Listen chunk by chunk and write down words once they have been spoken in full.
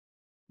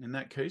In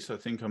that case, I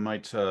think I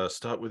might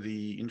start with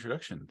the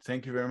introduction.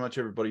 Thank you very much,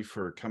 everybody,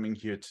 for coming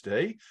here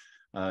today.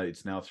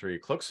 It's now 3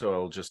 o'clock, so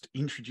I'll just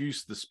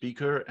introduce the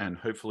speaker and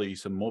hopefully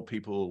some more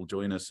people will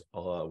join us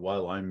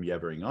while I'm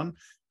yabbering on,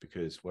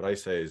 because what I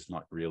say is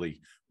not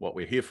really what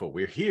we're here for.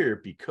 We're here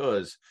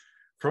because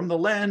from the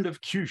land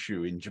of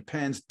Kyushu in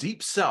Japan's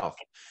deep south,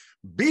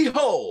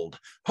 behold,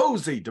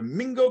 Jose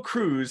Domingo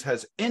Cruz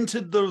has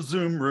entered the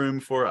Zoom room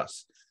for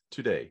us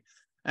today.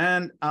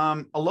 And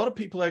a lot of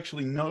people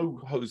actually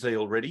know Jose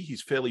already.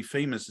 He's fairly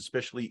famous,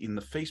 especially in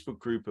the Facebook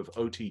group of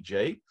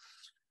OTJ.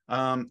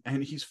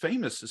 And he's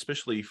famous,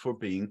 especially for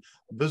being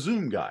the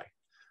Zoom guy.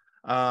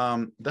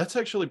 That's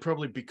actually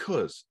probably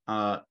because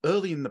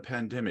early in the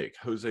pandemic,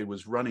 Jose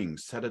was running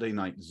Saturday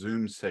night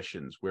Zoom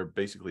sessions where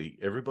basically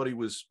everybody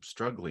was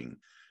struggling.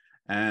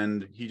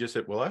 And he just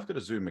said, well, I've got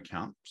a Zoom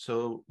account,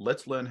 so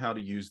let's learn how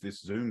to use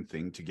this Zoom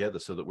thing together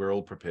so that we're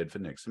all prepared for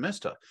next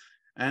semester.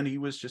 And he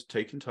was just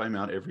taking time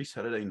out every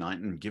Saturday night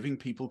and giving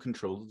people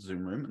control of the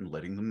Zoom room and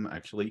letting them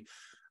actually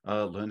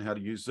learn how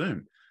to use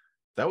Zoom.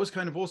 That was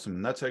kind of awesome.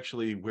 And that's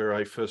actually where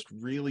I first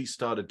really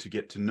started to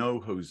get to know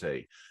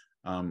Jose,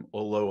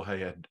 although I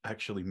had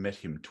actually met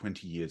him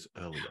 20 years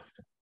earlier.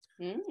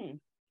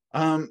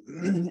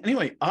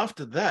 Anyway,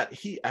 after that,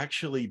 he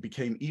actually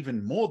became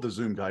even more the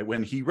Zoom guy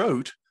when he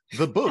wrote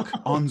the book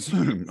on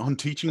Zoom, on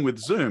teaching with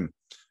Zoom.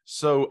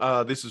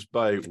 So this is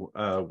by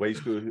Ways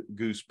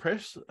Goose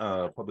Press,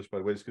 published by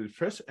Ways Goose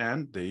Press,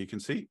 and there you can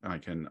see,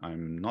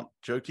 I'm not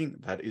joking,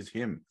 that is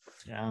him.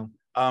 Yeah.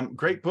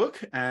 Great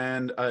book,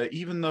 and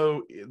even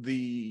though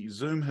the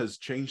Zoom has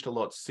changed a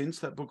lot since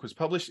that book was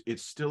published,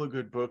 it's still a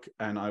good book,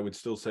 and I would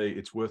still say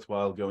it's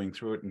worthwhile going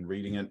through it and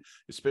reading it,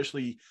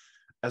 especially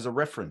as a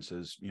reference,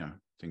 as you know,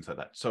 things like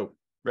that. So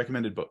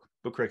recommended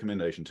book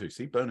recommendation too.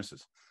 See,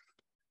 bonuses.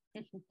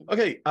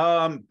 Okay,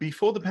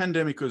 before the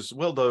pandemic as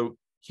well, though,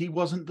 he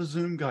wasn't the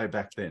Zoom guy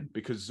back then,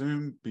 because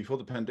Zoom, before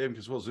the pandemic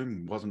as well,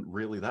 Zoom wasn't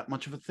really that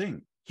much of a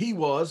thing. He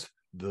was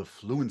the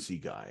Fluency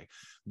guy,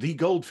 the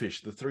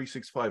goldfish, the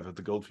 365 of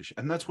the goldfish.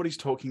 And that's what he's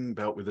talking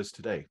about with us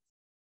today.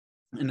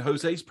 In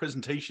Jose's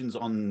presentations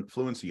on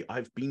Fluency,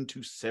 I've been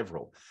to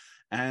several,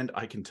 and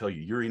I can tell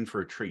you, you're in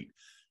for a treat,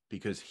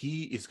 because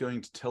he is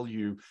going to tell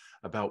you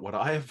about what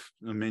I have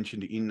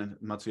mentioned in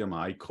Matsuyama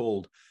I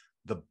called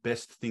the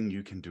best thing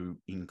you can do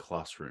in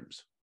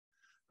classrooms.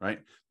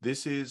 Right?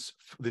 This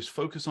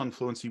focus on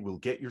fluency will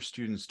get your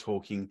students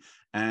talking,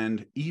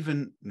 and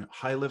even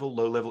high level,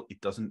 low level,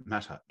 it doesn't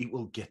matter. It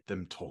will get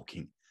them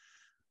talking.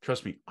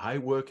 Trust me, I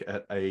work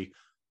at a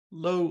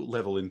low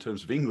level in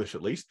terms of English,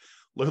 at least.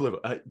 Low level.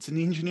 It's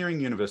an engineering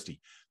university.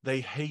 They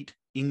hate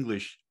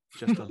English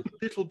just a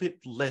little bit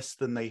less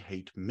than they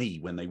hate me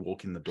when they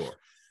walk in the door.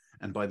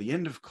 And by the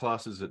end of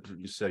classes at,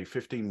 you say,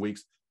 15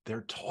 weeks,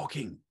 they're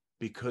talking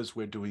because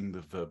we're doing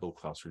the verbal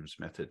classrooms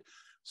method.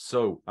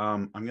 So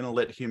I'm going to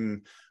let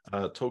him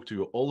talk to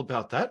you all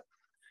about that.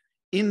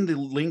 In the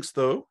links,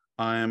 though,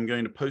 I am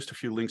going to post a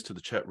few links to the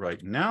chat right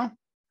now.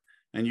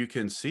 And you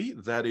can see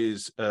that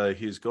is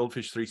his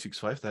Goldfish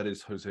 365. That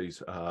is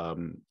Jose's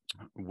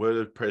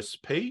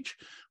WordPress page,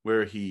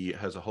 where he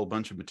has a whole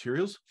bunch of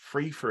materials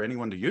free for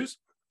anyone to use.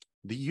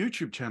 The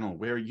YouTube channel,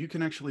 where you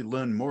can actually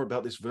learn more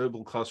about this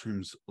verbal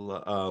classrooms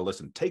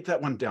lesson. Take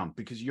that one down,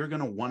 because you're going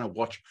to want to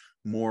watch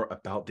more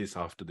about this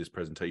after this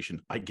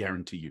presentation. I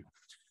guarantee you.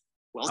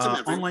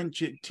 Welcome, online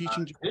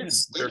teaching Japan,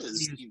 where he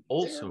is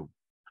also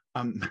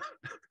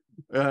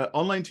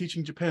online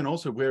teaching Japan,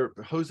 also where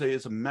Jose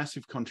is a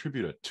massive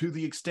contributor, to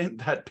the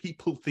extent that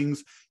people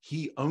thinks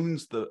he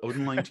owns the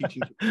online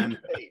teaching Japan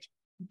page.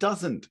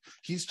 Doesn't.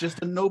 He's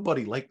just a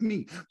nobody like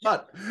me,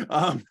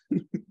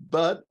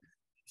 but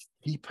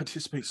he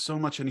participates so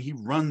much, and he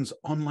runs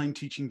online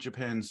teaching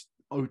Japan's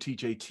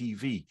OTJ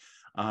TV.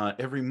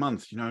 Every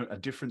month, you know, a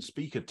different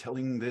speaker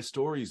telling their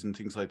stories and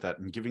things like that,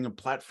 and giving a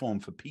platform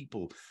for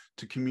people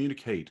to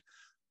communicate.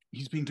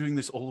 He's been doing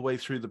this all the way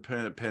through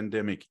the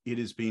pandemic. It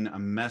has been a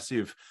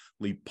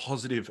massively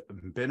positive,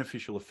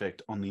 beneficial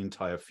effect on the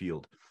entire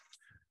field.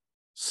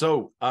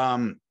 So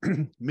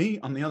me,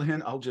 on the other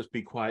hand, I'll just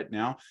be quiet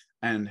now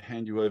and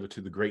hand you over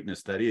to the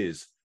greatness that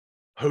is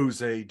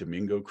Jose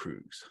Domingo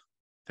Cruz.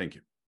 Thank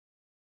you.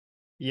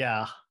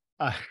 Yeah,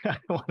 I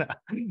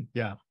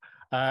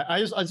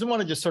just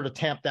want to just sort of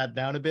tamp that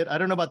down a bit. I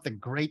don't know about the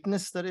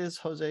greatness that is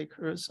Jose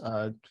Cruz.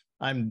 I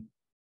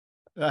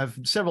have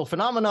several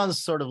phenomena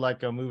sort of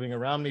like moving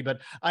around me,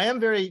 but I am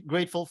very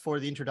grateful for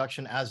the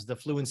introduction as the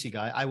Fluency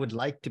guy. I would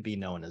like to be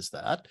known as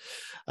that.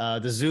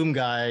 The Zoom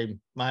guy,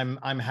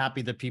 I'm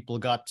happy that people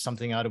got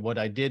something out of what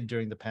I did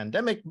during the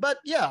pandemic. But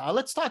yeah,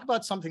 let's talk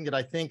about something that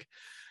I think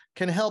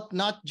can help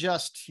not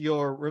just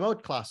your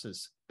remote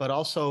classes, but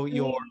also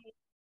your...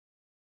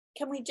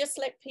 Can we just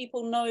let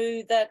people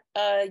know that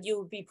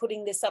you'll be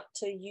putting this up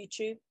to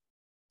YouTube?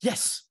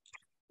 Yes.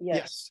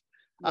 Yes.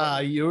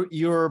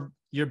 You're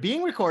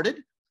being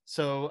recorded.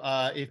 So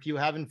if you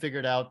haven't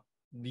figured out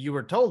you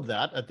were told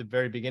that at the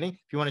very beginning.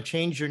 If you want to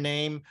change your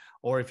name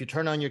or if you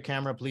turn on your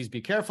camera, please be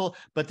careful.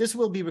 But this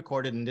will be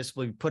recorded and this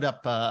will be put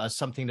up as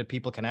something that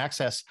people can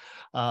access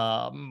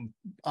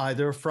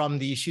either from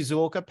the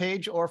Shizuoka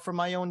page or from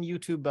my own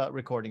YouTube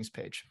recordings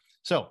page.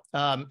 So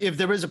if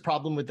there is a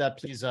problem with that,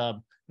 please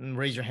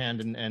raise your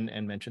hand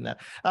and mention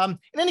that. In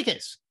any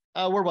case,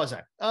 where was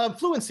I?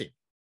 Fluency.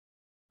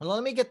 Well,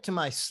 let me get to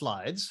my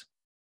slides.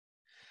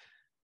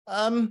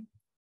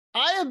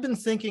 I have been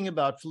thinking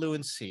about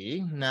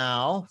fluency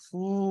now,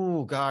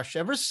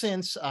 ever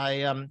since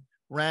I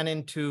ran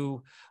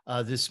into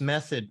this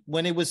method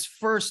when it was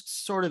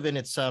first sort of in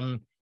its,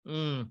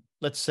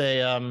 let's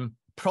say,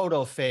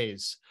 proto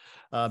phase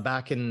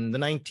back in the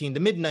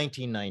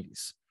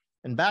mid-1990s.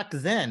 And back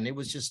then, it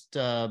was just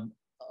a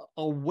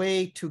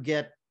way to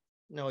get,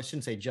 no, I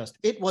shouldn't say just,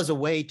 it was a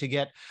way to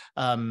get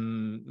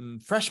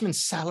freshman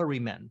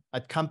salarymen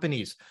at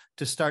companies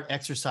to start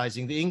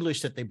exercising the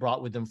English that they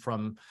brought with them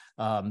from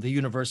the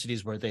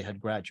universities where they had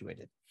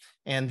graduated.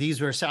 And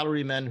these were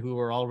salarymen who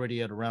were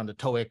already at around a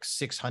TOEIC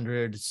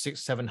 600,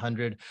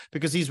 700,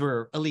 because these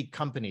were elite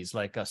companies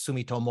like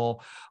Sumitomo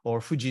or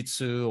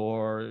Fujitsu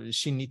or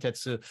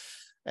Shin-Nitetsu.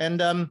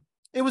 And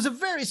it was a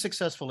very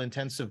successful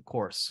intensive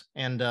course.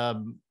 And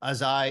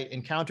as I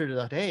encountered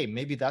that, hey,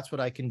 maybe that's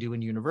what I can do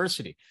in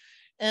university.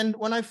 And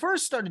when I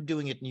first started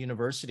doing it in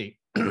university,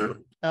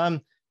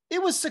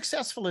 it was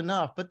successful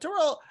enough, but there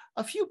were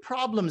a few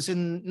problems.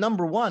 In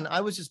number one, I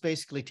was just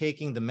basically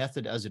taking the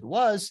method as it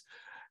was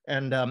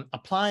and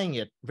applying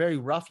it very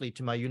roughly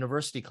to my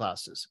university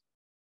classes.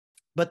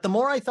 But the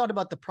more I thought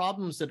about the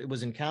problems that it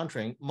was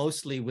encountering,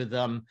 mostly with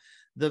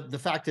the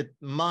fact that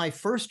my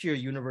first year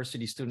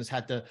university students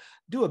had to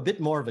do a bit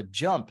more of a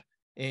jump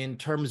in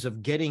terms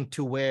of getting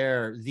to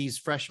where these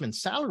freshman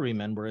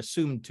salarymen were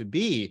assumed to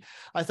be,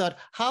 I thought,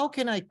 how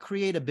can I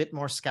create a bit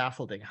more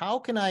scaffolding? How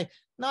can I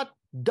not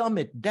dumb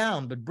it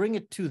down, but bring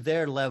it to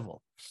their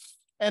level?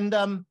 And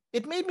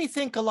it made me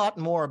think a lot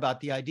more about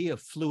the idea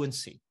of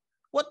fluency,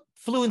 what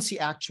fluency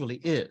actually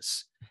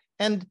is.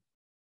 And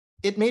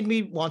it made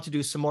me want to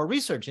do some more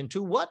research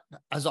into what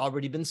has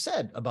already been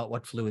said about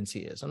what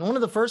fluency is. And one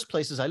of the first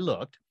places I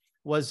looked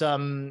was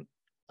the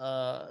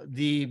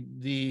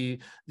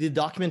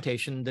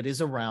documentation that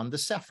is around the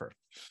Sefer.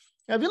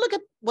 Now, if you look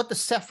at what the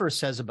Sefer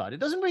says about it, it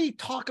doesn't really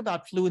talk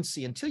about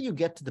fluency until you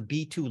get to the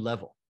B2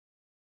 level.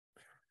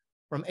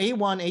 From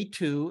A1,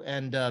 A2,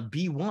 and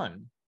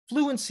B1,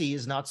 fluency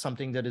is not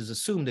something that is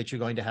assumed that you're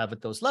going to have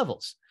at those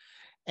levels.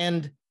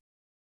 And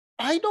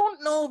I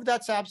don't know if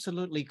that's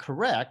absolutely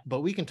correct, but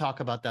we can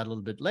talk about that a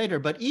little bit later.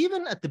 But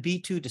even at the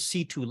B2 to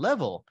C2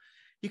 level,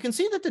 you can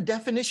see that the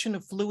definition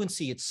of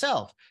fluency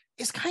itself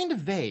is kind of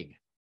vague.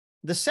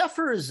 The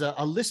Sefer is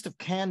a list of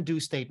can-do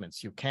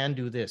statements. You can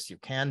do this, you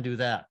can do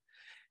that.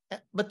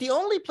 But the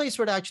only place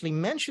where it actually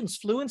mentions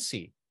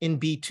fluency in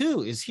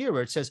B2 is here,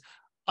 where it says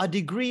a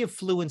degree of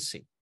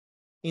fluency.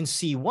 In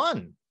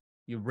C1,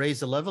 you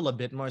raise the level a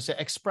bit more and say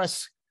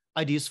express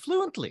ideas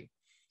fluently.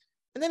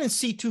 And then in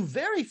C2,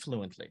 very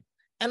fluently.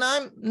 And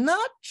I'm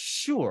not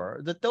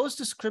sure that those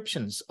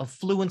descriptions of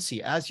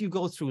fluency as you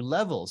go through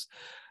levels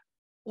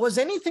was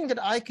anything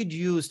that I could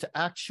use to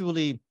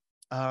actually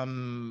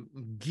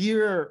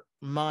gear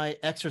my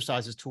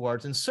exercises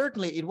towards. And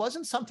certainly it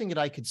wasn't something that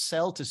I could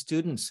sell to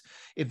students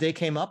if they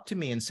came up to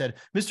me and said,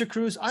 Mr.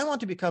 Cruz, I want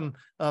to become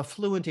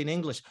fluent in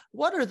English.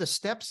 What are the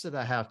steps that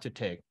I have to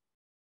take?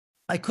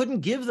 I couldn't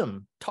give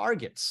them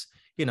targets.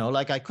 You know,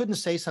 like I couldn't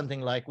say something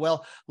like,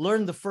 well,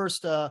 learn the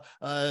first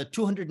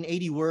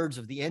 280 words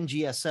of the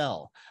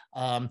NGSL,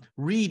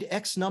 read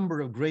X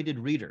number of graded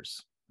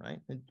readers, right?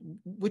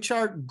 Which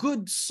are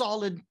good,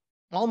 solid,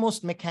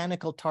 almost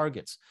mechanical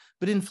targets.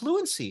 But in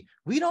fluency,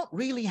 we don't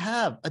really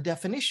have a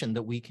definition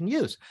that we can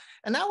use.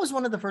 And that was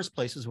one of the first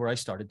places where I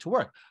started to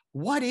work.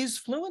 What is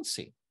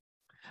fluency?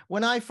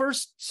 When I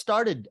first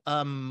started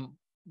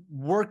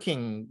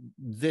working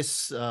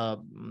this,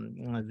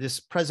 this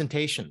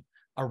presentation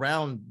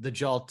around the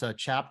JALT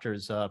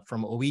chapters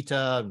from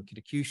Oita, and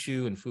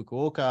Kitakyushu, and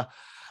Fukuoka,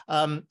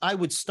 I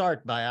would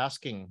start by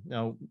asking, you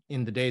know,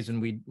 in the days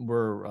when we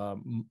were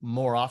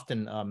more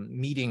often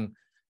meeting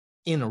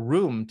in a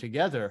room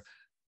together,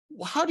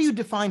 how do you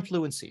define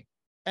fluency?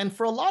 And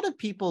for a lot of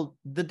people,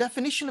 the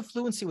definition of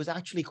fluency was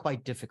actually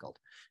quite difficult.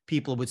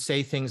 People would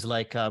say things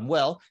like,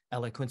 well,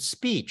 eloquent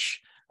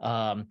speech,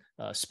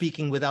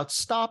 speaking without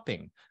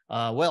stopping.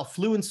 Well,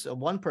 fluency,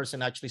 one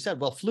person actually said,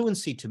 well,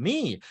 fluency to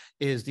me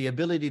is the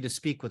ability to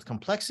speak with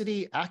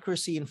complexity,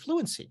 accuracy, and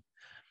fluency.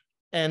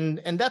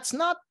 And that's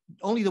not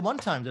only the one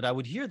time that I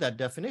would hear that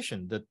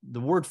definition, that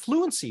the word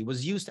fluency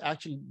was used to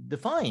actually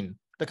define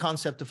the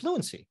concept of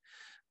fluency.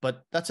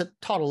 But that's a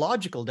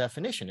tautological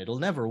definition. It'll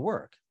never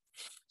work.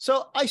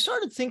 So I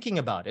started thinking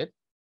about it,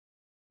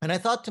 and I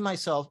thought to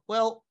myself,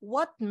 well,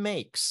 what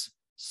makes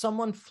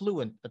someone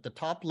fluent at the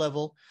top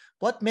level?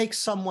 What makes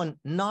someone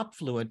not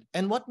fluent?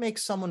 And what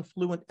makes someone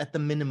fluent at the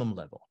minimum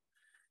level?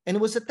 And it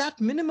was at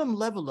that minimum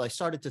level that I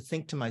started to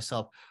think to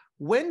myself,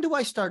 when do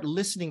I start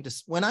listening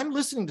to, when I'm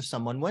listening to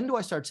someone, when do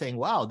I start saying,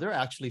 wow, they're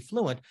actually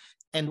fluent?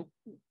 And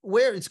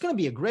where, it's going to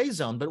be a gray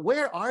zone, but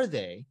where are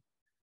they,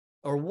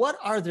 or what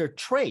are their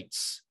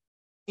traits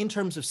in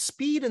terms of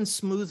speed and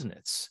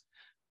smoothness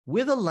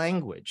with a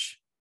language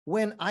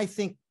when I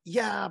think,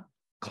 yeah,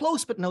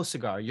 close but no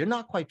cigar, you're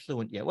not quite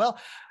fluent yet? Well,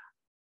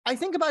 I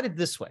think about it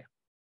this way.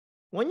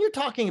 When you're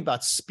talking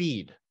about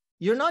speed,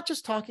 you're not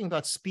just talking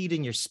about speed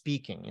in your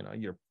speaking, you know,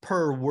 your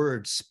per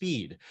word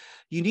speed.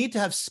 You need to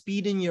have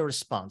speed in your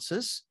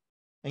responses,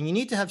 and you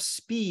need to have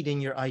speed in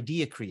your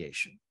idea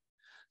creation.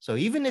 So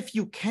even if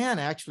you can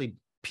actually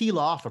peel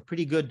off a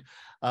pretty good,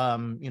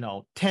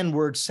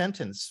 10-word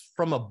sentence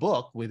from a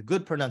book with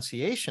good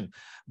pronunciation,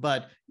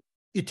 but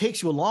it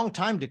takes you a long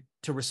time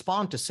to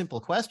respond to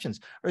simple questions,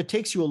 or it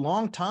takes you a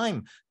long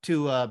time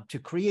to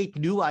create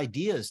new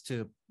ideas,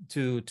 to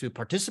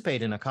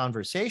participate in a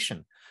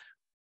conversation.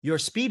 Your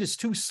speed is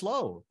too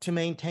slow to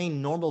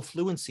maintain normal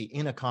fluency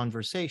in a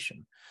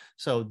conversation.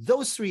 So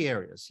those three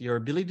areas, your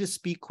ability to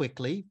speak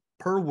quickly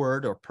per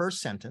word or per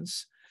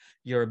sentence,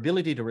 your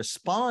ability to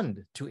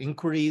respond to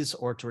inquiries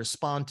or to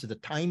respond to the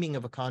timing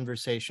of a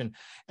conversation,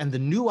 and the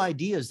new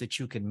ideas that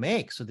you can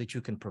make so that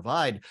you can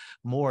provide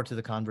more to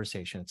the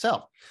conversation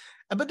itself.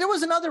 But there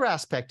was another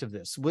aspect of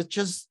this, which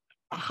is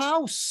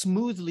how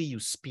smoothly you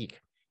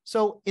speak.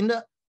 So in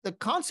the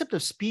concept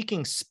of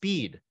speaking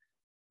speed,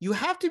 you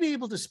have to be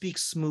able to speak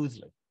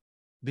smoothly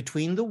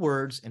between the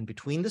words and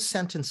between the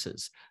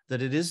sentences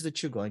that it is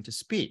that you're going to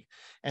speak.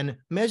 And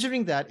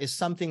measuring that is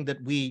something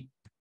that we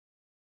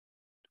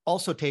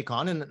also take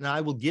on, and I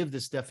will give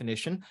this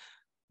definition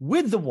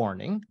with the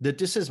warning that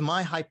this is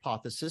my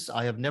hypothesis.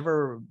 I have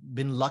never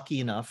been lucky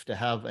enough to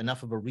have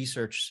enough of a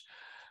research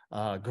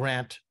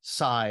grant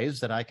size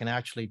that I can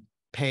actually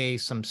pay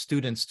some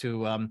students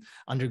to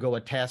undergo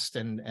a test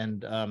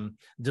and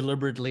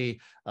deliberately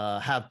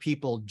have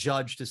people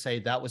judge to say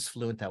that was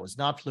fluent, that was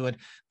not fluent.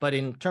 But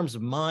in terms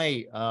of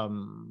my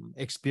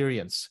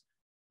experience,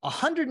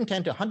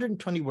 110 to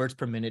 120 words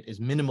per minute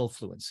is minimal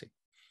fluency.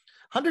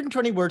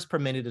 120 words per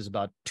minute is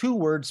about 2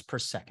 words per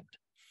second.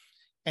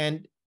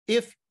 And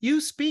if you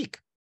speak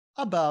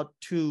about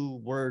 2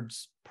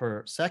 words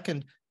per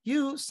second,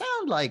 you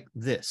sound like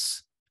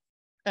this.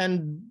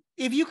 And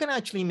if you can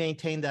actually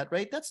maintain that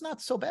rate, that's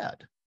not so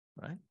bad,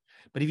 right?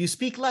 But if you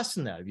speak less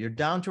than that, if you're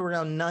down to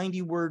around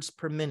 90 words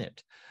per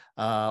minute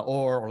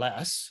or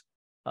less,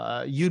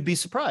 you'd be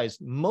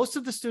surprised. Most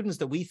of the students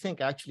that we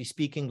think actually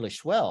speak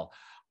English well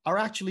are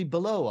actually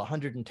below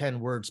 110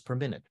 words per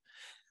minute.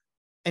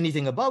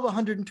 Anything above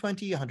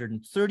 120,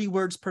 130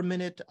 words per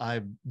minute,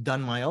 I've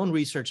done my own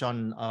research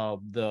on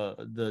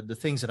the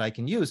things that I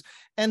can use.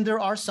 And there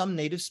are some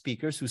native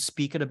speakers who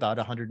speak at about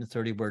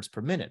 130 words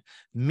per minute.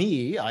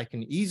 Me, I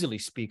can easily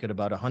speak at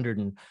about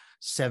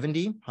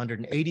 170,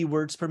 180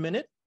 words per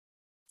minute.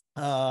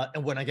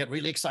 And when I get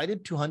really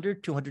excited,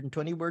 200,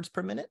 220 words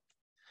per minute.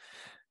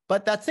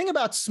 But that thing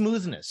about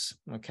smoothness,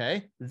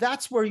 okay,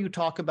 that's where you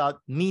talk about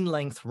mean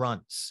length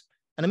runs.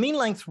 And a mean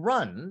length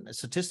run,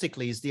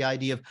 statistically, is the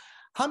idea of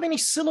how many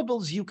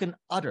syllables you can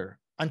utter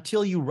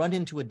until you run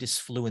into a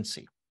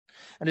disfluency.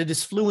 And a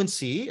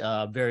disfluency,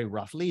 very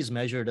roughly, is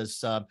measured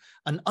as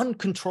an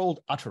uncontrolled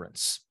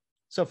utterance.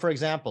 So, for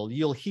example,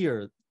 you'll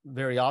hear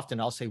very often,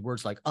 I'll say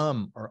words like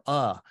or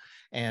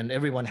and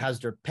everyone has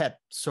their pet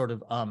sort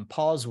of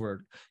pause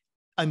word.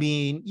 I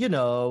mean, you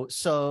know,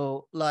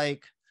 so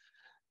like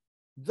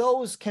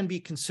those can be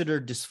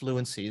considered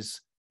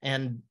disfluencies,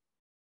 and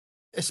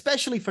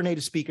especially for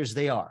native speakers,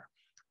 they are.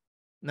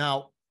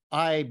 Now,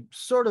 I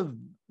sort of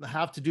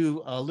have to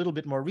do a little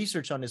bit more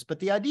research on this, but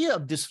the idea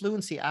of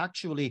disfluency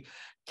actually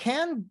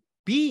can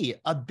be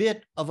a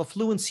bit of a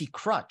fluency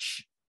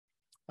crutch.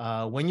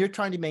 When you're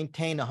trying to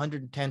maintain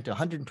 110 to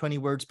 120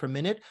 words per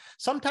minute,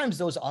 sometimes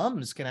those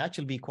ums can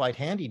actually be quite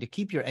handy to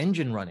keep your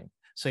engine running,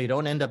 so you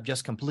don't end up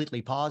just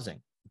completely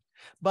pausing.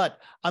 But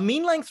a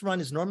mean length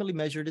run is normally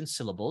measured in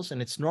syllables, and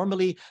it's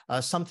normally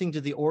something to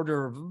the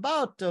order of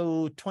about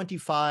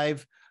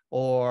 25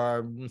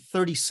 or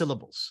 30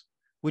 syllables,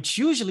 which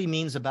usually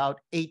means about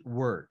 8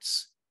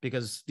 words,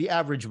 because the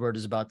average word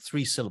is about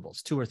 3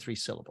 syllables, 2 or 3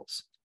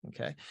 syllables,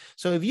 okay?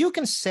 So if you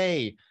can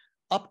say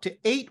up to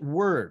 8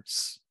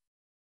 words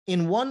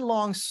in one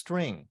long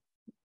string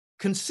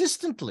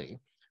consistently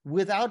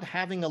without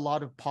having a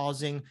lot of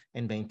pausing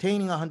and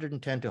maintaining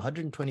 110 to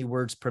 120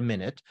 words per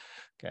minute,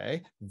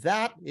 okay,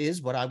 that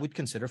is what I would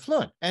consider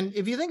fluent. And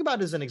if you think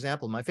about it as an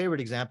example, my favorite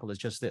example is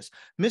just this.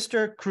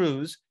 Mr.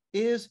 Cruz,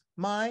 is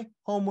my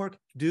homework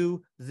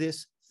due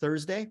this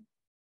Thursday?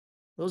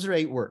 Those are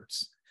 8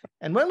 words.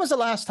 And when was the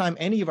last time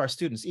any of our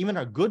students, even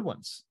our good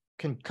ones,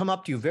 can come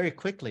up to you very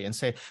quickly and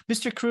say,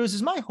 Mr. Cruz,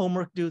 is my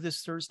homework due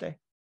this Thursday?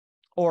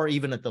 Or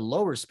even at the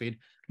lower speed,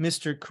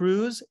 Mr.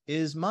 Cruz,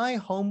 is my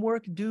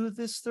homework due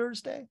this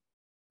Thursday?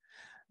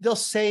 They'll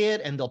say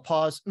it and they'll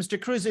pause.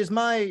 Mr. Cruz, is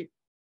my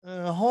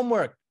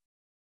homework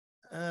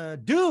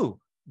due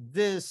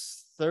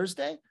this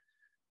Thursday?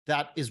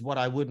 That is what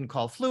I wouldn't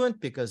call fluent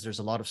because there's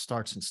a lot of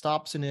starts and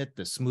stops in it.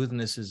 The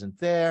smoothness isn't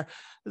there.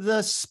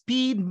 The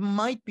speed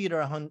might be at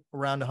around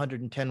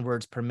 110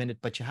 words per minute,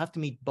 but you have to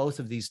meet both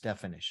of these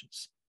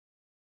definitions.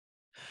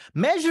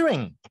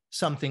 Measuring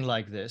something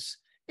like this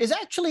is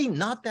actually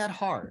not that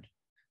hard.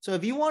 So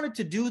if you wanted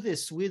to do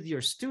this with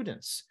your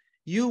students,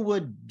 you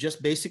would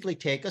just basically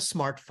take a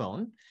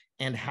smartphone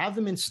and have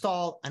them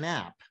install an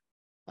app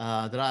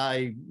that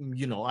I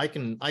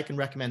can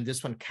recommend.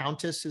 This one,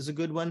 Countess, is a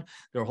good one.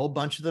 There are a whole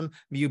bunch of them.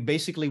 You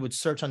basically would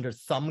search under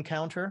thumb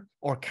counter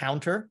or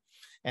counter,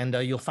 and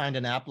you'll find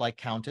an app like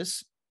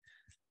Countess.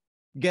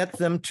 Get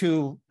them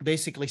to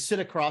basically sit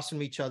across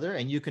from each other,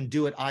 and you can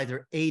do it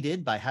either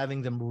aided by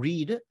having them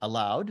read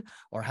aloud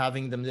or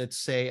having them, let's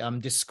say,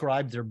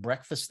 describe their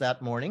breakfast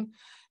that morning.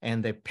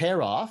 And they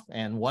pair off,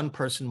 and one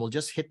person will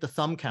just hit the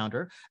thumb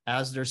counter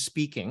as they're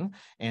speaking,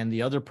 and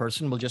the other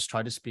person will just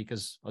try to speak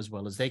as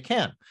well as they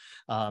can.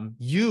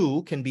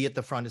 You can be at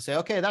the front and say,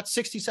 okay, that's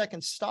 60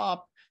 seconds,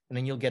 stop. And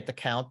then you'll get the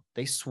count,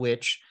 they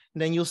switch,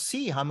 and then you'll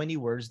see how many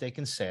words they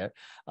can say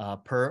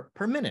per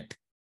minute.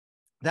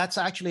 That's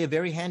actually a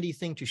very handy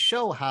thing to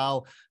show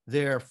how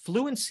their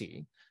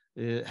fluency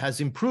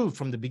has improved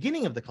from the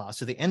beginning of the class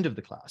to the end of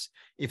the class.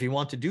 If you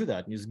want to do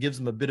that, it just gives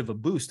them a bit of a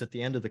boost at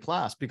the end of the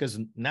class, because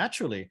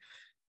naturally,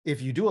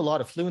 if you do a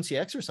lot of fluency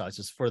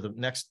exercises for the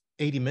next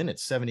 80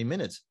 minutes, 70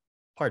 minutes,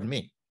 pardon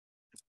me,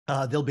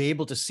 they'll be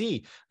able to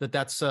see that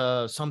that's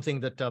something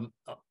that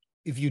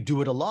if you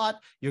do it a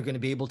lot, you're going to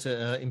be able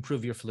to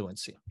improve your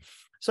fluency.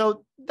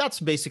 So that's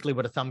basically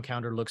what a thumb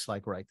counter looks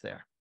like right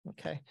there.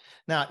 Okay.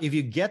 Now, if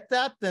you get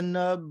that, then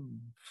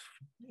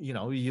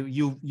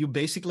you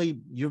basically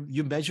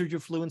measured your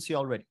fluency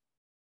already.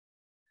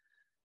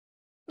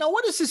 Now,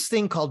 what is this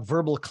thing called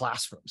verbal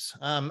classrooms?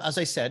 As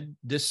I said,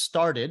 this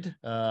started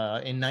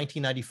in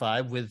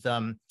 1995 with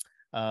the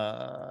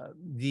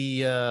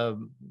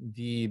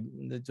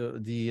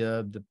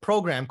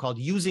program called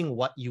Using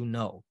What You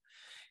Know.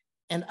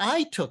 And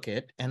I took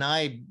it and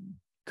I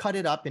cut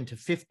it up into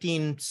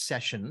 15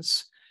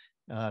 sessions,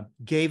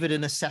 gave it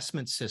an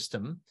assessment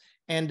system,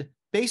 and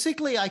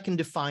basically I can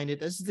define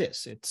it as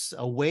this. It's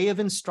a way of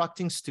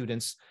instructing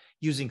students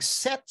using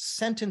set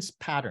sentence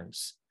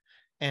patterns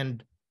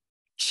and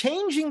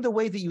changing the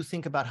way that you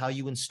think about how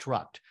you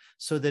instruct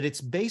so that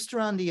it's based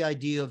around the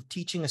idea of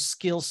teaching a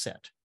skill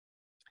set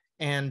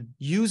and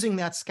using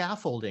that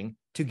scaffolding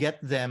to get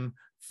them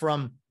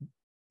from,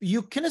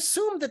 you can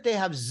assume that they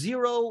have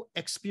zero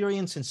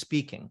experience in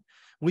speaking,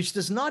 which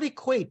does not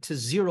equate to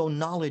zero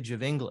knowledge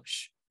of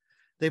English.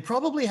 They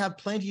probably have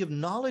plenty of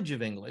knowledge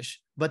of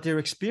English, but their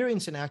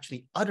experience in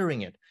actually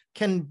uttering it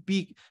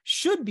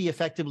should be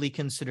effectively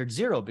considered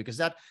zero, because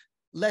that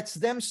lets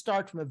them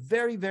start from a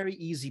very, very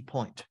easy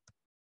point.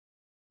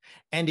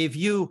 And if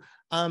you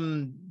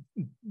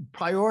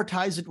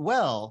prioritize it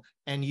well,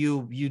 and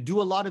you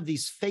do a lot of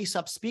these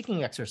face-up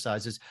speaking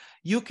exercises,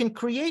 you can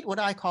create what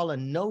I call a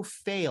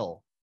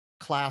no-fail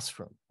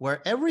classroom,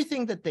 where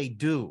everything that they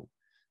do,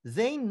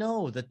 they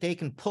know that they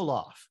can pull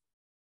off.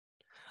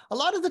 A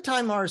lot of the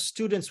time, our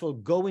students will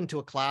go into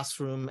a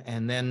classroom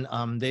and then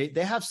they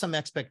have some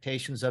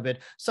expectations of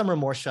it. Some are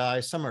more shy,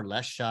 some are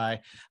less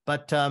shy.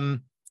 But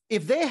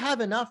if they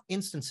have enough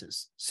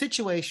instances,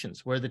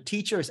 situations where the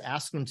teacher is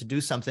asking them to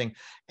do something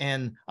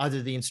and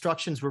either the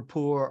instructions were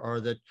poor or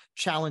the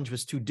challenge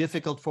was too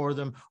difficult for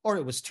them or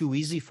it was too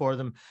easy for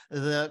them,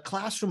 the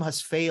classroom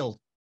has failed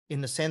in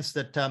the sense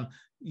that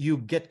you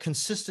get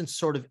consistent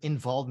sort of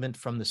involvement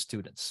from the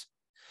students.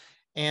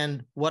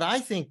 And what I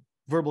think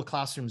verbal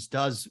classrooms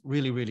does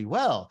really, really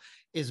well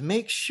is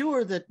make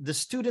sure that the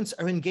students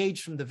are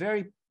engaged from the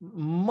very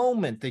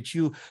moment that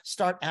you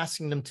start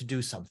asking them to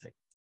do something.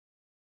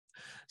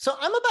 So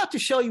I'm about to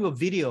show you a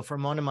video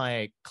from one of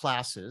my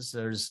classes.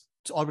 There's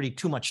already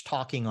too much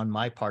talking on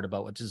my part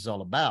about what this is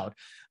all about.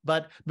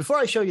 But before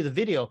I show you the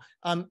video,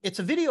 it's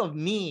a video of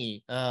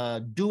me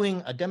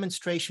doing a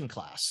demonstration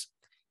class.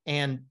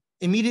 And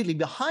immediately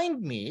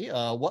behind me,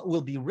 what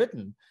will be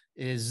written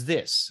is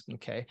this,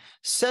 okay?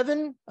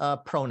 7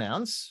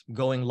 pronouns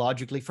going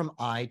logically from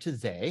I to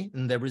they,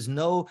 and there is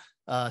no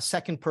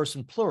second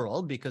person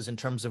plural because in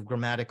terms of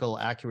grammatical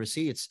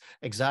accuracy, it's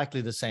exactly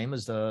the same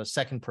as the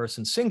second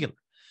person singular.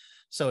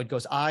 So it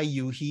goes I,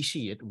 you, he,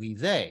 she, it, we,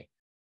 they,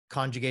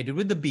 conjugated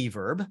with the be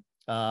verb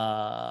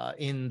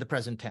in the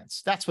present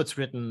tense. That's what's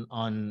written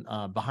on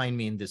behind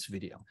me in this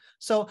video.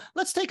 So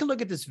let's take a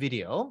look at this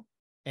video.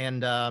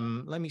 And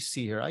let me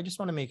see here. I just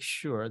want to make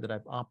sure that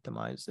I've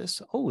optimized this.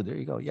 Oh, there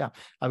you go. Yeah,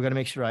 I've got to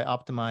make sure I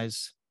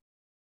optimize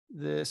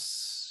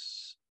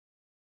this.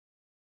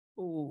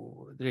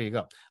 Oh, there you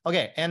go.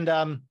 Okay, and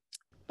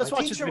let's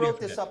watch this video. My teacher wrote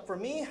this up for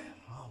me.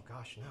 Oh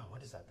gosh, no,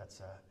 what is that?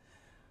 That's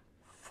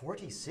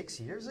 46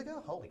 years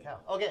ago? Holy cow.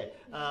 Okay,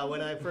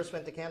 when I first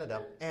went to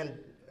Canada. And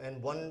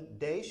one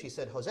day she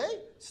said, Jose,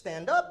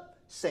 stand up,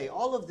 say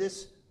all of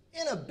this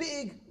in a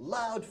big,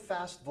 loud,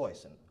 fast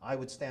voice. And I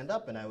would stand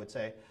up and I would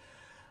say,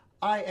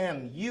 I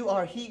am, you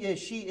are, he is,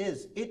 she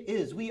is, it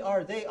is, we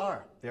are, they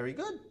are. Very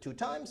good. 2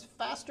 times.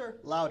 Faster,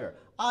 louder.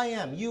 I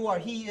am, you are,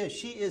 he is,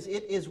 she is,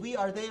 it is, we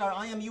are, they are.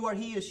 I am, you are,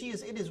 he is, she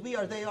is, it is, we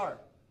are, they are.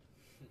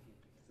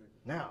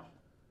 Now,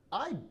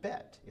 I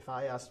bet if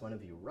I asked one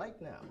of you right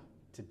now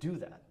to do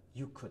that,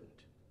 you couldn't.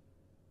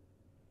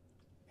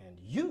 And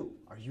you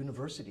are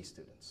university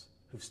students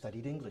who've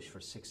studied English for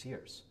 6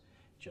 years.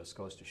 Just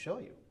goes to show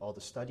you, all the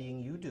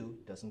studying you do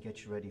doesn't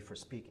get you ready for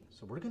speaking.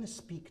 So we're going to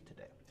speak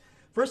today.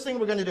 First thing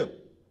we're going to do,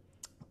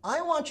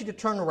 I want you to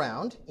turn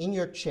around in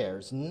your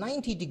chairs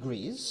 90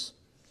 degrees.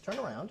 Turn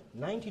around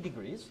 90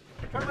 degrees.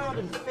 Turn around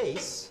and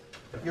face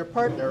your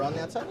partner on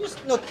that side.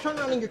 No, turn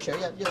around in your chair.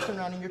 Yeah, just turn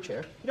around in your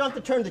chair. You don't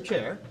have to turn the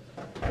chair.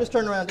 Just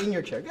turn around in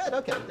your chair. Good,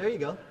 okay, there you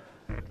go.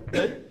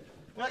 Good.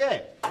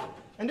 Okay,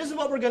 and this is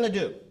what we're going to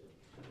do.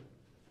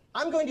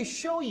 I'm going to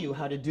show you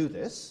how to do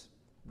this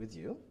with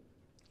you.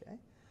 Okay.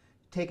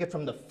 Take it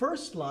from the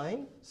first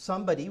line.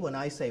 Somebody, when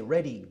I say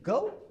ready,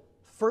 go,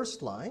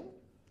 first line.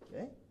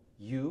 Okay.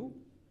 You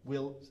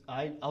will,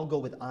 I'll go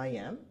with I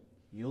am.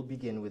 You'll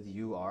begin with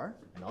you are,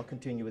 and I'll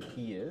continue with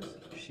he is,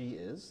 she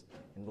is,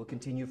 and we'll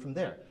continue from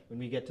there. When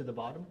we get to the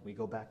bottom, we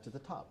go back to the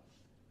top.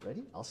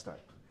 Ready? I'll start.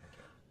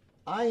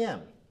 I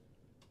am.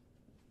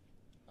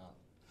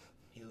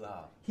 You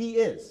are. He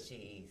is.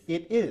 She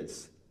is. It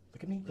is.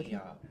 Look at me. Look We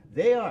at me. are.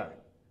 They are.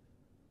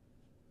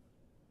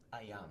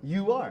 I am.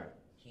 You are.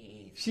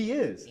 He is. She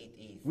is. It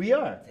is. We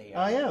are. They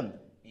I are. am.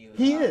 You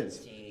He are.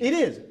 is. She It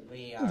is.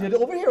 We You did are.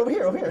 it over here, over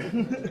here, over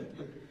here.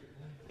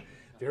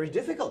 Very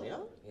difficult, yeah?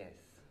 Yes.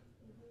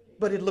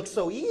 But it looks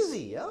so easy,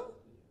 yeah?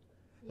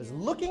 Because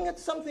looking at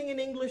something in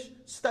English,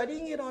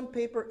 studying it on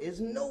paper is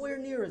nowhere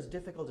near as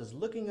difficult as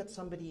looking at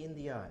somebody in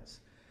the eyes.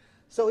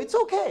 So it's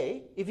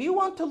okay. If you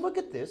want to look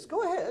at this,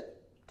 go ahead.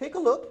 Take a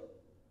look.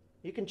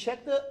 You can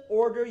check the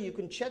order. You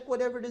can check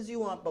whatever it is you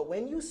want. But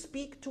when you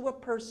speak to a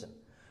person,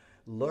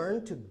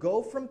 learn to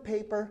go from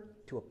paper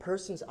to a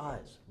person's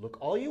eyes. Look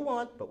all you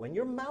want, but when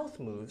your mouth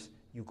moves,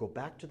 you go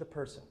back to the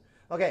person.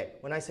 Okay,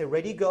 when I say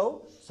ready,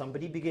 go,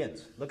 somebody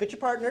begins. Look at your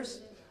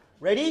partners.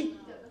 Ready,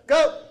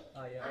 go.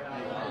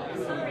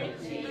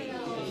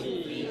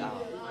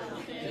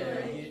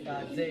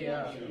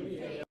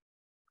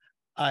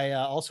 I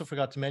also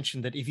forgot to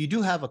mention that if you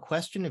do have a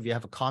question, if you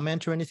have a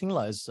comment or anything,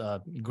 as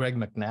Greg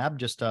McNabb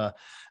just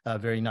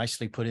very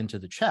nicely put into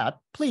the chat,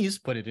 please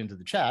put it into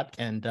the chat.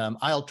 And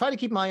I'll try to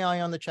keep my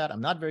eye on the chat. I'm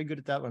not very good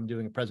at that when I'm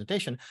doing a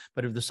presentation,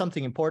 but if there's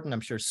something important,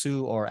 I'm sure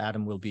Sue or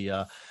Adam will be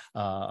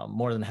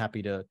more than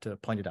happy to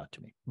point it out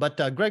to me. But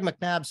Greg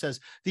McNabb says,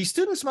 these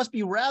students must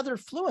be rather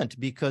fluent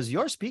because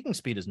your speaking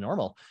speed is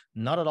normal,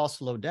 not at all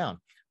slowed down.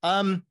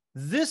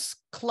 This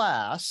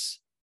class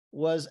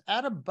was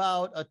at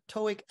about a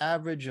TOEIC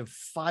average of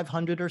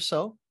 500 or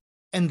so,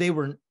 and they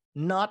were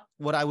not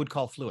what I would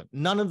call fluent.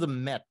 None of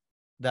them met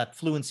that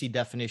fluency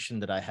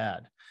definition that I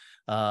had,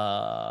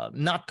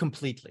 not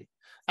completely.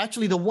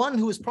 Actually, the one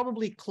who is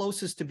probably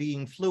closest to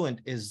being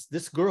fluent is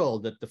this girl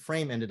that the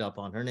frame ended up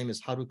on. Her name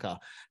is Haruka, and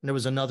there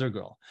was another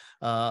girl.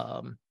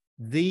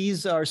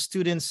 These are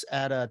students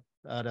at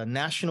a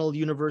national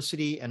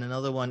university and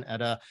another one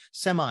at a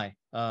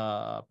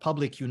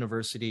semi-public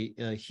university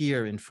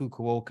here in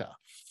Fukuoka.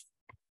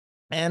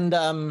 And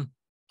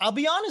I'll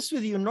be honest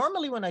with you,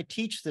 normally when I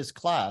teach this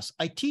class,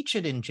 I teach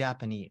it in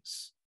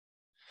Japanese.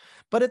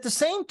 But at the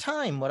same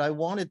time, what I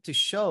wanted to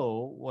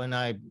show when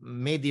I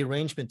made the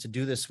arrangement to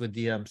do this with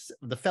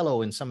the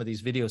fellow in some of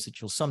these videos that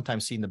you'll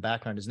sometimes see in the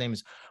background, his name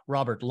is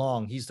Robert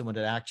Long. He's the one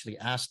that actually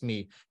asked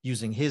me,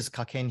 using his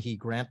Kakenhi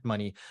grant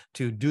money,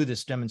 to do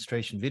this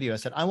demonstration video. I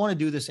said, I want to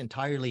do this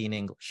entirely in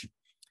English.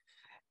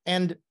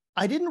 And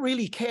I didn't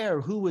really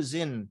care who was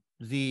in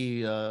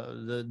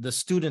the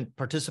student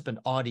participant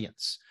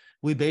audience.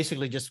 We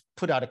basically just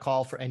put out a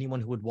call for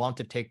anyone who would want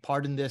to take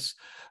part in this.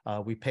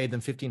 We paid them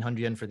 1,500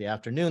 yen for the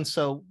afternoon.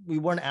 So we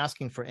weren't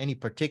asking for any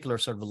particular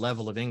sort of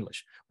level of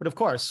English. But of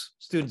course,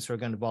 students who are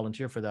going to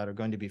volunteer for that are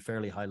going to be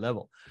fairly high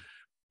level.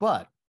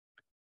 But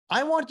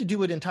I wanted to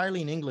do it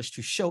entirely in English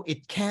to show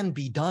it can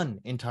be done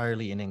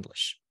entirely in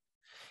English.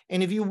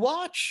 And if you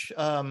watch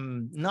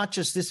not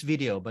just this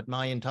video, but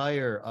my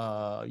entire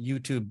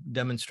YouTube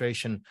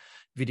demonstration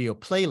video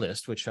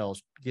playlist, which I'll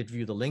give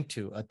you the link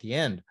to at the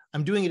end,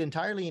 I'm doing it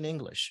entirely in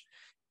English.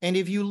 And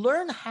if you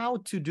learn how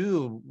to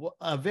do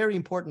a very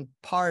important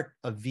part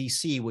of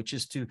VC, which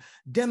is to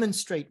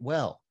demonstrate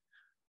well,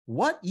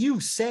 what you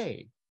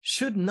say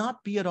should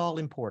not be at all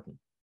important.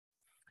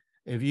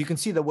 If you can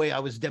see the way I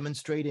was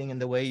demonstrating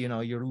and the way, you know,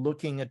 you're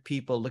looking at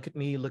people, look at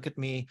me, look at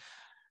me.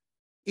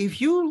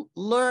 If you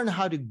learn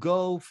how to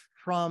go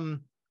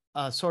from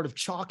a sort of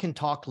chalk and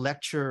talk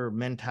lecture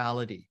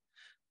mentality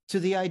to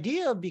the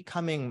idea of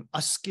becoming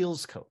a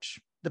skills coach,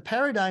 the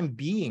paradigm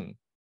being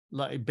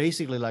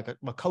basically like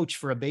a coach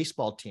for a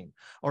baseball team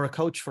or a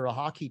coach for a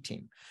hockey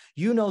team,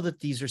 you know that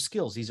these are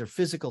skills, these are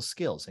physical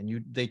skills,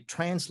 and they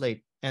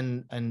translate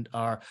and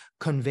are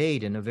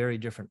conveyed in a very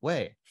different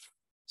way.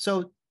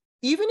 So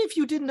even if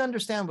you didn't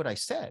understand what I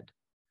said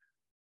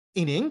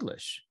in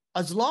English,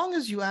 as long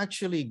as you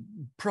actually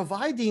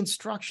provide the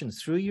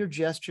instructions through your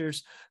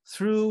gestures,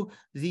 through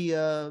the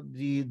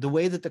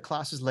way that the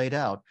class is laid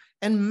out,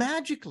 and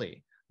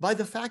magically, by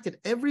the fact that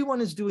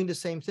everyone is doing the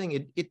same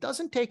thing, it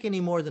doesn't take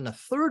any more than a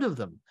third of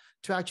them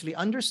to actually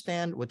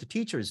understand what the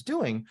teacher is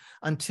doing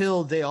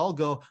until they all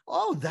go,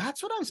 oh,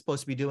 that's what I'm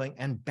supposed to be doing,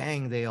 and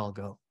bang, they all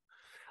go.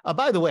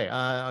 By the way,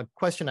 a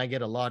question I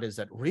get a lot is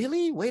that,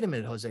 really? Wait a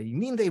minute, Jose, you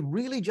mean they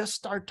really just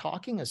start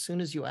talking as soon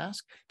as you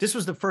ask? This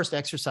was the first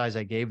exercise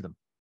I gave them.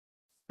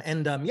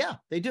 And yeah,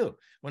 they do.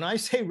 When I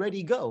say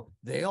ready, go,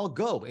 they all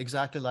go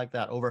exactly like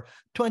that. Over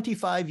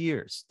 25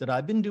 years that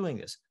I've been doing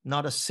this,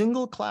 not a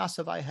single class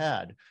have I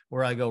had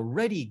where I go,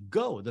 ready,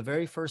 go, the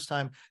very first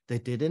time. They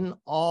didn't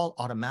all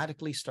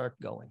automatically start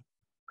going.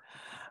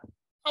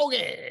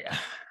 Okay.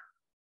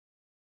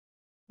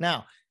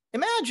 Now,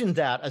 imagine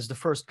that as the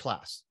first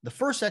class, the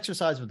first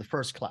exercise of the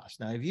first class.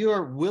 Now, if you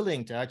are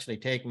willing to actually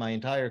take my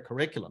entire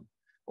curriculum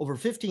over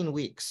 15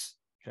 weeks,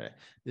 okay,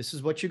 this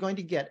is what you're going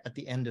to get at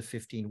the end of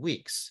 15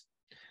 weeks.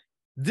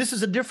 This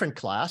is a different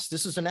class.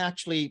 This is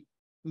actually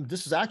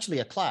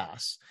a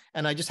class.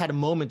 And I just had a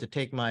moment to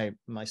take my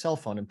cell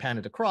phone and pan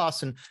it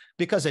across. And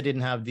because I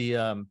didn't have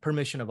the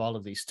permission of all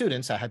of these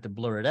students, I had to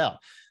blur it out.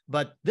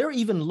 But they're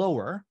even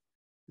lower.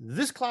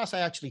 This class I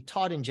actually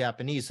taught in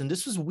Japanese, and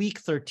this was week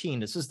 13.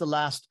 This is the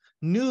last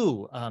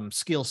new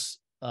skills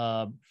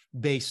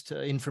based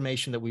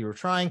information that we were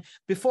trying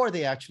before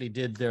they actually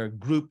did their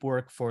group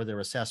work for their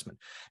assessment.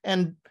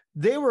 And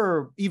they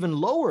were even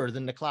lower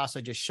than the class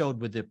I just showed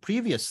with the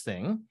previous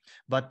thing,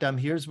 but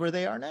here's where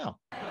they are now.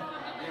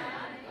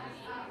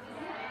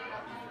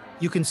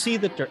 You can see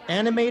that they're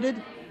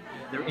animated,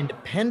 they're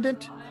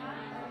independent,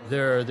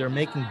 they're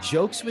making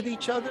jokes with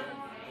each other,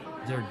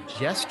 they're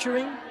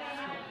gesturing.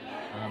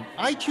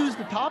 I choose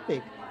the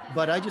topic,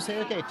 but I just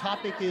say, okay,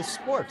 topic is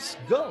sports,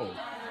 go.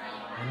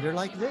 And they're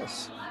like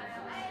this.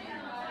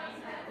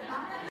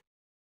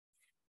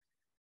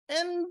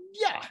 And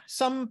yeah,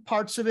 some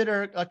parts of it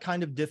are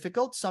kind of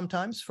difficult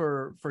sometimes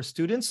for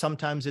students.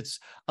 Sometimes it's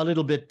a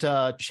little bit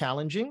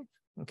challenging,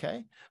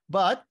 okay?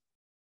 But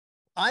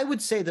I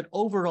would say that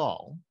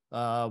overall,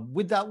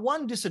 with that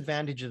one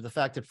disadvantage of the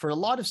fact that for a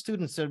lot of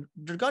students,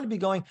 they're going to be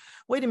going,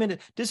 wait a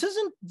minute, this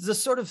isn't the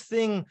sort of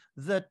thing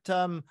that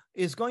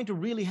is going to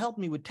really help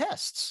me with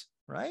tests,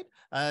 right?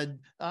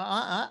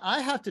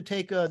 I have to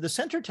take the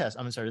center test.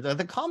 I'm sorry,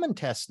 the common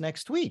test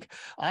next week.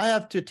 I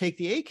have to take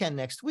the ACAN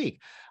next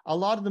week. A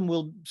lot of them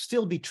will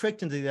still be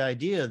tricked into the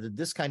idea that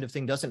this kind of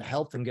thing doesn't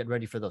help them get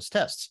ready for those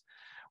tests.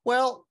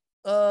 Well,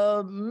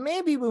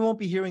 maybe we won't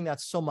be hearing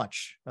that so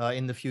much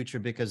in the future,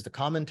 because the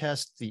common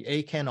test, the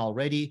ACAN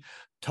already,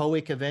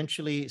 TOEIC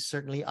eventually,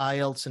 certainly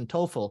IELTS and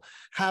TOEFL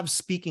have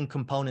speaking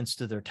components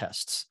to their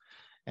tests.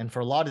 And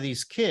for a lot of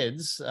these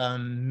kids,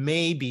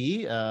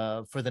 maybe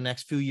for the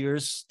next few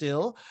years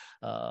still,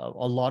 a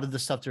lot of the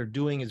stuff they're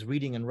doing is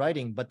reading and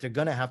writing, but they're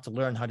going to have to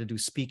learn how to do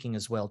speaking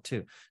as well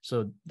too.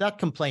 So that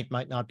complaint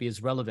might not be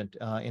as relevant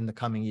in the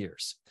coming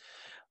years.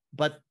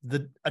 But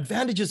the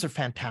advantages are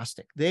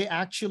fantastic. They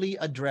actually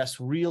address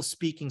real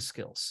speaking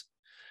skills.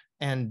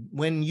 And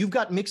when you've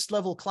got mixed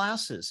level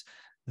classes,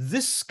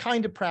 this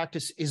kind of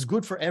practice is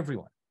good for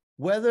everyone.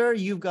 Whether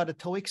you've got a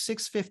TOEIC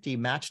 650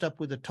 matched up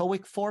with a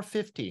TOEIC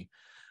 450,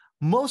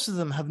 most of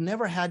them have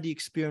never had the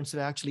experience of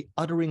actually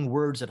uttering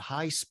words at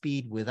high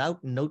speed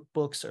without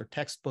notebooks or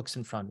textbooks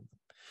in front of them.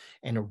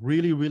 And it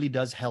really, really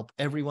does help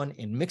everyone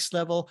in mixed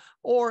level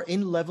or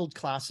in leveled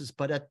classes,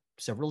 but at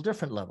several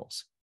different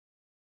levels.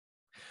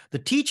 The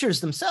teachers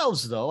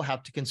themselves, though,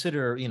 have to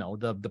consider, you know,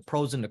 the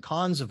pros and the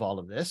cons of all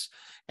of this.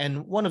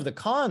 And one of the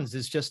cons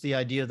is just the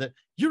idea that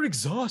you're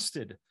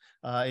exhausted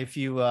if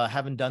you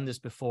haven't done this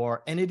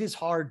before. And it is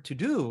hard to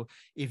do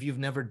if you've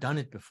never done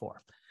it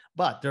before.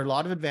 But there are a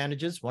lot of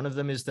advantages. One of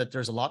them is that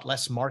there's a lot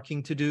less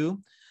marking to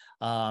do.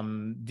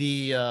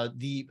 The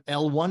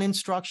L1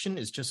 instruction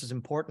is just as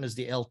important as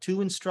the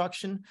L2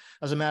 instruction.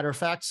 As a matter of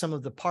fact, some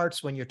of the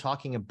parts when you're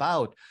talking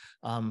about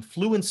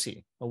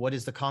fluency, or what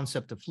is the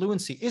concept of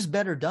fluency, is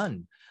better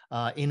done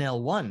in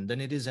L1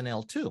 than it is in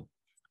L2.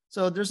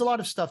 So there's a lot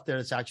of stuff there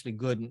that's actually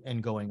good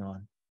and going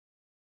on.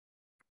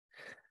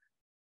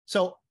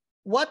 So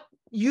what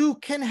you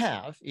can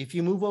have if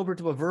you move over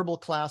to a verbal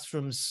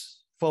classrooms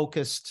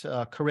focused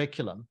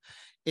curriculum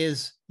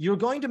is you're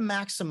going to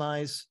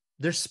maximize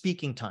their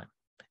speaking time.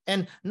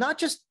 And not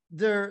just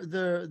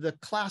the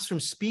classroom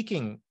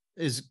speaking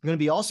is going to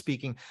be all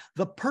speaking,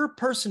 the per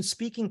person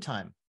speaking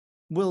time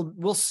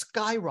will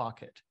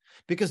skyrocket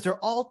because they're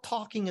all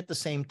talking at the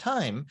same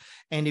time.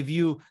 And if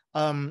you,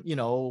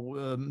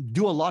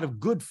 do a lot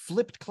of good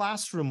flipped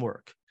classroom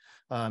work,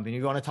 and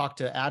you're going to talk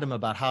to Adam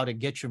about how to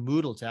get your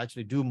Moodle to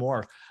actually do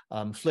more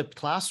flipped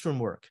classroom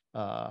work,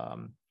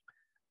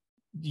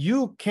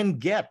 you can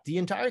get the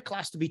entire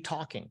class to be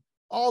talking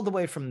all the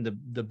way from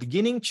the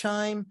beginning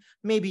chime.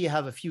 Maybe you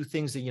have a few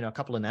things that, a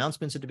couple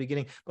announcements at the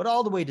beginning, but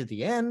all the way to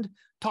the end,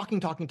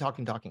 talking,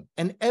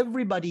 and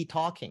everybody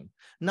talking.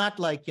 Not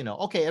like,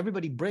 okay,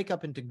 everybody break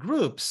up into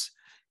groups,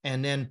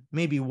 and then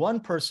maybe one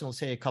person will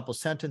say a couple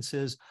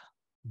sentences,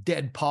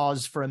 dead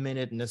pause for a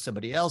minute and then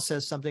somebody else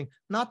says something.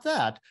 Not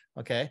that,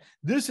 okay?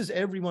 This is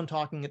everyone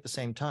talking at the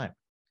same time.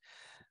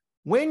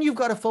 When you've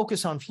got to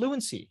focus on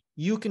fluency,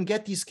 you can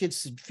get these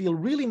kids to feel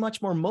really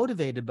much more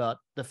motivated about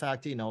the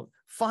fact that, you know,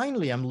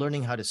 finally I'm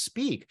learning how to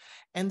speak.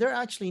 And they're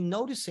actually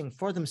noticing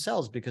for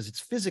themselves, because it's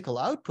physical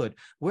output,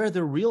 where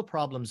the real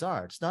problems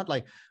are. It's not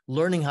like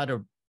learning how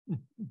to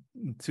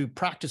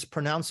practice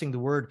pronouncing the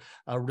word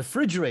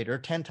refrigerator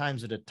 10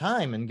 times at a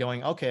time and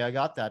going, okay, I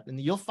got that. And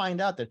you'll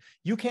find out that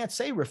you can't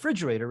say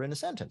refrigerator in a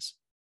sentence.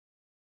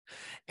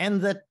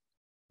 And that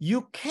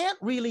you can't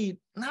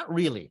really, not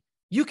really,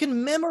 you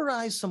can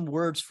memorize some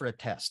words for a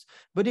test,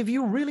 but if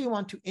you really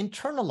want to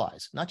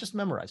internalize, not just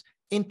memorize,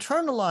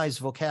 internalize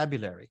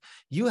vocabulary,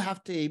 you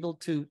have to be able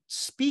to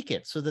speak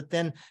it so that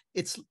then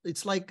it's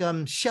like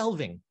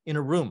shelving in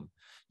a room.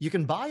 You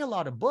can buy a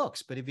lot of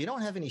books, but if you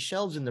don't have any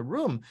shelves in the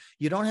room,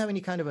 you don't have any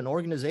kind of an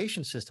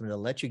organization system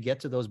that'll let you get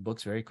to those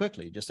books very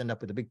quickly. You just end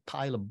up with a big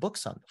pile of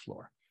books on the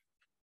floor.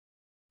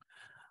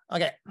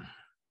 Okay.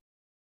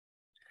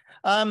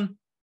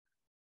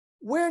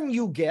 When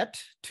you get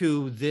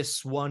to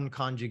this one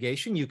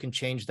conjugation, you can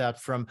change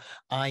that from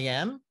I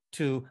am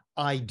to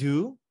I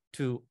do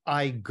to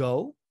I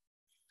go.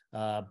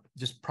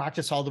 Just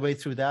practice all the way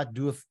through that.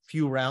 Do a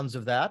few rounds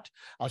of that.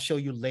 I'll show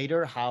you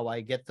later how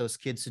I get those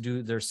kids to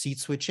do their seat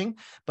switching.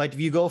 But if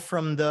you go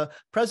from the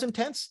present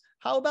tense,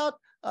 how about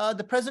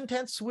the present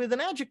tense with an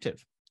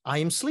adjective? I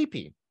am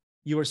sleepy.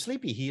 You are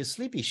sleepy. He is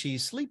sleepy. She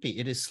is sleepy.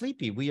 It is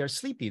sleepy. We are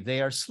sleepy.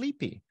 They are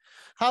sleepy.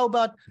 How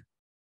about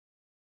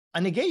a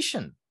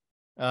negation?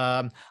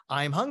 I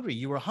am hungry.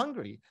 You are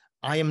hungry.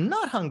 I am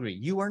not hungry.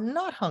 You are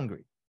not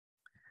hungry.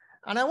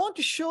 And I want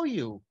to show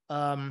you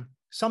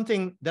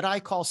something that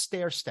I call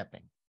stair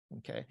stepping.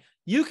 Okay.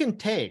 You can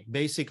take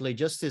basically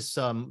just this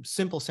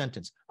simple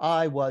sentence.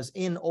 I was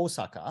in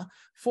Osaka,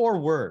 4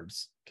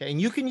 words. Okay.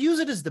 And you can use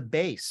it as the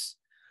base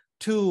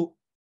to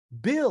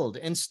build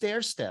and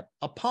stair step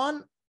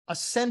upon a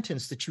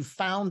sentence that you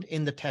found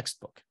in the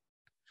textbook.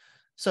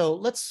 So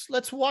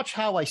let's watch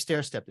how I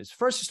stair step this.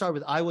 First, you start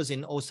with I was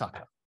in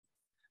Osaka.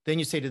 Then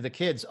you say to the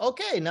kids,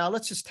 okay, now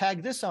let's just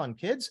tag this on,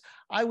 kids.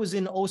 I was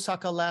in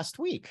Osaka last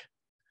week.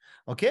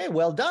 Okay,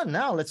 well done.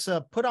 Now let's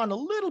put on a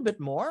little bit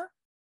more.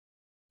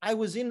 I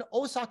was in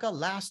Osaka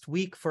last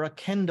week for a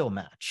kendo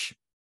match.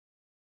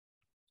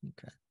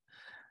 Okay.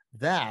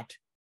 That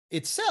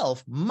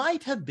itself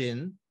might have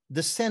been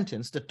the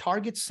sentence, the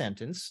target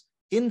sentence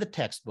in the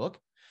textbook.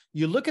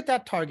 You look at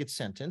that target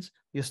sentence,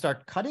 you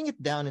start cutting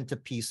it down into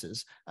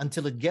pieces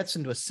until it gets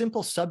into a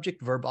simple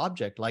subject, verb,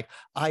 object, like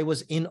I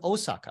was in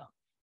Osaka.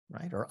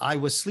 Right? Or I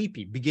was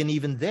sleepy. Begin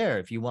even there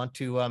if you want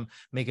to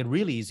make it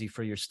really easy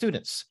for your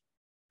students.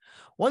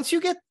 Once you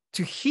get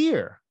to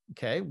here,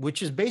 okay,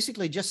 which is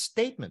basically just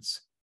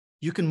statements,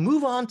 you can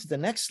move on to the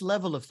next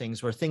level of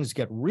things where things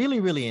get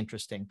really, really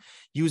interesting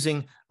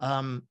using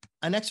an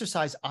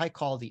exercise I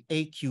call the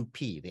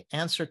AQP, the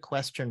answer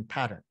question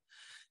pattern.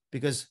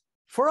 Because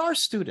for our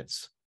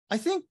students, I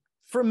think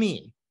for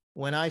me,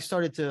 when I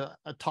started to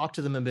talk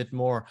to them a bit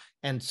more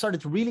and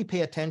started to really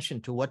pay attention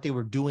to what they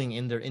were doing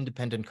in their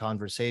independent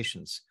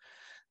conversations,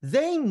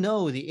 they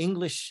know the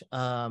English,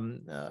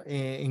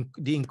 the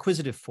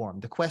inquisitive form,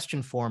 the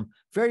question form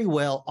very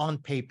well on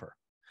paper.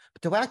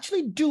 But to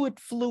actually do it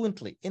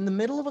fluently in the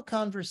middle of a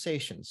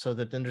conversation so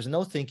that then there's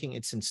no thinking,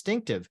 it's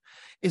instinctive,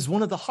 is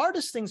one of the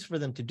hardest things for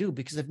them to do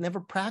because they've never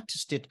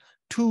practiced it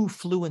to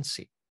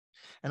fluency.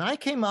 And I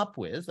came up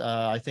with,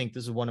 I think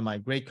this is one of my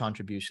great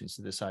contributions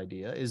to this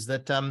idea, is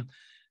that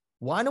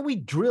why don't we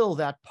drill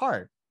that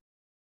part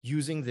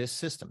using this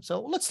system?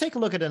 So let's take a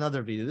look at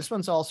another video. This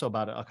one's also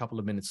about a couple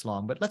of minutes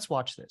long, but let's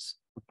watch this.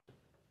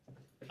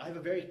 I have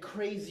a very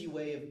crazy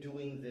way of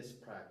doing this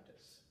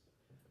practice.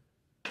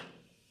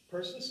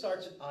 Person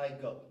starts at I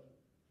go.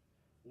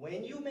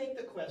 When you make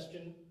the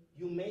question,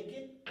 you make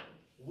it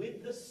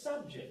with the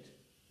subject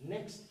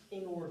next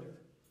in order.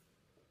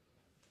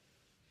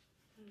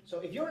 So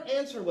if your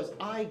answer was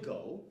I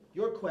go,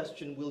 your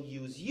question will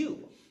use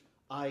you.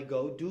 I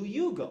go, do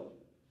you go?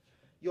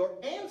 Your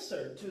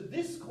answer to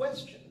this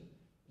question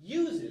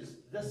uses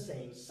the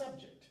same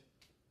subject,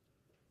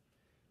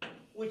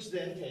 which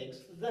then takes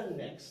the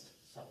next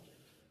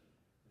subject.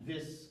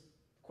 This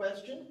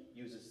question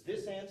uses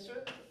this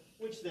answer,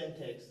 which then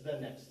takes the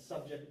next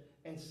subject,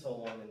 and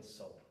so on and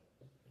so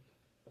on.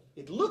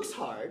 It looks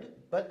hard,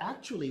 but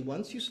actually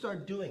once you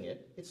start doing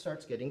it, it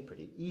starts getting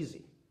pretty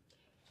easy.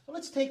 So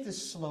let's take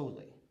this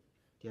slowly.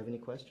 Do you have any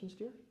questions,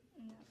 dear?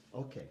 No.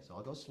 Okay, so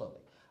I'll go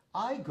slowly.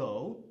 I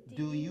go,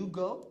 do you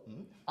go?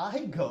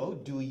 I go,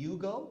 do you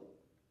go?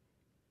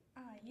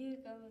 You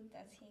go,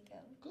 does he go?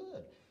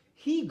 Good.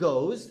 He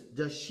goes,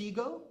 does she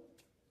go?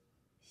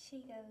 She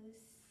goes,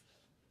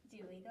 do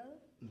we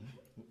go?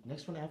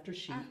 Next one after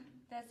she.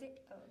 Does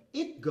it go?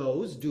 It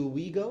goes, do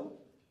we go?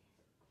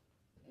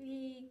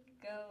 We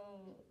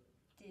go,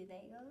 do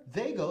they go?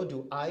 They go,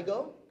 do I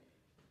go?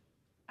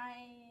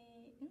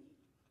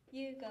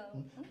 You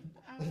go.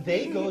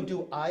 They go,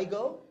 do I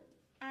go?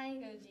 I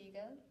go, do you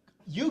go?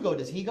 You go,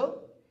 does he go?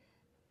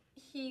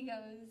 He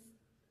goes,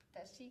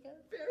 Does she go?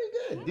 Very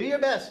good. Do your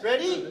best.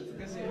 Ready?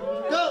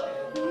 Go.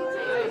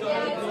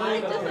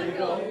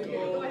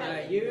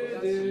 You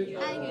do.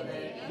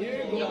 You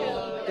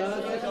go. Does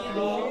he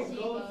go?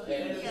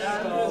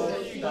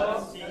 She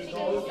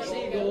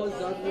goes.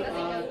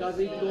 Does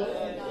it go?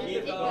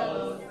 It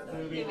goes.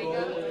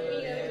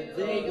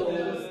 They go.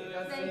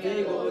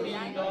 They go.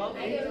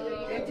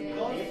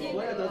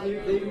 Where does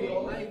it they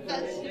go?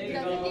 Does he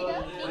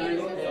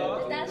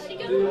go? Does she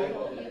go?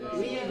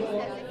 We go.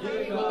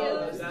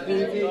 You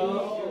go.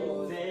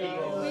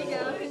 We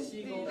go.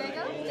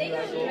 They go.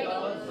 They go.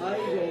 I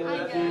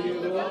go. You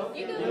go.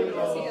 You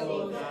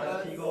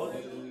go.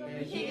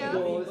 He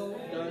goes.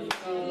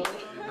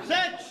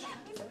 Set.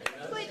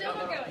 Wait, don't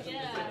go.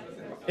 Yeah.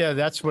 Yeah,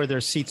 that's where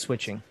they're seat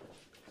switching.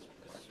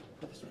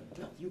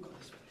 You go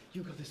this way.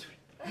 You go this way.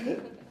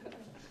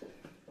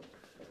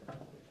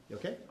 You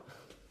okay?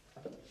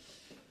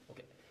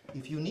 Okay.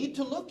 If you need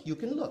to look, you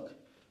can look.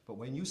 But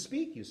when you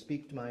speak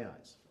to my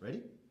eyes.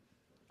 Ready?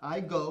 I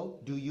go.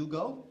 Do you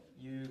go?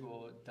 You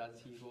go. Does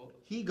he go?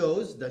 He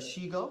goes. Does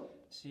she go?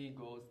 She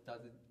goes.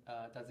 Does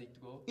it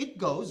go? It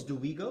goes. Do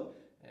we go?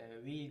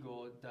 We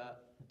go.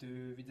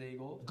 Do they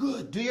go?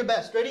 Good. Do your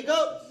best. Ready?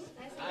 Go.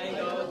 I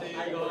go.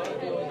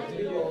 Do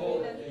you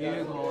go?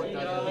 You go.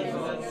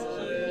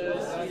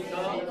 Does he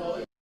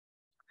go?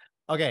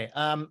 Okay.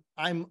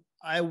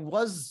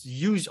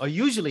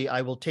 Usually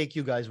I will take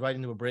you guys right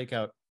into a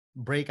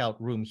breakout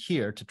room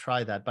here to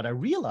try that, but I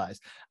realized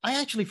I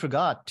actually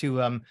forgot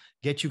to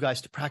get you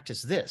guys to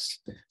practice this.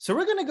 So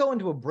we're going to go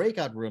into a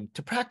breakout room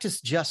to practice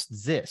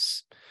just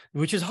this,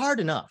 which is hard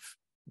enough.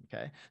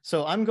 Okay,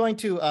 so I'm going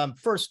to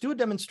first do a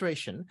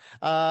demonstration.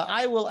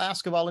 I will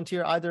ask a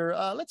volunteer either,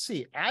 let's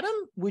see, Adam,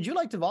 would you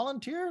like to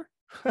volunteer?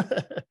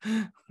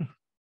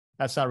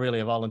 That's not really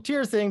a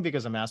volunteer thing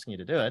because I'm asking you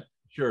to do it.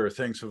 Sure.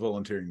 Thanks for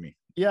volunteering me.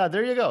 Yeah,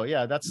 there you go.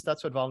 Yeah, that's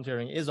what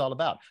volunteering is all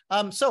about.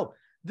 So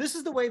this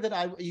is the way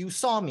that you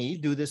saw me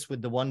do this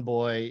with the one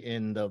boy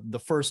in the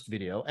first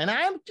video. And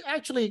I'm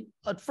actually,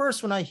 at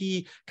first, when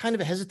he kind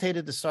of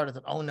hesitated to start, I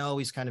thought, oh no,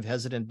 he's kind of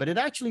hesitant, but it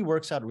actually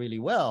works out really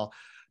well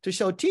to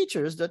show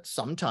teachers that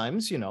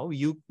sometimes,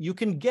 you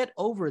can get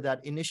over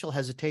that initial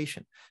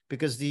hesitation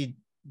because the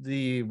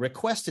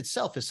request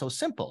itself is so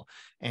simple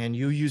and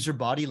you use your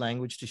body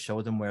language to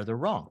show them where they're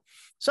wrong.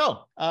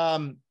 So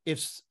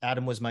if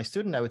Adam was my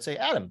student, I would say,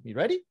 Adam, you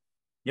ready?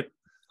 Yep.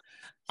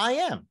 I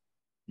am.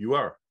 You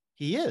are.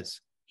 He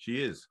is.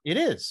 She is. It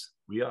is.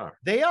 We are.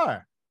 They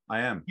are. I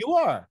am. You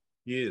are.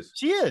 He is.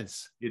 She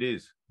is. It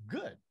is.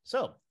 Good.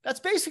 So that's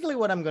basically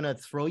what I'm going to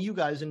throw you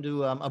guys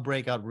into a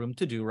breakout room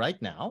to do right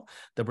now.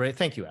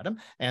 Thank you, Adam.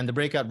 And the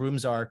breakout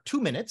rooms are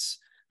 2 minutes.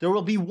 There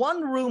will be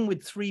one room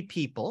with 3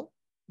 people.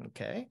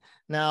 Okay.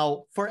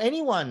 Now, for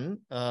everyone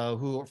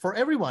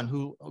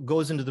who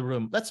goes into the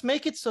room, let's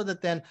make it so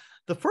that then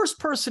the first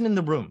person in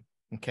the room,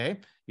 okay,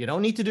 you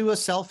don't need to do a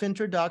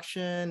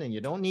self-introduction and you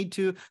don't need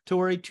to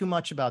worry too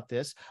much about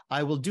this.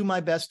 I will do my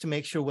best to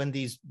make sure when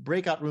these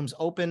breakout rooms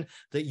open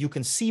that you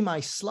can see my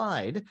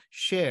slide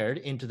shared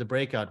into the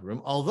breakout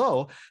room.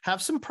 Although,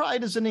 have some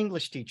pride as an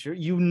English teacher,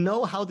 you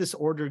know how this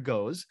order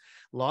goes.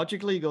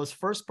 Logically, it goes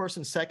first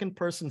person, second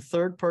person,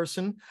 third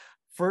person,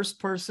 first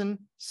person,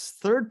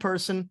 third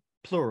person,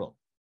 plural.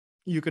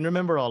 You can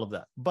remember all of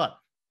that, but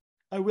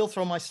I will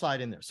throw my slide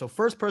in there. So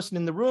first person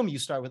in the room, you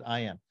start with I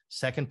am.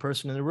 Second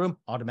person in the room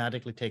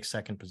automatically takes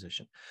second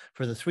position.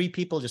 For the 3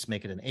 people, just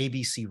make it an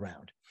ABC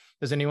round.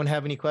 Does anyone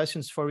have any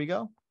questions before we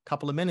go? A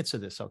couple of minutes of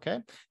this,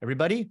 okay?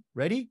 Everybody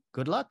ready?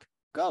 Good luck.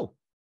 Go.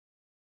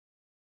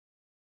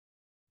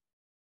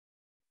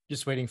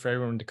 Just waiting for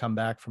everyone to come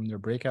back from their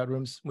breakout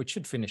rooms, which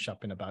should finish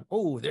up in about,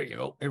 oh, there you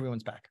go.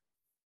 Everyone's back.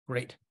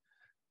 Great.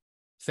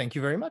 Thank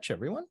you very much,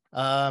 everyone.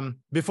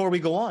 Before we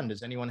go on,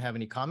 does anyone have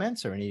any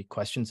comments or any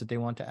questions that they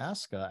want to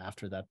ask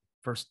after that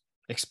first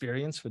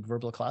experience with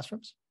verbal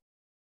classrooms?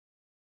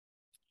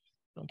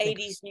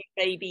 80s new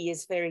baby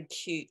is very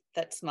cute.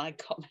 That's my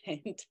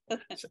comment.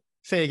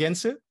 Say again,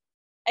 Sue?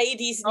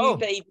 80s new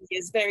baby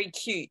is very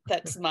cute.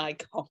 That's my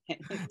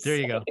comment. There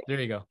you go.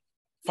 There you go.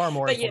 Far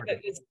more important.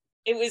 Yeah,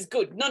 it was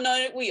good.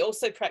 No, we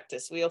also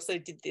practiced. We also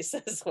did this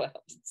as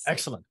well. So.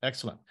 Excellent,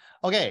 excellent.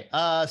 Okay,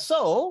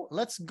 so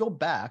let's go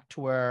back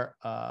to where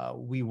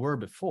we were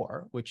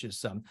before, which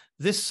is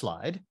this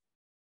slide.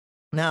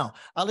 Now,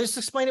 I'll just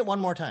explain it one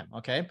more time,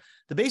 okay?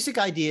 The basic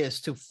idea is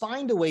to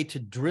find a way to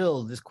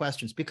drill these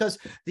questions because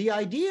the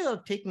idea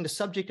of taking the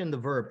subject and the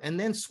verb and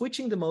then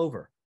switching them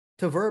over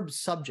to verb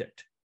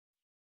subject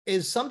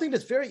is something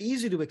that's very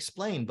easy to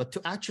explain, but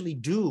to actually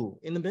do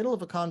in the middle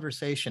of a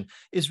conversation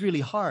is really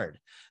hard.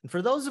 And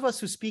for those of us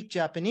who speak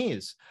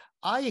Japanese,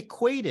 I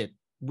equate it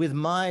with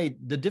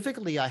the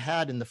difficulty I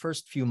had in the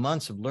first few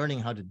months of learning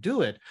how to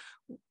do it.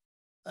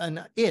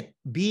 And it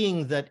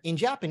being that in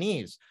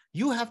Japanese,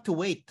 you have to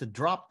wait to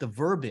drop the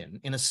verb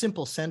in a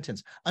simple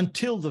sentence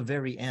until the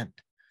very end.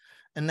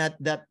 And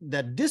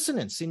that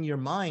dissonance in your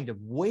mind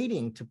of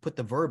waiting to put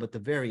the verb at the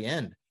very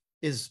end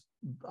is,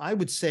 I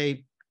would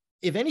say,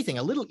 if anything,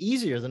 a little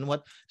easier than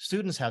what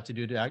students have to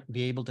do to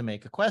be able to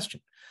make a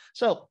question.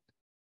 So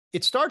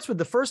it starts with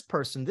the first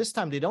person. This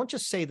time, they don't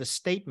just say the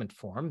statement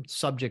form,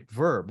 subject,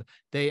 verb.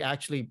 They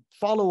actually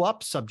follow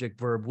up subject,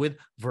 verb with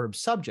verb,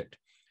 subject.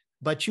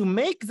 But you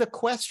make the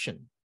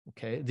question,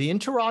 okay, the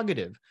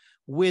interrogative,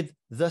 with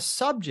the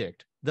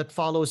subject that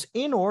follows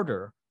in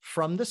order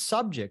from the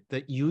subject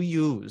that you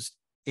used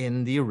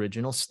in the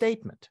original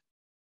statement.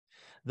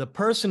 The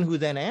person who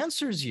then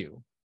answers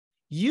you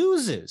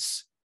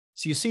uses,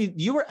 so you see,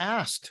 you were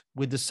asked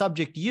with the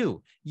subject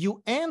you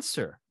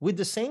answer with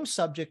the same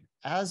subject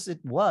as it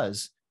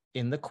was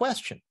in the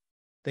question.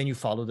 Then you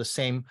follow the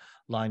same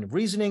line of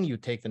reasoning. You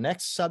take the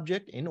next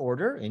subject in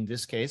order. In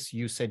this case,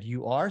 you said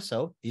you are,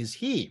 so is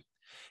he.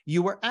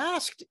 You were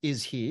asked,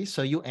 is he?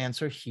 So you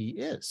answer, he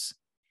is.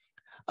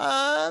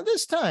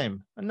 This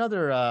time,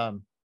 another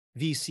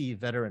VC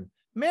veteran,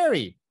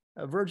 Mary,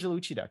 Virgil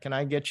Uchida. Can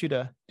I get you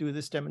to do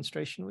this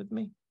demonstration with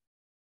me?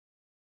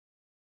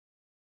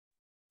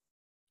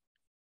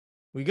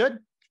 We good?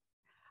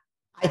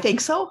 I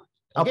think so. Okay.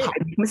 I'll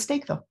probably make a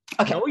mistake though.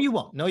 Okay. No, you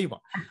won't. No, you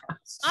won't.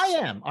 I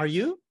am. Are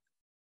you?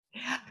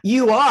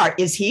 You are.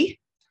 Is he?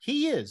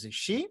 He is. Is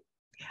she?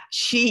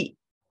 She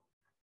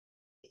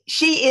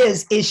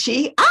is. Is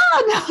she?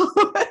 Ah,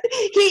 no.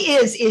 He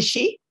is. Is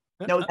she?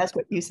 No, that's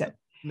what you said.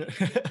 No.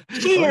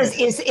 She is.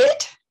 Is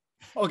it?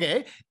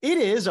 Okay. It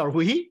is. Are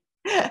we?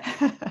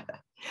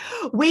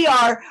 We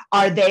are.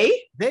 Are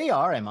they? They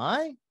are. Am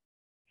I?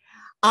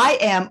 I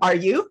am. Are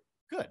you?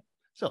 Good.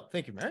 So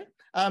thank you, Mary.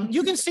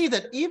 You can see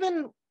that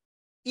even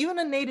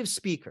a native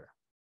speaker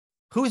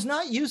who is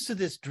not used to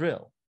this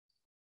drill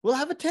will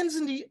have a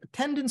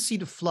tendency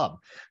to flub.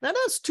 Now,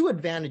 that's two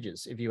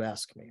advantages, if you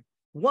ask me.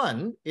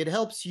 One, it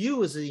helps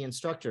you as the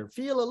instructor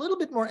feel a little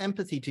bit more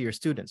empathy to your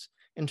students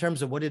in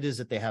terms of what it is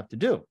that they have to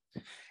do.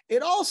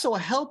 It also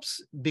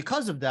helps,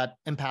 because of that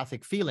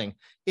empathic feeling,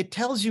 it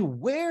tells you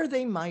where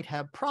they might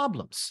have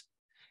problems.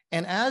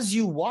 And as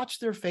you watch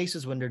their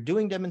faces when they're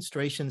doing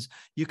demonstrations,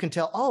 you can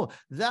tell, oh,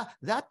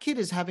 that kid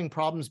is having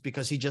problems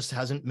because he just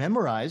hasn't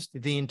memorized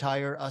the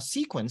entire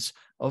sequence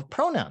of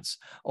pronouns.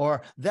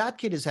 Or that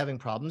kid is having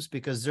problems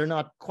because they're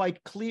not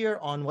quite clear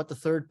on what the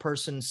third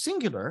person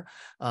singular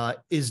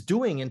is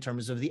doing in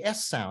terms of the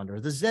S sound or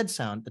the Z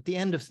sound at the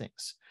end of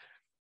things.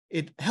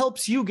 It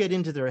helps you get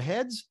into their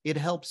heads. It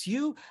helps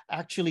you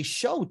actually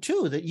show,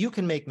 too, that you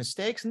can make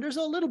mistakes. And there's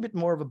a little bit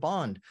more of a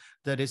bond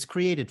that is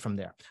created from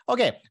there.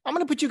 Okay, I'm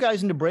going to put you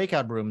guys into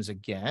breakout rooms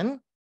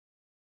again.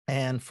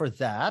 And for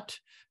that,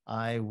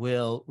 I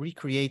will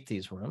recreate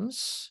these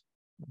rooms.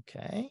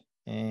 Okay,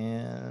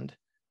 and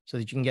so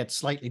that you can get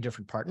slightly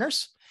different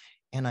partners.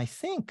 And I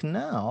think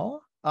now,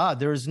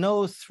 there's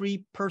no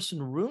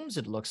 3-person rooms,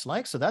 it looks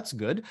like. So that's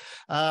good.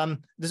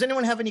 Does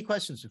anyone have any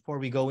questions before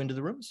we go into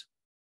the rooms?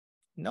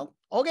 No?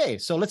 Okay,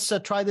 so let's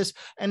try this.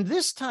 And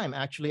this time,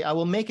 actually, I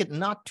will make it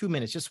not 2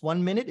 minutes, just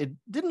 1 minute. It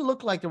didn't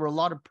look like there were a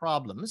lot of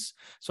problems,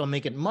 so I'll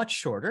make it much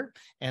shorter.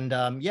 And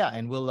yeah,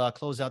 and we'll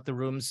close out the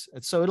rooms.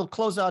 So it'll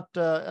close out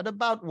at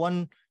about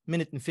 1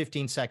 minute and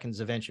 15 seconds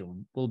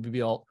eventually.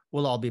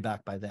 We'll all be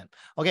back by then.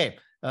 Okay,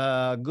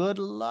 good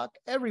luck,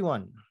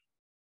 everyone.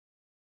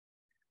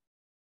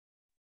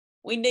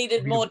 We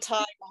needed more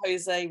time,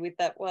 Jose, with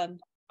that one.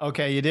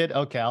 Okay, you did?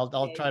 Okay,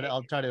 I'll try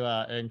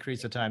to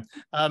increase the time.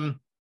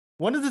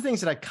 One of the things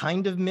that I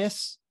kind of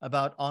miss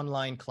about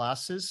online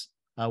classes,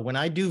 when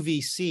I do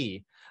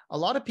VC, a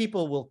lot of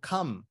people will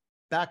come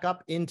back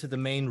up into the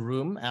main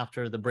room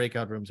after the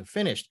breakout rooms are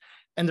finished,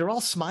 and they're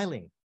all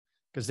smiling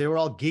because they were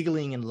all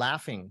giggling and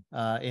laughing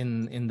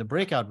in the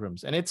breakout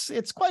rooms. And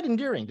it's quite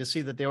endearing to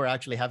see that they were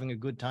actually having a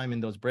good time in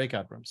those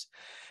breakout rooms.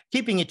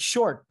 Keeping it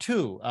short,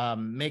 too,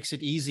 makes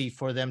it easy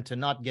for them to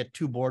not get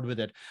too bored with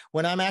it.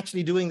 When I'm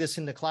actually doing this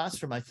in the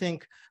classroom, I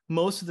think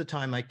most of the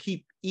time I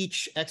keep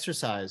each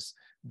exercise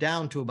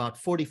down to about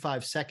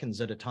 45 seconds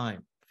at a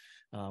time.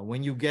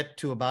 When you get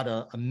to about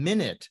a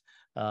minute,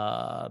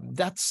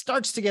 that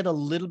starts to get a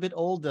little bit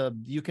old.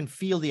 You can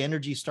feel the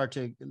energy start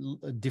to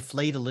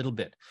deflate a little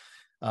bit.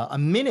 A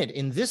minute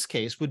in this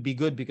case would be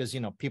good because,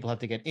 you know, people have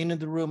to get into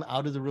the room,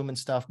 out of the room and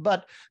stuff.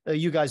 But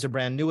you guys are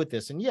brand new at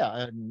this. And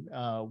yeah,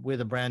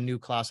 with a brand new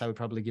class, I would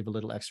probably give a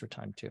little extra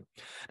time too.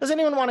 Does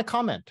anyone want to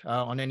comment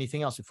on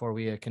anything else before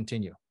we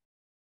continue?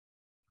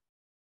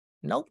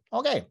 No?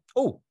 Okay.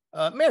 Oh,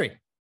 Mary.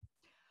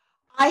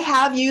 I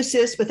have used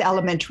this with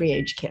elementary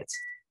age kids.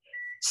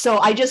 So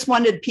I just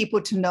wanted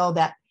people to know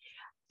that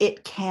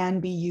it can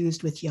be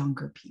used with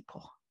younger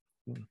people.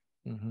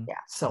 Mm-hmm. Yeah,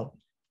 so.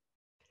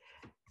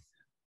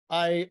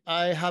 I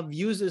have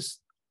used this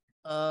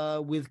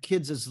with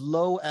kids as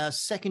low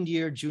as second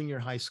year junior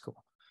high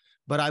school,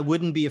 but I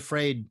wouldn't be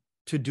afraid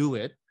to do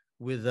it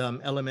with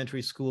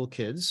elementary school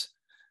kids.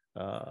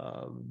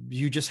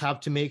 You just have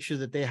to make sure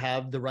that they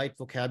have the right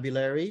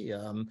vocabulary.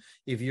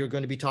 If you're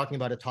going to be talking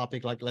about a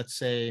topic like, let's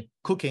say,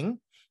 cooking,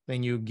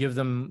 then you give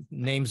them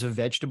names of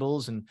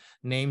vegetables and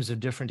names of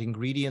different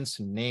ingredients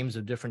and names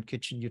of different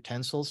kitchen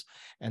utensils,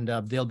 and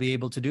they'll be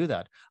able to do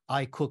that.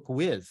 I cook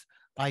with,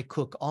 I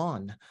cook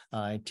on,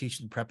 I teach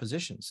them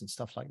prepositions and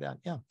stuff like that.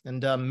 Yeah,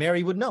 and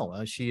Mary would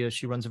know.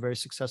 She runs a very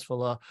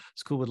successful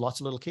school with lots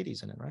of little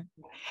kiddies in it, right?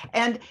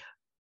 And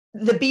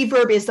The be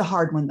verb is the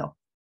hard one though.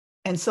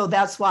 And so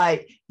that's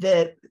why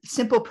the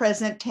simple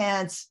present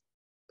tense,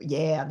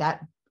 yeah,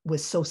 that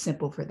was so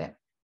simple for them.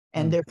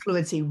 And their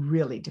fluency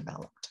really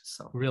developed.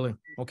 So Really?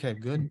 Okay,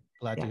 good.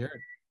 Glad to Yeah. hear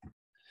it.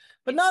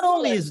 But It's not similar-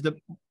 only is the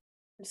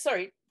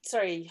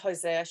Sorry,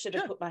 Jose, I should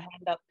have Sure. put my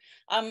hand up.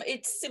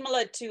 It's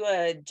similar to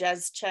a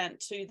jazz chant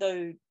too,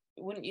 though,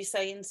 wouldn't you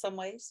say in some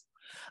ways?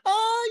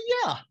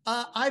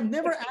 I've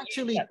never Could be used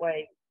actually, that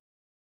way,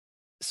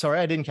 sorry,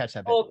 I didn't catch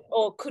that bit.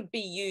 or could be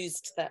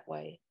used that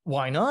way.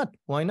 Why not?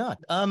 Why not?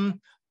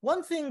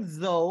 One thing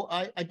though,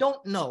 I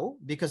don't know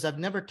because I've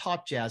never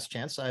taught jazz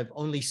chants. I've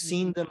only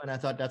seen them and I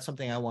thought that's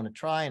something I want to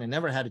try, and I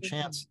never had a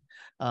chance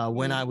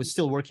when I was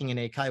still working in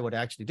Eikai would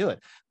actually do it.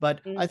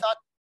 But I thought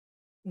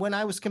when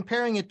I was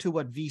comparing it to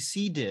what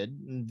VC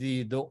did,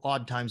 the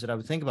odd times that I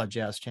would think about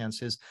jazz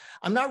chants is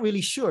I'm not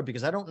really sure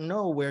because I don't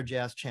know where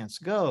jazz chants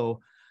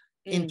go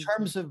in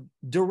terms of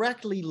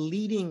directly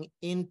leading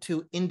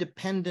into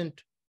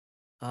independent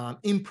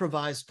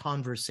improvised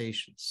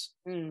conversations.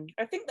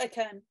 I think they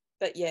can,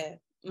 but yeah.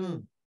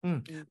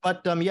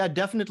 But yeah,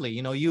 definitely,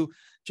 you know,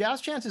 jazz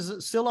chants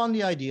is still on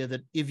the idea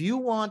that if you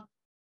want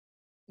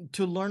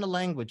to learn a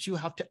language, you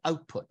have to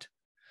output.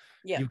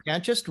 Yeah. You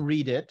can't just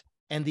read it.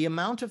 And the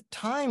amount of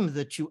time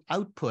that you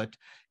output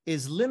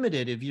is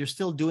limited if you're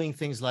still doing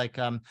things like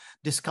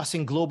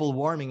discussing global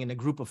warming in a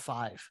group of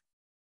 5.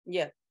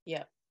 Yeah,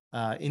 yeah.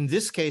 In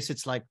this case,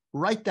 it's like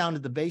right down to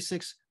the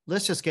basics.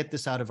 Let's just get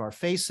this out of our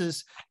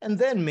faces. And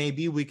then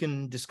maybe we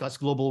can discuss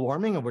global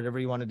warming or whatever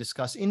you want to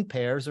discuss in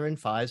pairs or in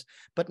 5s.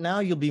 But now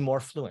you'll be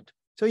more fluent.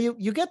 So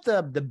you get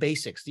the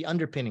basics, the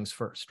underpinnings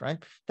first, right?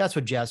 That's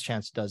what jazz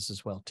chants does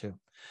as well, too.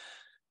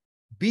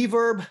 Be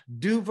verb,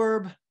 do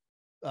verb,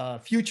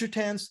 future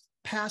tense,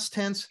 past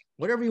tense,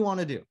 whatever you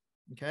want to do.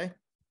 Okay.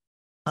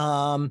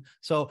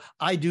 So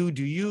I do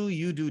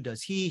you do,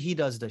 does he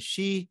does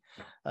she.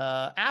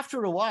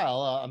 After a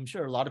while, I'm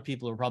sure a lot of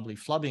people are probably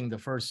flubbing the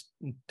first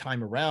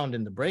time around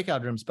in the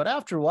breakout rooms, but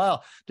after a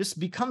while, this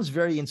becomes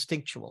very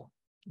instinctual.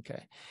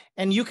 Okay.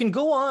 And you can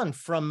go on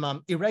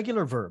from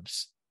irregular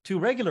verbs to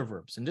regular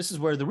verbs. And this is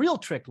where the real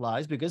trick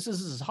lies because this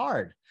is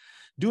hard.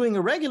 Doing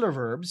irregular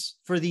verbs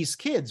for these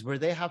kids where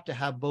they have to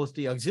have both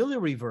the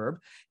auxiliary verb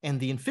and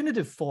the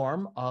infinitive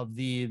form of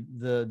the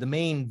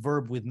main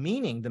verb with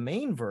meaning, the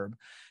main verb,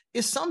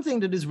 is something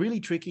that is really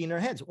tricky in their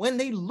heads. When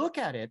they look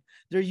at it,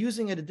 they're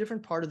using it a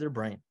different part of their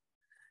brain.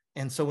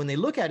 And so when they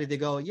look at it, they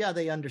go, yeah,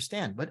 they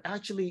understand. But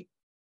actually,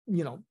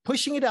 you know,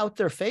 pushing it out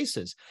their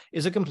faces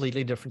is a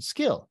completely different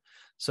skill.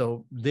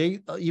 So the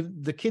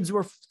kids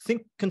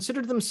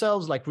considered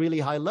themselves like really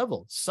high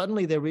level.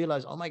 Suddenly they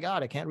realize, oh my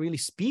God, I can't really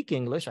speak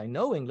English. I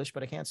know English,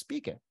 but I can't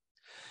speak it.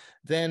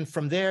 Then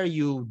from there,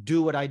 you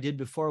do what I did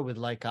before with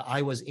like,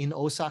 I was in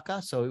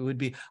Osaka. So it would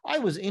be, I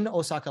was in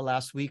Osaka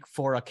last week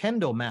for a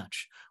kendo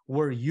match.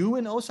 Were you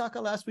in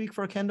Osaka last week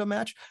for a kendo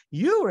match?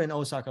 You were in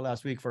Osaka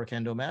last week for a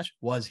kendo match.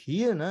 Was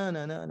he?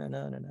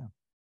 No.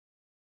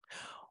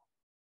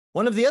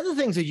 One of the other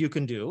things that you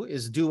can do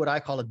is do what I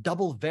call a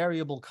double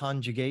variable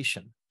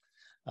conjugation,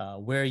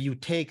 where you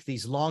take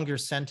these longer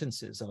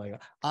sentences,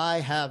 like I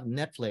have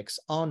Netflix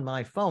on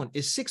my phone,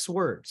 is 6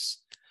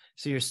 words.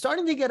 So you're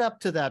starting to get up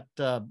to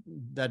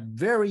that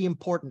very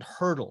important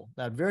hurdle,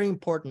 that very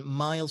important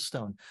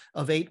milestone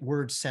of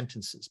 8-word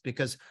sentences,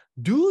 because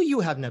do you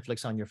have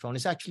Netflix on your phone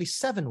is actually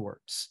 7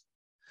 words.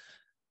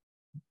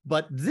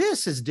 But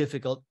this is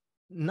difficult,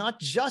 not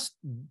just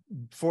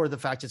for the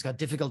fact it's got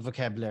difficult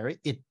vocabulary,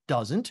 it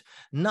doesn't.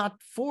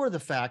 Not for the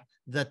fact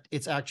that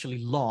it's actually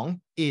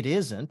long, it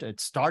isn't.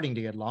 It's starting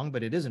to get long,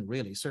 but it isn't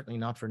really, certainly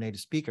not for a native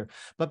speaker,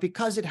 but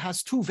because it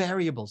has 2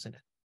 variables in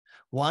it.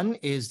 One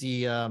is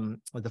the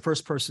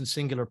first person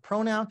singular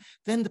pronoun,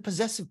 then the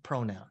possessive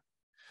pronoun.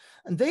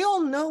 And they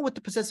all know what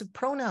the possessive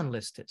pronoun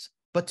list is.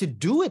 But to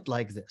do it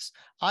like this,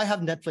 I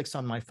have Netflix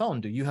on my phone.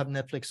 Do you have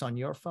Netflix on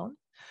your phone?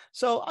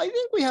 So I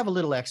think we have a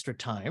little extra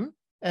time.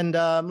 And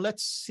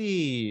let's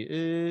see,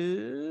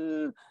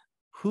 who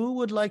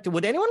would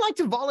anyone like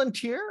to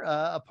volunteer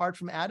apart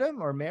from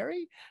Adam or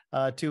Mary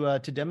to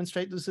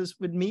demonstrate this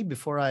with me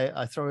before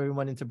I throw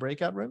everyone into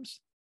breakout rooms?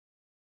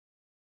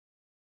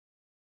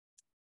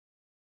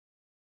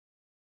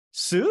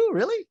 Sue,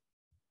 really?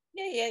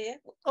 Yeah.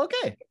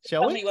 Okay,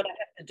 shall Tell we? me what I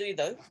have to do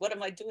though. What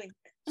am I doing?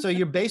 So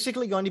you're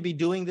basically going to be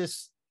doing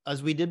this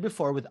as we did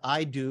before with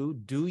I do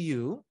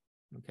you,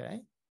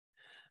 okay?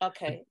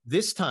 Okay.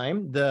 This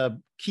time,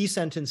 the key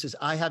sentence is,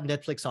 I have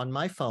Netflix on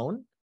my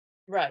phone.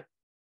 Right.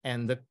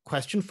 And the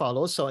question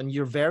follows. So, and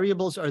your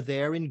variables are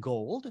there in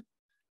gold.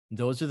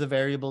 Those are the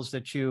variables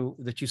that you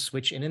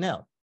switch in and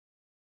out.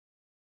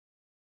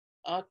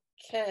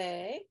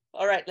 Okay.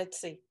 All right, let's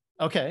see.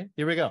 Okay,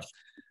 here we go.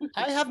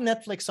 I have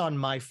Netflix on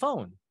my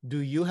phone.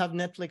 Do you have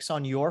Netflix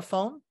on your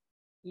phone?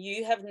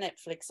 You have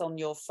Netflix on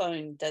your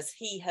phone. Does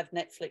he have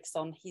Netflix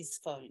on his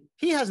phone?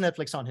 He has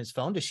Netflix on his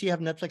phone. Does she have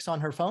Netflix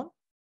on her phone?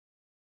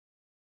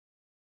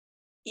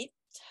 It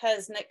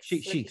has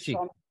Netflix She.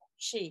 on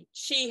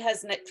she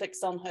has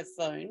Netflix on her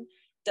phone.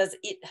 Does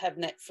it have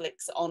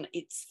Netflix on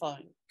its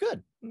phone?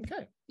 Good.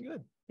 Okay,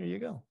 good. Here you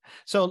go.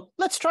 So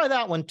let's try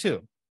that one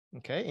too.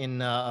 Okay,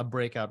 in a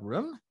breakout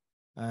room.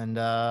 And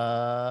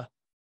I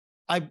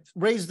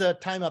raised the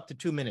time up to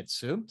 2 minutes,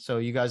 Sue. So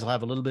you guys will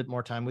have a little bit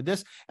more time with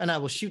this. And I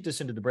will shoot this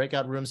into the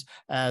breakout rooms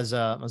as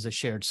a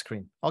shared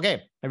screen.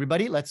 Okay,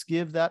 everybody, let's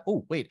give that.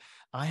 Oh, wait,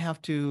 I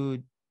have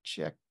to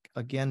check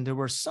again. There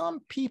were some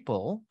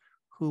people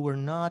who were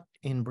not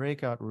in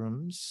breakout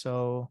rooms.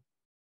 So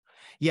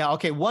yeah,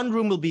 okay, one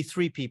room will be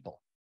 3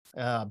 people.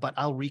 But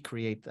I'll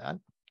recreate that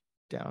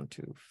down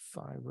to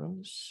 5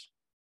 rooms.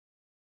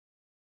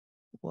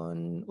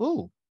 One.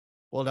 Oh,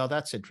 well, now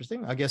that's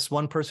interesting. I guess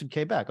one person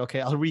came back. Okay,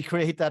 I'll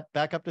recreate that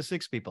back up to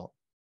 6 people.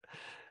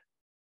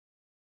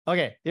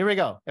 Okay, here we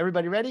go.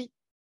 Everybody ready?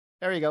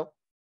 There you go.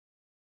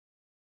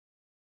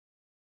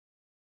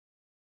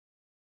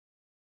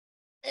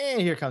 And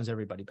here comes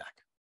everybody back.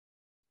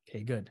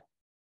 Okay, good.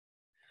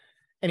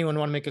 Anyone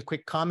want to make a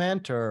quick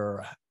comment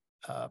or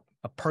a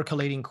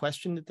percolating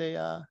question that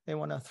they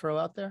want to throw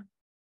out there?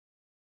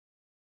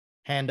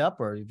 Hand up,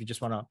 or if you just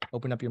want to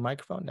open up your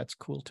microphone, that's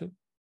cool too.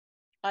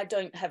 I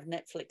don't have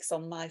Netflix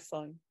on my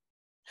phone.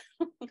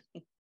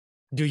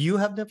 Do you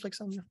have Netflix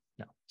on your?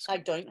 No, I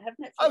don't have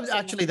Netflix. Oh,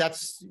 actually,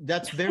 that's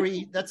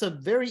a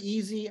very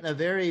easy and a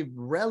very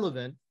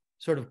relevant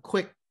sort of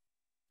quick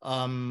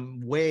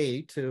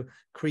way to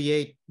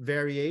create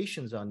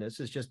variations on this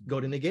is just go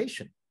to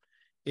negation.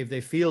 If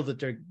they feel that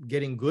they're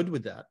getting good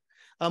with that.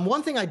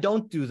 One thing I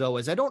don't do though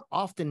is I don't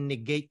often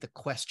negate the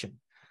question.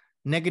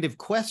 Negative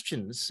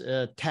questions,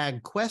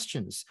 tag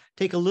questions,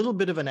 take a little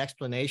bit of an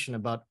explanation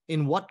about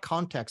in what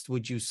context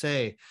would you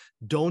say,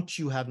 don't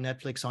you have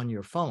Netflix on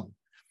your phone?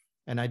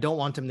 And I don't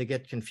want them to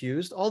get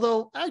confused,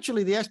 although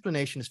actually the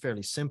explanation is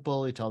fairly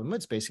simple. You tell them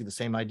it's basically the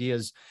same idea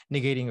as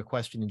negating a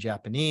question in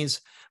Japanese,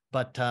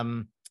 but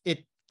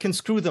it can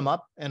screw them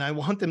up. And I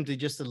want them to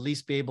just at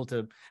least be able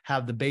to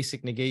have the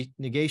basic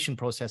negation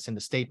process in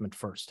the statement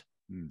first.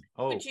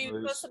 Oh, could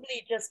you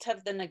possibly just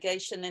have the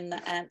negation in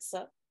the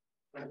answer?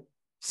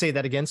 Say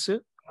that again,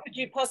 Sue. Could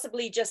you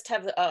possibly just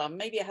have,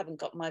 maybe I haven't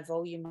got my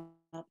volume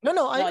up.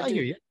 No, I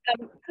hear you.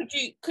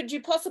 Could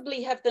you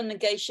possibly have the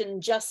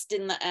negation just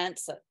in the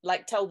answer?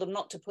 Like tell them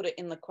not to put it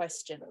in the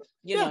question,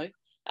 you know?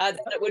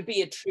 That would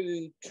be a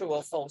true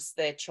or false,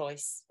 their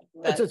choice.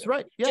 That's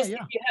right. Yeah, If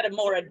you had a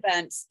more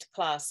advanced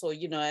class or,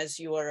 you know, as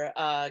you were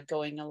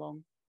going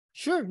along.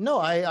 Sure. No,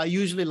 I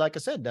usually, like I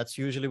said, that's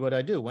usually what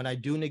I do. When I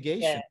do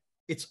negation,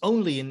 it's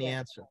only in the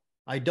answer.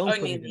 I don't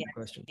put it in the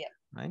question. Yeah.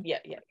 Right? Yeah.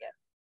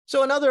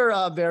 So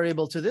another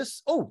variable to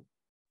this. Oh,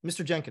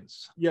 Mr.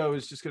 Jenkins. Yeah, I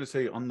was just going to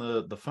say on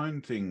the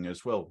phone thing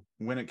as well.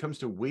 When it comes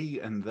to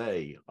we and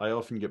they, I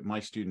often get my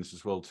students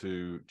as well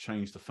to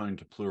change the phone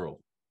to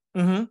plural.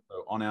 Mm-hmm.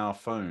 So on our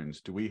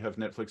phones, do we have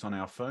Netflix on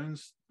our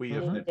phones? We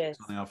have Netflix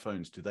on our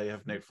phones. Do they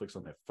have Netflix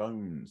on their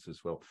phones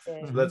as well?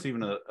 Yeah. So that's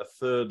even a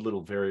third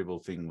little variable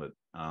thing that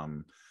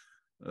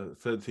a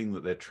third thing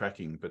that they're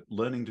tracking. But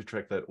learning to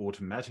track that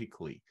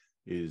automatically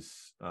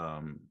is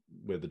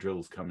where the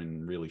drills come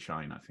in really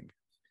shine, I think.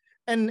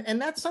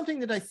 And that's something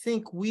that I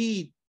think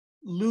we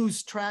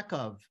lose track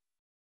of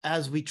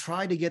as we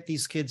try to get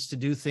these kids to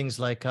do things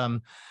like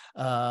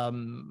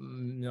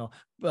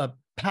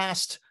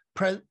past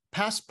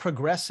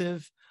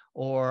progressive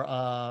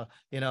or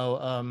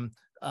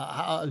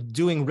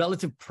doing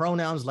relative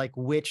pronouns like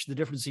which, the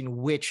difference in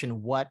which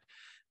and what.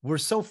 We're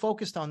so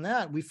focused on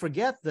that, we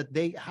forget that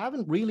they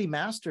haven't really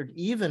mastered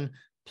even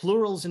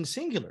plurals and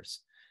singulars.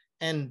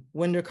 And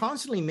when they're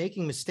constantly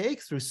making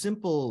mistakes through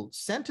simple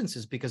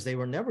sentences because they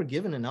were never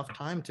given enough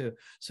time to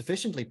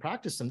sufficiently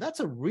practice them,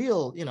 that's a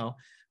real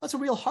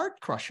heart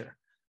crusher.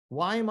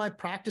 Why am I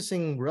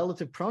practicing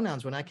relative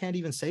pronouns when I can't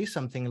even say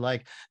something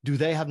like, do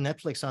they have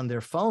Netflix on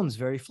their phones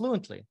very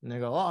fluently? And they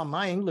go, oh,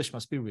 my English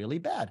must be really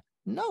bad.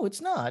 No,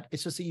 it's not.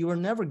 It's just that you were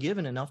never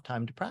given enough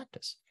time to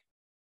practice.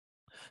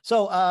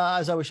 So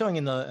as I was showing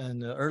in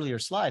the earlier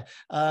slide,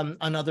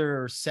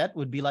 another set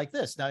would be like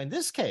this. Now, in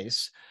this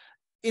case,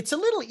 it's a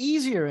little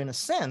easier in a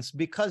sense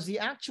because the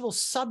actual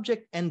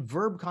subject and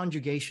verb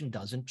conjugation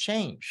doesn't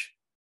change.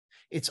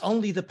 It's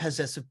only the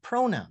possessive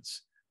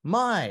pronouns,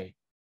 my,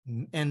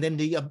 and then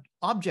the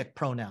object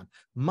pronoun,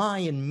 my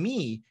and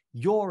me,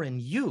 your and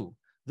you.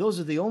 Those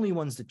are the only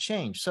ones that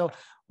change. So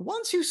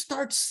once you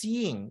start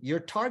seeing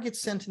your target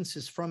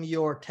sentences from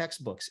your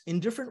textbooks in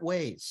different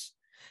ways,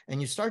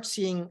 and you start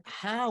seeing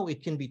how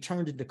it can be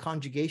turned into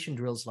conjugation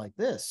drills like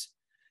this,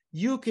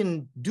 you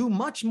can do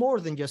much more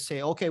than just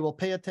say, okay, well,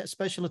 pay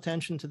special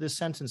attention to this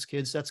sentence,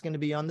 kids. That's going to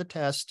be on the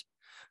test.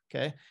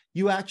 Okay.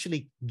 You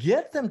actually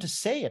get them to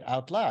say it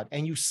out loud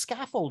and you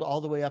scaffold all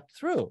the way up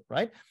through,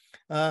 right?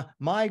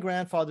 My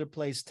grandfather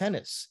plays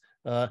tennis.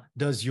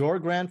 Does your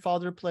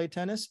grandfather play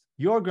tennis?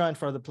 Your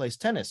grandfather plays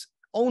tennis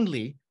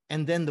only.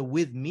 And then the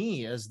with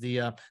me as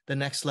the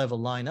next level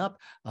line up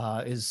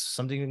is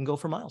something you can go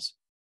for miles.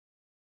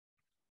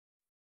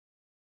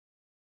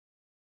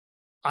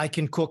 I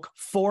can cook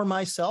for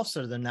myself.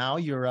 So then now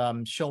you're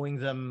showing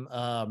them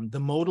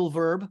the modal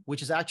verb,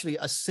 which is actually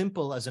as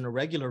simple as an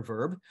irregular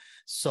verb.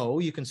 So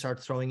you can start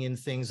throwing in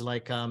things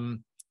like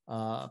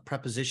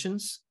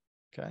prepositions.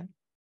 Okay.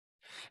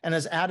 And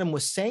as Adam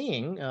was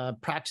saying,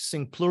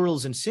 practicing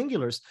plurals and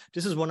singulars,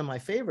 this is one of my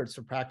favorites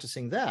for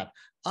practicing that.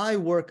 I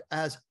work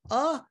as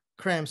a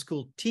cram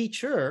school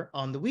teacher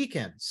on the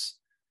weekends,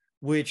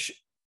 which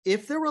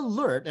if they're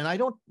alert, and I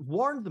don't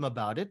warn them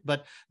about it,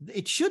 but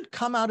it should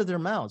come out of their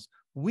mouths.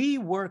 We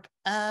work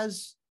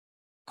as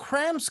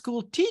cram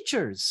school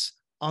teachers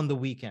on the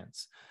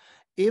weekends.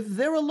 If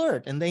they're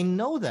alert and they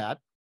know that,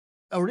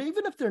 or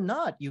even if they're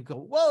not, you go,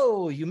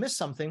 whoa, you missed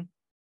something.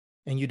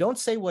 And you don't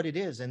say what it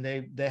is, and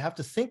they have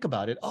to think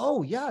about it.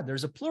 Oh, yeah,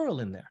 there's a plural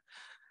in there.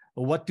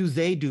 Well, what do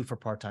they do for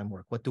part-time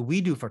work? What do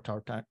we do for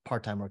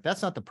part-time work?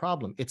 That's not the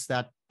problem. It's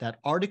that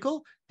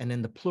article and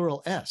then the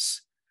plural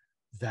S.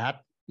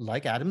 That,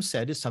 like Adam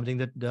said, is something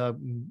that,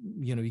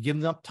 you give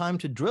them enough time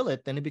to drill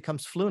it, then it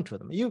becomes fluent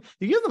with them. You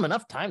give them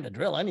enough time to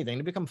drill anything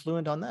to become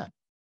fluent on that.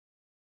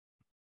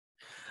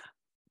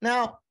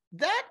 Now,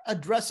 that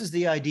addresses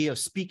the idea of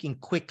speaking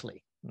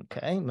quickly.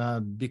 Okay,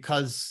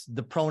 because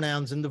the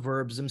pronouns and the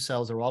verbs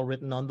themselves are all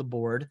written on the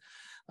board.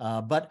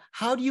 But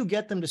how do you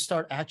get them to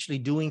start actually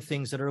doing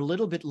things that are a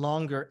little bit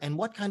longer? And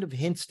what kind of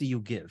hints do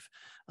you give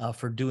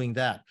for doing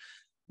that?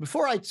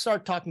 Before I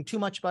start talking too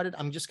much about it,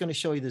 I'm just going to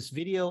show you this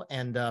video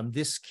and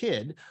this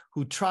kid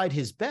who tried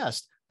his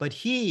best, but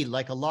he,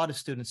 like a lot of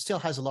students, still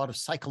has a lot of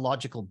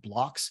psychological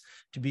blocks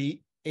to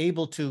be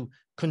able to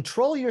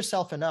control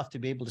yourself enough to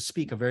be able to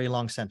speak a very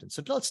long sentence.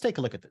 So let's take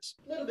a look at this.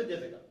 A little bit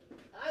difficult.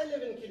 I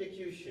live in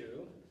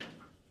Kitakyushu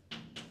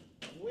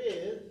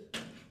with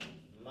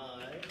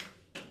my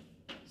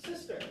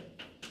sister.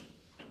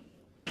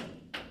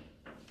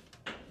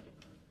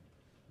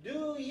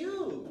 Do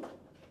you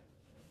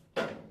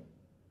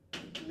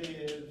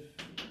live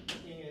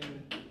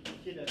in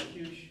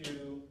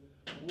Kitakyushu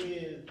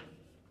with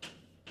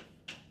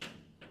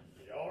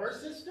your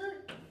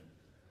sister?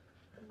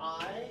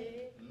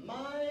 I,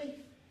 my,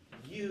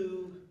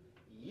 you,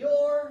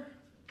 your.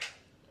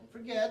 Don't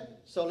forget.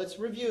 So let's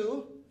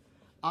review.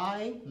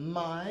 I,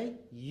 my,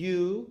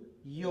 you,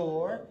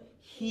 your,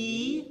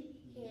 he,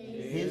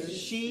 his,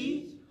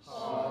 she,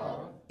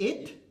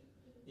 it,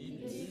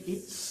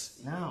 its.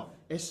 Now,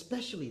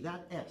 especially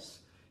that S.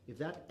 If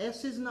that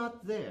S is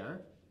not there,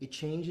 it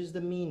changes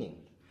the meaning.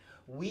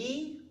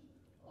 We,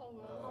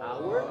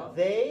 our,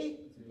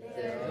 they,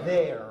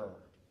 their.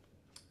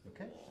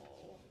 Okay?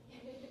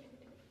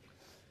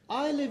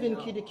 I live in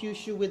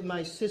Kitakyushu with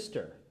my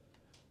sister.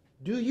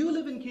 Do you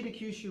live in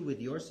Kitakyushu with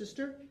your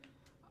sister?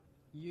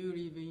 You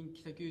live in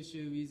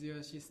Kitakyushu with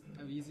your sister.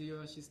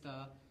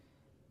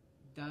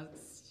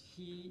 Does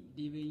he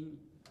live in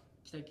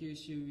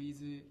Kitakyushu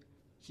with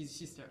his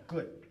sister?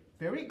 Good.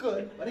 Very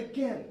good. But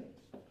again,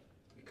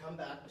 we come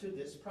back to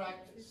this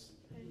practice.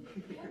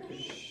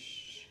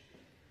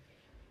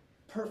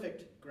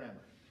 Perfect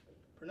grammar.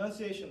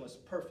 Pronunciation was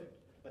perfect,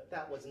 but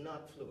that was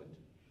not fluent.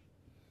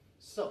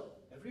 So,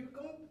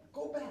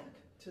 go back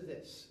to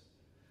this.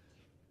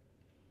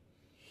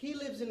 He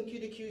lives in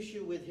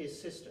Kitakyushu with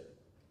his sister.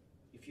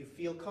 If you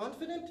feel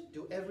confident,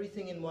 do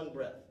everything in one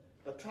breath.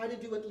 But try to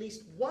do at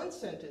least one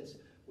sentence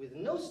with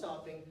no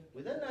stopping,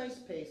 with a nice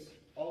pace,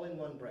 all in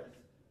one breath.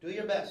 Do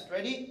your best.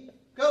 Ready?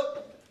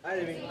 Go! Now,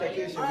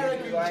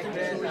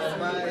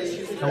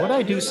 what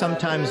I do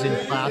sometimes in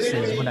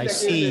classes when I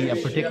see a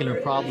particular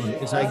problem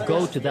is I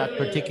go to that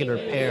particular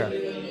pair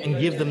and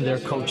give them their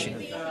coaching.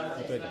 Do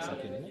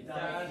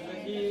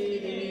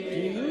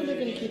you live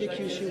in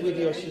Kitakyushu with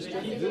your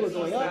sister? You were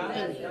going up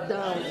and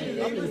down and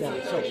up and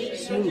down. So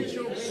smooth,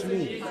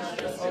 smooth.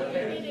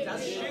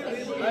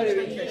 I live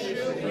in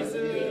Kitakyushu with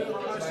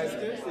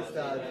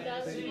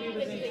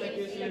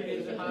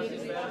my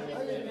sister.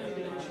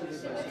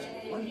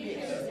 One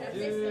piece.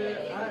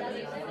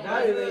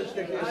 I live in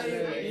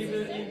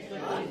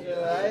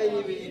Kitakyushu. I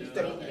live in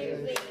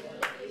Kitakyushu.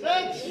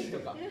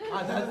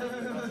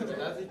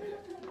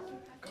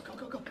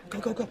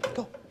 Go. Go. Let's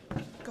go.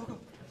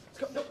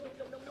 No.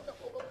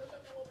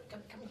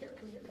 Come here.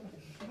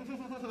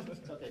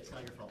 It's okay, it's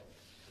not your fault.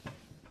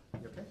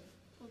 You okay?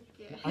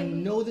 Okay. I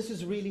know this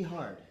is really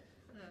hard.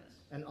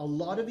 And a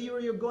lot of you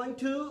are going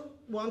to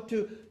want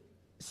to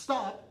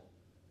stop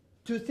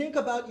to think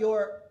about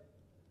your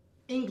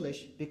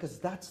English because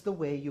that's the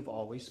way you've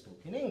always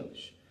spoken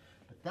English.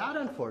 But that,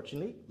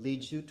 unfortunately,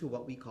 leads you to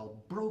what we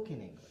call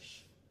broken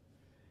English.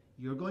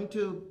 You're going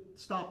to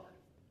stop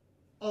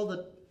all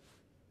the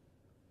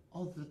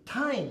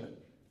time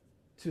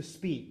to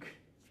speak.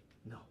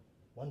 No,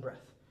 one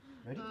breath.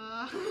 Ready?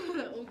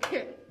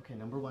 Okay. Okay,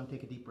 number one,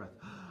 take a deep breath.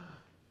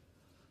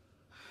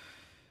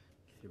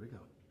 Here we go.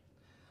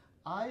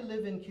 I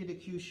live in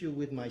Kitakyushu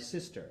with my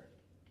sister.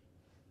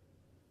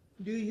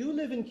 Do you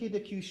live in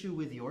Kitakyushu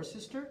with your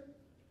sister?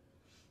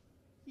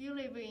 You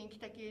live in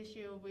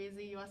Kitakyushu with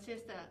your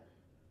sister.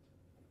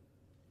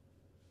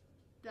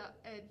 No.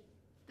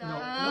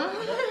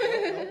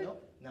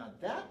 Now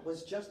that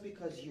was just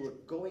because you were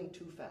going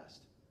too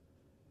fast.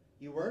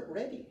 You weren't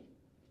ready.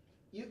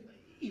 You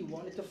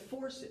wanted to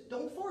force it.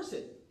 Don't force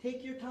it.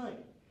 Take your time.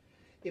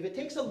 If it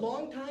takes a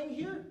long time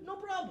here, no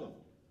problem.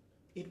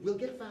 It will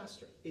get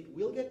faster. It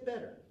will get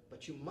better.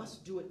 But you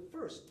must do it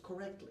first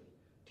correctly.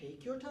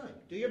 Take your time.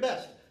 Do your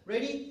best.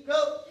 Ready?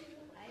 Go!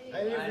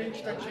 I live in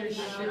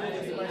Kitakyushu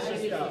with my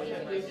sister.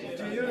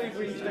 Do you live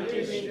in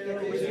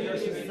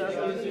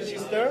Kitakyushu with your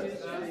sister?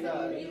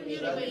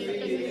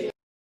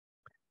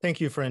 Thank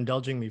you for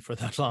indulging me for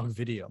that long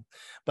video.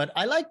 But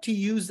I like to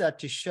use that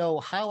to show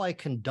how I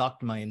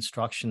conduct my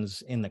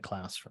instructions in the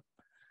classroom.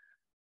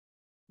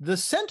 The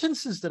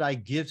sentences that I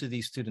give to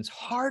these students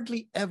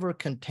hardly ever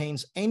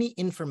contains any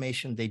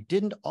information they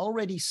didn't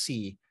already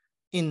see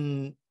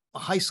in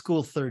high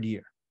school third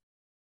year.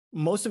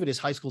 Most of it is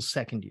high school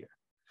second year.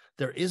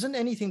 There isn't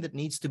anything that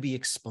needs to be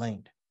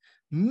explained.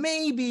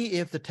 Maybe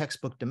if the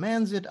textbook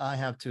demands it, I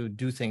have to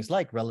do things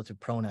like relative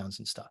pronouns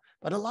and stuff,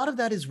 but a lot of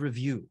that is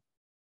review.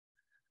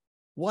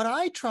 What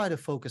I try to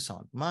focus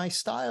on, my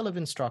style of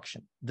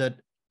instruction that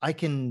I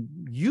can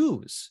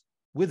use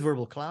with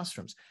verbal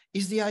classrooms,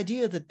 is the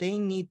idea that they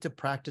need to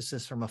practice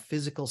this from a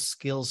physical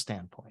skill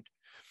standpoint.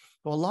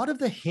 So a lot of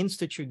the hints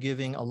that you're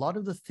giving, a lot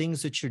of the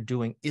things that you're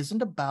doing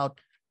isn't about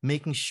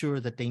making sure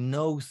that they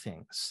know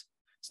things.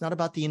 It's not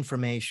about the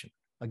information.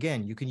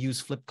 Again, you can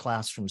use flipped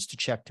classrooms to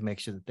check to make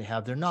sure that they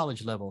have their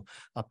knowledge level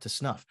up to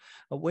snuff.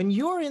 But when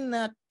you're in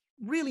that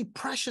really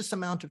precious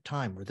amount of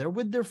time where they're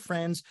with their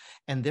friends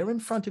and they're in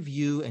front of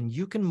you and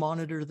you can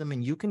monitor them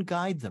and you can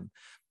guide them,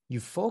 you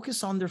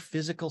focus on their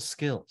physical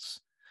skills.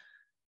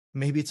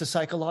 Maybe it's a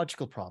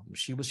psychological problem.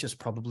 She was just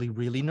probably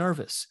really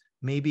nervous.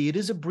 Maybe it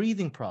is a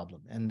breathing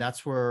problem. And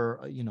that's where,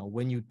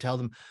 when you tell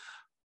them,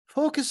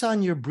 focus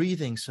on your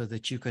breathing so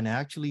that you can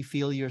actually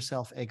feel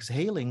yourself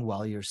exhaling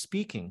while you're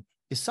speaking,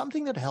 is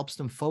something that helps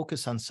them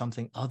focus on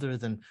something other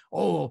than,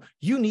 oh,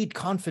 you need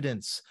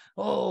confidence.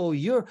 Oh,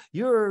 your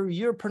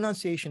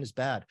pronunciation is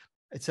bad.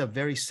 It's a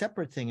very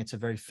separate thing. It's a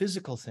very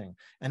physical thing.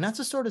 And that's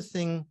the sort of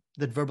thing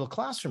that verbal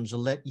classrooms will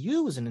let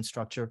you as an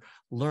instructor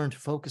learn to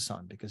focus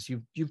on, because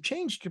you've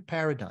changed your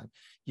paradigm.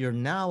 You're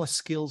now a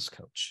skills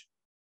coach.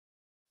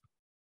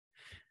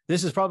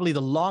 This is probably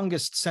the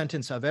longest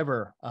sentence I've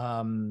ever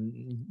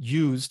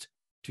used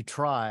to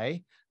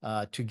try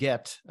to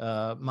get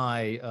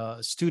my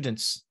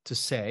students to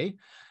say,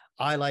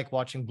 I like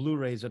watching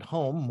Blu-rays at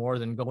home more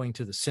than going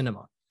to the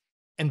cinema.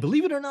 And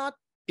believe it or not,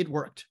 it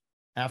worked.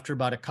 After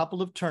about a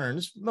couple of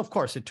turns, of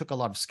course, it took a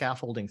lot of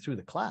scaffolding through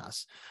the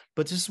class,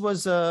 but this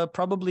was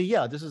probably,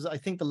 this is, I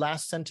think, the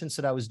last sentence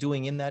that I was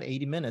doing in that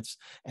 80 minutes,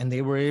 and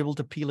they were able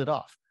to peel it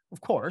off. Of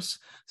course,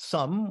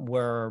 some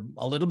were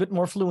a little bit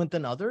more fluent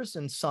than others,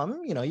 and some,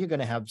 you're going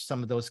to have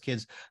some of those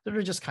kids that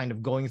are just kind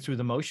of going through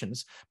the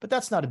motions, but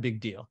that's not a big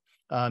deal.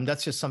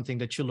 That's just something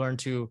that you learn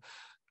to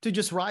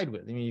just ride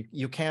with. I mean,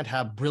 you can't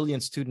have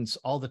brilliant students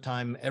all the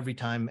time, every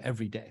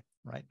day.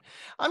 Right.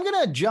 I'm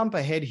going to jump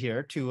ahead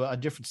here to a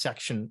different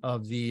section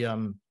of the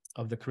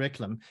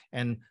curriculum.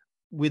 And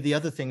with the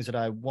other things that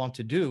I want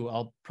to do,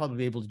 I'll probably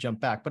be able to jump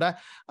back. But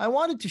I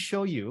wanted to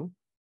show you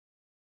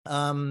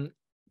an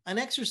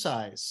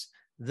exercise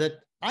that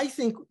I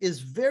think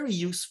is very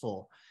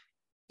useful,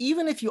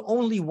 even if you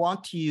only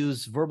want to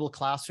use verbal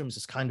classrooms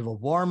as kind of a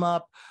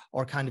warm-up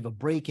or kind of a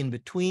break in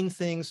between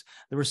things.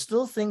 There are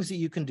still things that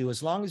you can do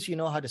as long as you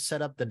know how to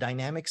set up the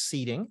dynamic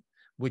seating,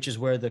 which is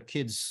where the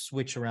kids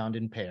switch around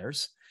in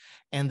pairs,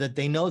 and that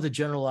they know the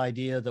general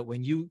idea that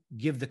when you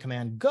give the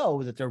command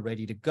go, that they're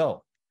ready to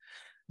go.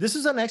 This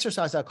is an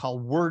exercise I call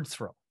word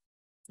throw.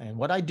 And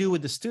what I do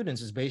with the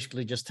students is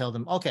basically just tell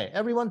them, okay,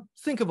 everyone,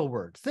 think of a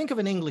word. Think of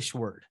an English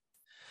word.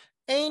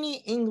 Any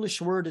English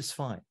word is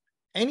fine.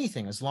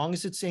 Anything, as long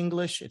as it's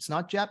English. It's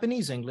not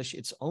Japanese English,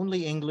 it's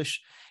only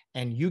English.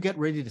 And you get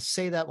ready to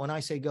say that when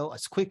I say go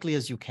as quickly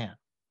as you can.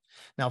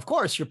 Now, of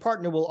course, your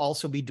partner will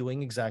also be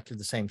doing exactly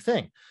the same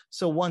thing.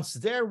 So once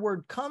their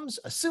word comes,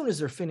 as soon as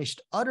they're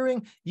finished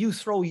uttering, you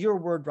throw your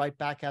word right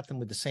back at them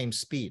with the same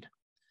speed.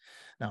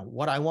 Now,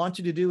 what I want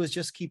you to do is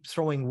just keep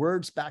throwing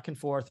words back and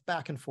forth,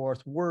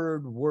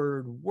 word,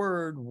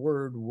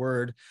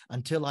 word,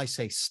 until I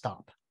say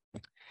stop.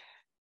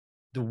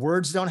 The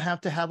words don't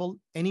have to have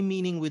any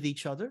meaning with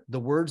each other. The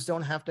words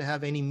don't have to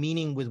have any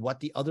meaning with what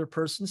the other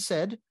person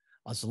said.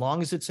 As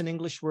long as it's an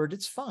English word,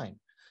 it's fine.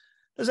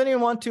 Does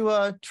anyone want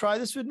to try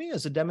this with me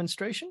as a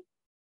demonstration?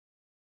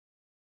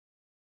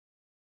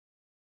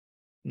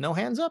 No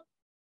hands up?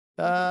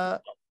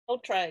 I'll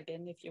try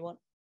again if you want.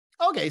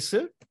 Okay,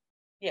 Sue.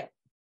 Yeah.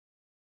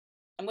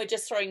 And we're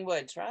just throwing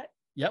words, right?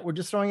 Yeah, we're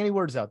just throwing any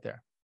words out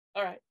there.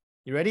 All right.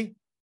 You ready?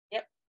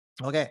 Yep.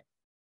 Okay.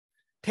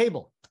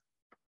 Table.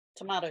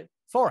 Tomato.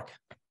 Fork.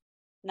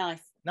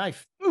 Knife.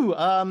 Ooh,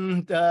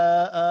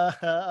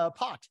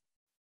 pot.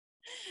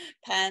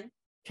 Pan.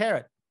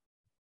 Carrot.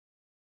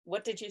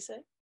 What did you say?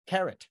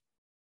 Carrot.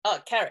 Oh,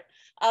 carrot.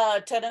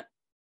 Turnip.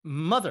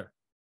 Mother.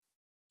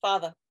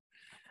 Father.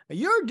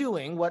 You're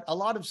doing what a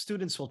lot of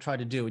students will try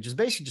to do, which is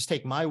basically just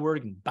take my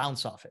word and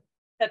bounce off it.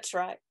 That's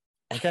right.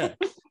 Okay.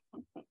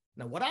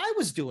 Now, what I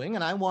was doing,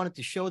 and I wanted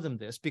to show them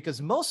this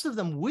because most of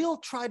them will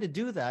try to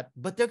do that,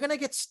 but they're going to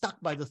get stuck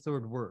by the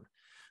third word.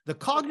 The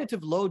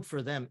cognitive load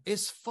for them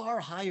is far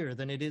higher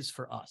than it is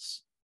for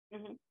us.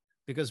 Mm-hmm.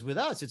 Because with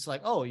us, it's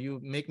like, oh, you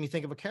make me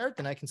think of a carrot,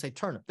 then I can say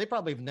turnip. They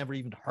probably have never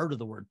even heard of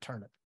the word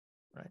turnip,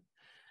 right?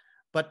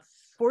 But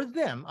for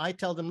them, I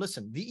tell them,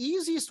 listen, the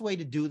easiest way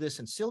to do this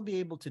and still be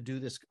able to do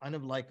this kind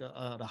of like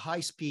a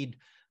high-speed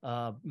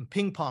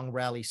ping pong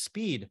rally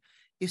speed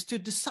is to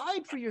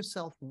decide for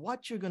yourself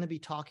what you're going to be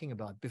talking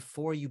about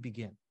before you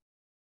begin.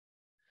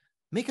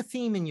 Make a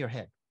theme in your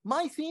head.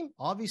 My theme,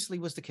 obviously,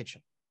 was the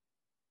kitchen.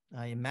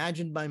 I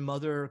imagined my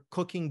mother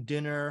cooking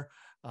dinner.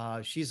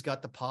 She's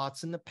got the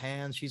pots and the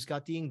pans. She's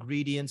got the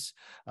ingredients.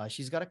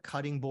 She's got a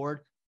cutting board.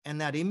 And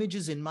that image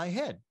is in my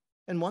head.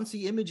 And once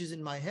the image is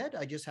in my head,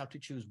 I just have to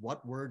choose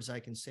what words I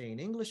can say in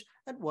English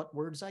and what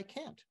words I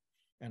can't.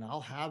 And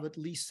I'll have at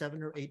least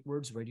 7 or 8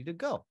 words ready to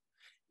go.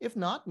 If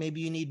not,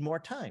 maybe you need more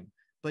time.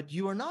 But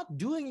you are not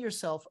doing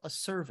yourself a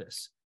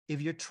service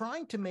if you're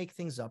trying to make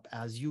things up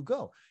as you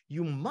go.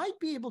 You might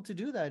be able to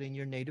do that in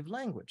your native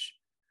language.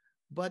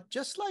 But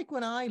just like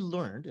when I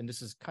learned, and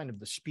this is kind of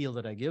the spiel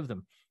that I give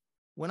them,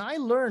 when I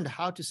learned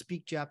how to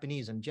speak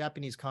Japanese and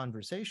Japanese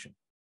conversation,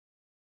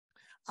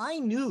 I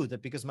knew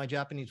that because my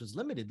Japanese was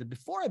limited, that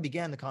before I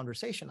began the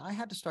conversation, I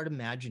had to start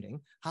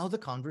imagining how the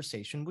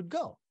conversation would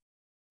go.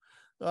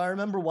 I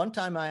remember one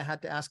time I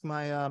had to ask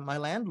my my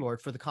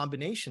landlord for the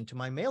combination to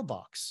my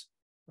mailbox,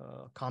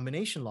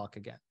 combination lock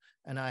again.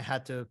 And I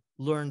had to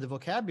learn the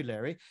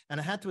vocabulary, and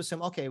I had to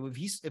assume, okay,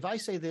 if I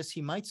say this,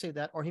 he might say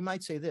that, or he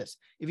might say this.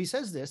 If he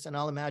says this, and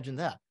I'll imagine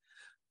that.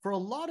 For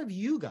a lot of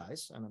you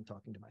guys, and I'm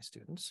talking to my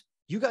students,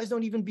 you guys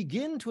don't even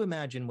begin to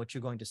imagine what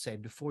you're going to say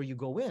before you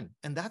go in.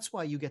 And that's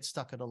why you get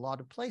stuck at a lot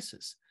of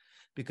places,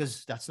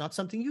 because that's not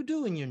something you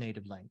do in your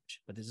native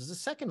language. But this is a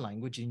second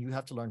language, and you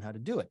have to learn how to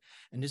do it.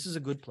 And this is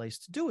a good place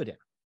to do it in.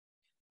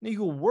 Now you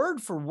go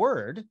word for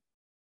word,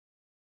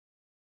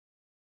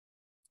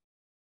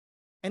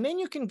 and then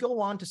you can go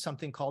on to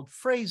something called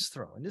phrase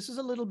throw. And this is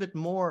a little bit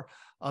more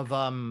of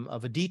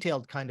a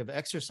detailed kind of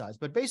exercise.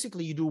 But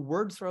basically, you do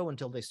word throw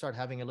until they start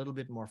having a little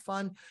bit more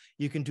fun.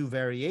 You can do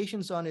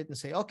variations on it and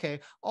say,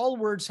 okay, all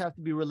words have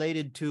to be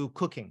related to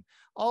cooking.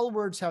 All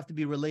words have to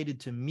be related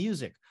to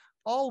music.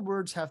 All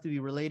words have to be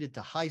related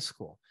to high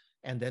school.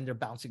 And then they're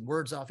bouncing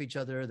words off each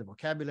other. The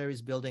vocabulary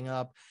is building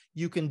up.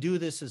 You can do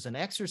this as an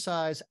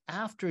exercise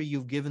after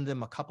you've given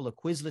them a couple of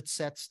Quizlet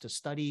sets to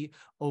study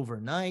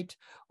overnight,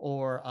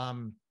 or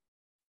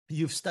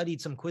you've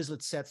studied some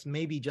Quizlet sets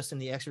maybe just in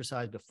the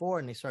exercise before,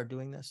 and they start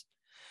doing this.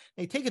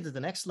 And you take it to the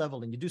next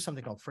level and you do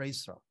something called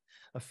phrase throw.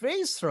 A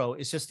phrase throw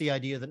is just the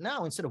idea that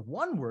now instead of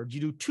one word,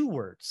 you do 2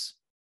 words.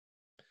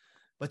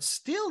 But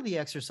still the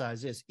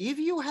exercise is, if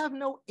you have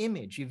no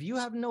image, if you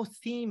have no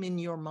theme in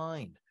your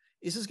mind,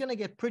 this is going to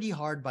get pretty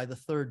hard by the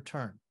 3rd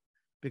turn,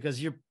 because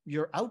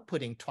you're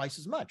outputting twice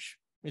as much.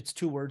 It's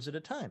 2 words at a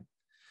time.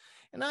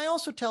 And I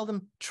also tell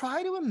them,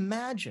 try to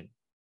imagine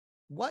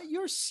what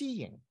you're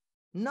seeing,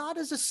 not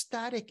as a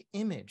static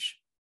image,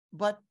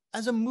 but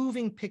as a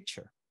moving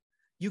picture.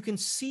 You can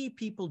see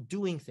people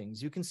doing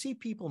things. You can see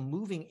people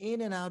moving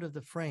in and out of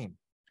the frame.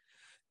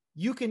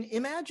 You can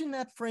imagine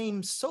that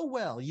frame so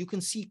well, you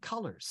can see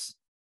colors.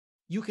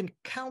 You can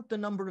count the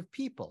number of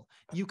people.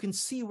 You can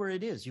see where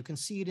it is. You can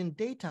see it in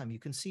daytime. You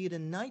can see it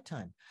in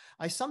nighttime.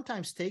 I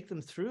sometimes take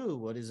them through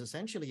what is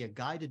essentially a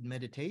guided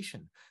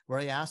meditation, where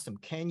I ask them,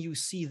 can you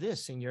see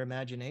this in your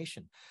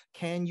imagination?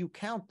 Can you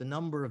count the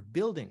number of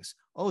buildings?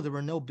 Oh, there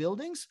were no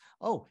buildings?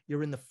 Oh,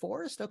 you're in the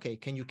forest? Okay,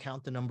 can you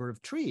count the number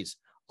of trees?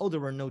 Oh,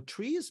 there were no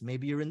trees?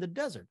 Maybe you're in the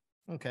desert.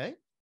 Okay,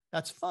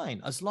 that's fine,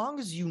 as long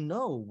as you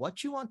know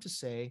what you want to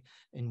say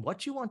and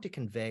what you want to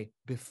convey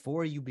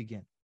before you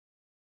begin.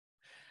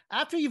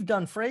 After you've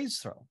done phrase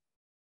throw,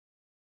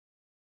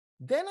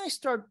 then I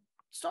start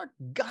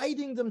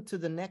guiding them to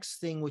the next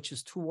thing, which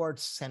is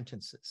towards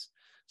sentences.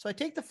 So I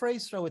take the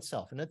phrase throw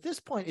itself. And at this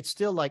point, it's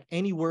still like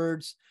any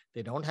words.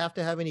 They don't have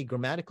to have any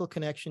grammatical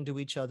connection to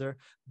each other.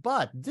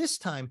 But this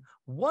time,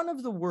 one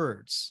of the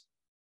words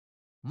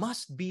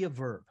must be a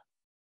verb.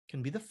 It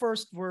can be the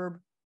first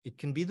verb. It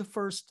can be the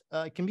first,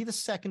 it can be the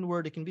second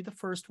word. It can be the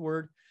first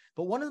word.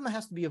 But one of them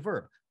has to be a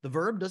verb. The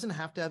verb doesn't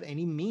have to have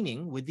any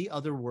meaning with the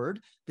other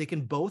word. They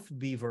can both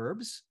be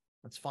verbs.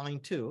 That's fine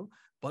too.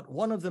 But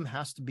one of them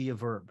has to be a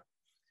verb.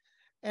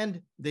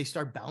 And they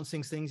start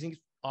bouncing things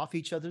off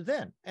each other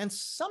then. And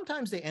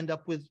sometimes they end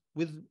up with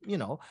you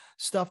know,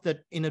 stuff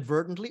that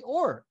inadvertently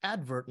or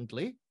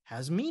advertently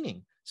has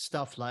meaning.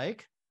 Stuff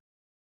like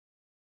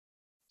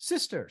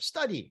sister,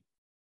 study,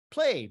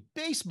 play,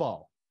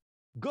 baseball,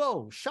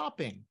 go,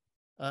 shopping,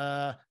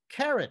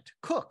 carrot,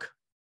 cook,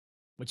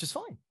 which is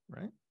fine,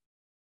 right?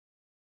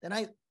 Then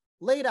I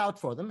laid out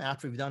for them,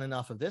 after we've done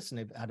enough of this and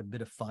they've had a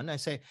bit of fun, I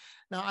say,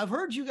 now I've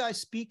heard you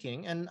guys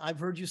speaking and I've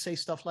heard you say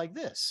stuff like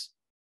this.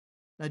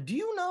 Now, do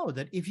you know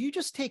that if you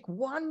just take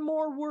one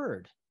more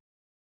word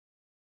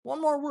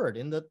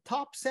in the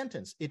top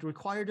sentence, it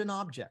required an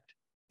object.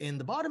 In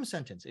the bottom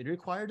sentence, it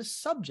required a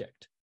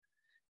subject.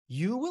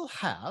 You will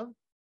have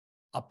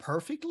a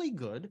perfectly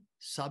good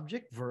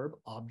subject, verb,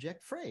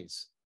 object,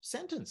 phrase,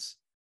 sentence,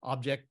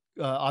 object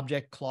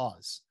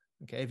clause.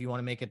 Okay, if you want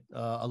to make it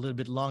a little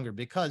bit longer,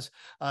 because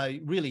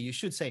really you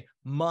should say,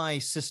 my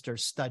sister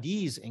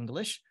studies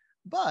English,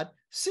 but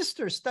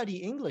sister study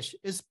English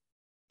is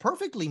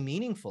perfectly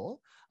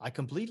meaningful. I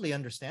completely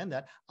understand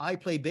that. I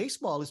play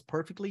baseball is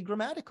perfectly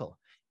grammatical.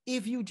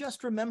 If you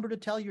just remember to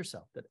tell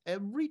yourself that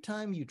every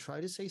time you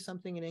try to say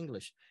something in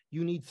English,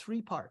 you need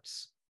 3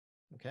 parts.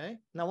 Okay.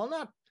 Now, well,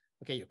 not,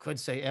 okay, you could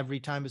say every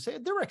time you say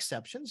it. There are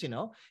exceptions, you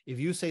know. If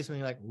you say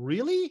something like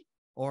really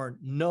or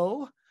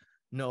no,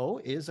 no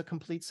is a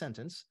complete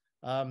sentence.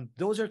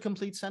 Those are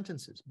complete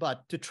sentences.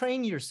 But to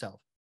train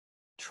yourself,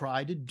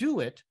 try to do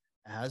it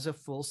as a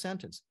full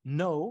sentence.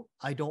 No,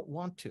 I don't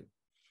want to.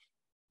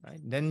 Right?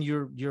 Then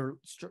you're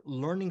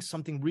learning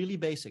something really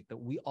basic that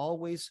we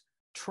always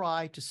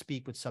try to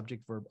speak with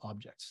subject, verb,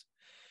 objects.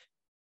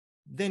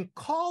 Then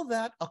call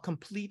that a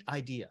complete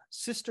idea.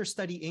 Sister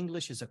study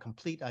English is a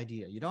complete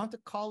idea. You don't have to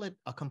call it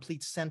a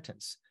complete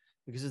sentence,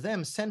 because of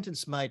them,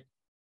 sentence might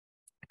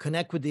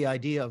connect with the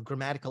idea of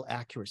grammatical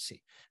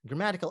accuracy.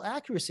 Grammatical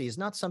accuracy is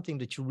not something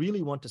that you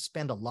really want to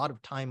spend a lot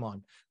of time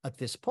on at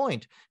this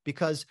point,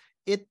 because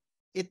it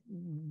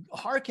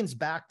harkens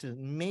back to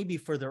maybe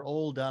for their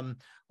old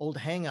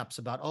hang-ups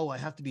about, oh, I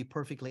have to be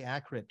perfectly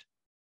accurate.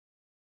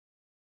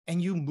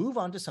 And you move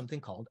on to something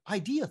called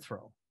idea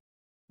throw,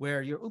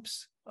 where you're,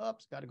 oops,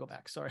 got to go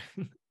back. Sorry.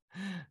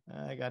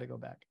 I got to go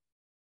back.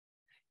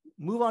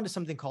 Move on to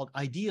something called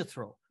idea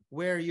throw,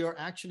 where you're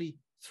actually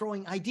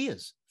throwing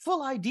ideas,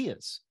 full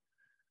ideas.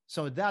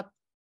 So that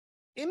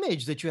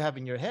image that you have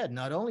in your head,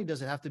 not only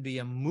does it have to be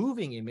a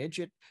moving image,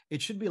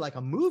 it should be like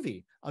a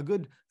movie, a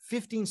good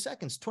 15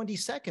 seconds, 20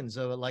 seconds,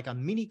 like a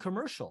mini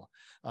commercial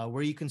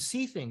where you can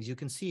see things. You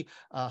can see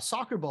a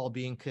soccer ball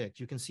being kicked.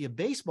 You can see a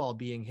baseball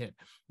being hit.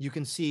 You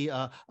can see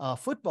a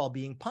football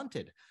being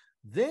punted.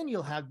 Then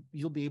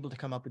you'll be able to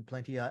come up with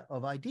plenty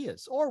of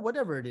ideas, or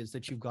whatever it is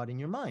that you've got in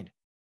your mind.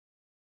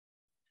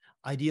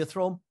 Idea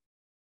throw,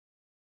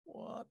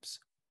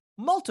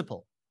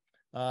 multiple.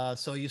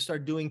 So you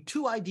start doing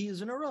 2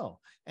 ideas in a row.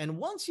 And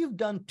once you've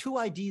done 2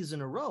 ideas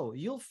in a row,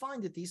 you'll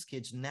find that these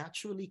kids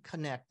naturally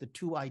connect the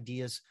 2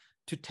 ideas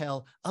to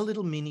tell a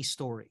little mini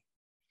story.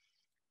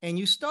 And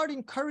you start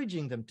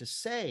encouraging them to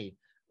say,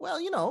 well,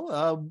 you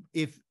know,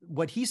 if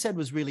what he said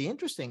was really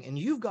interesting and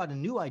you've got a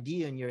new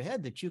idea in your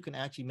head that you can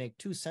actually make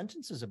 2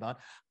 sentences about,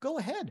 go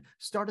ahead,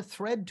 start a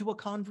thread to a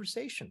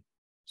conversation.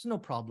 There's no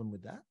problem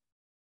with that.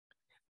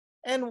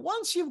 And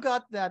once you've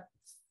got that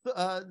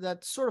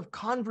sort of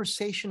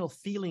conversational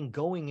feeling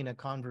going in a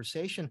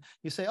conversation,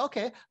 you say,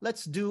 okay,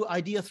 let's do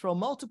idea throw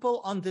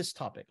multiple on this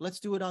topic. Let's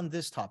do it on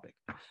this topic.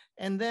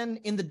 And then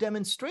in the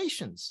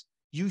demonstrations,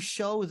 you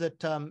show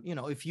that, you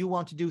know, if you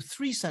want to do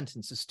 3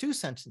 sentences, 2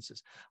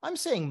 sentences, I'm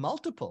saying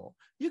multiple,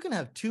 you can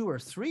have 2 or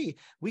 3,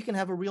 we can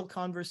have a real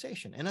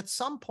conversation. And at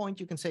some point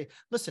you can say,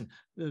 listen,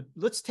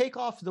 let's take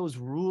off those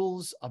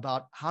rules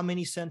about how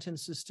many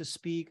sentences to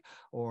speak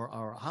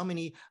or how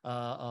many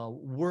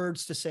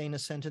words to say in a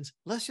sentence.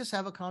 Let's just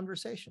have a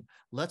conversation.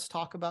 Let's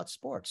talk about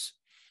sports.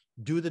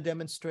 Do the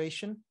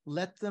demonstration,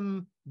 let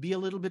them be a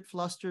little bit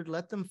flustered,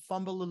 let them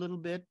fumble a little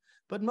bit.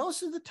 But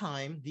most of the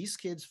time, these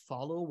kids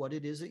follow what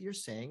it is that you're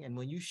saying. And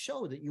when you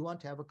show that you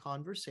want to have a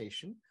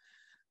conversation,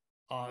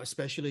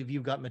 especially if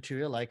you've got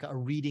material like a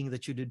reading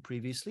that you did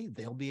previously,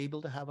 they'll be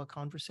able to have a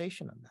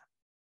conversation on that.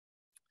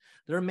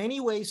 There are many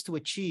ways to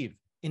achieve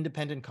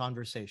independent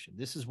conversation.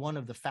 This is one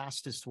of the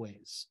fastest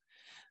ways.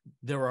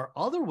 There are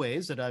other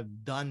ways that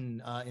I've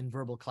done in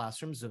verbal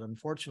classrooms that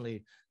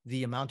unfortunately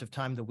the amount of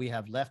time that we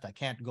have left, I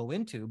can't go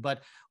into,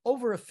 but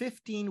over a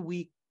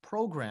 15-week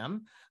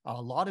program,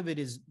 a lot of it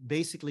is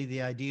basically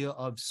the idea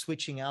of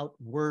switching out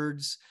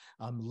words,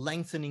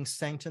 lengthening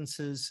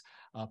sentences,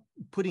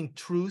 putting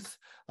truth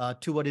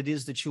to what it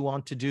is that you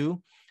want to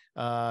do.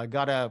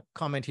 Got a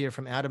comment here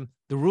from Adam.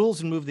 The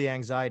rules remove the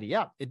anxiety.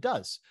 Yeah, it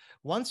does.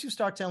 Once you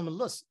start telling them,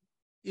 listen,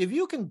 if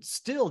you can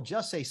still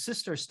just say,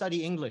 sister,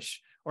 study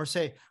English, or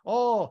say,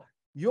 oh,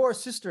 your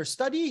sister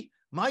study,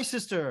 my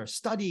sister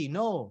study,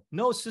 no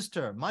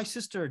sister, my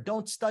sister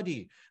don't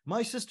study,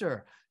 my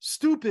sister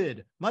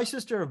stupid, my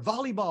sister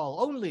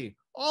volleyball only,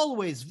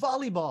 always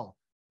volleyball,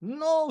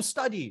 no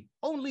study,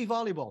 only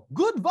volleyball,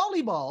 good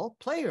volleyball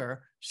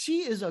player, she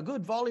is a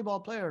good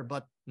volleyball player,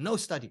 but no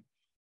study.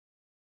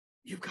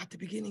 You've got the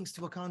beginnings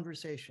to a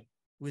conversation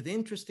with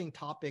interesting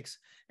topics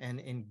and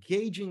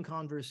engaging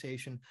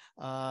conversation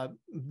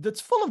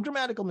that's full of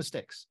grammatical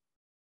mistakes.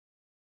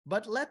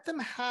 But let them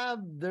have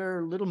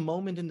their little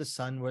moment in the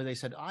sun where they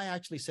said, I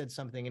actually said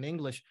something in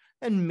English.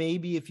 And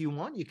maybe if you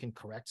want, you can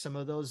correct some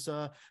of those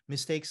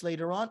mistakes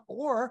later on.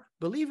 Or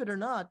believe it or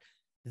not,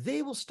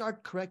 they will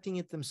start correcting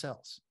it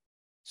themselves,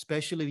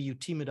 especially if you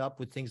team it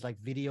up with things like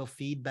video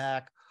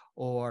feedback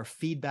or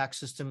feedback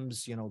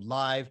systems, you know,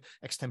 live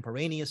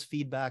extemporaneous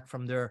feedback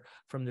from their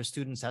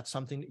students. That's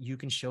something that you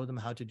can show them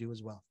how to do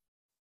as well.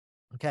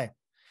 Okay.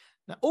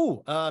 Now,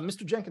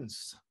 Mr.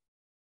 Jenkins.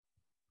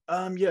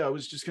 Yeah, I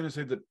was just going to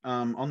say that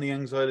on the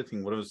anxiety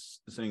thing, what I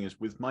was saying is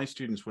with my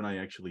students, when I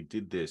actually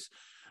did this,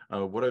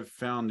 what I've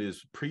found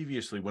is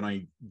previously when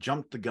I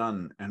jumped the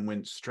gun and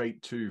went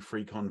straight to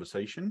free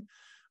conversation,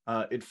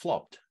 it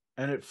flopped.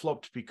 And it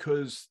flopped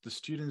because the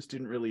students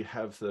didn't really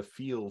have the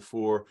feel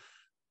for,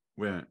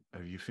 where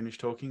have you finished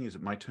talking? Is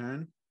it my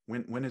turn?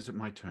 when is it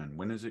my turn?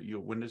 When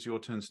does your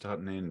turn start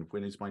and end?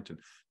 When is my turn?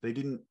 They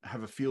didn't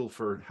have a feel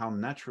for how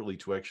naturally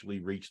to actually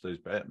reach those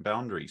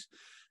boundaries.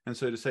 And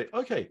so to say,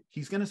 okay,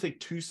 he's going to say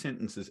 2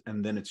 sentences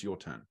and then it's your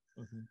turn.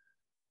 Mhm.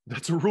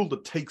 That's a rule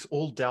that takes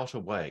all doubt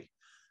away.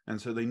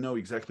 And so they know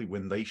exactly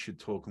when they should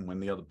talk and when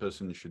the other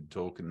person should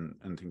talk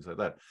and things like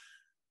that.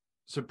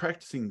 So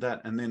practicing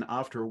that, and then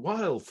after a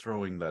while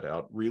throwing that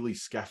out, really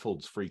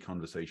scaffolds free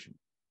conversation.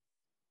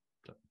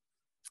 So.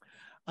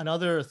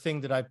 Another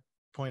thing that I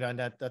point on,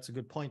 that's a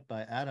good point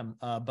by Adam,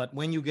 but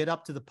when you get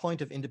up to the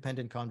point of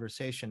independent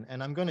conversation,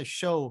 and I'm going to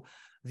show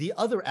the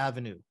other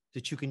avenue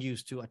that you can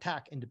use to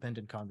attack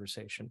independent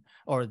conversation,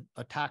 or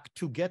attack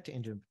to get to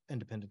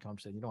independent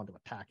conversation. You don't want to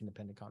attack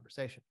independent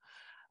conversation,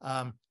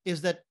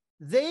 is that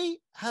they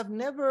have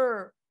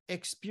never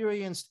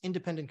experienced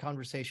independent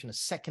conversation as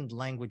second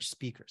language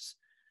speakers.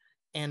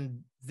 And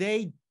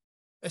they,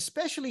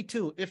 especially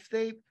too, if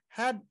they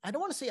had, I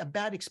don't want to say a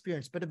bad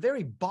experience, but a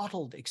very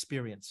bottled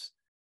experience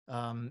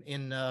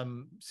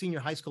in senior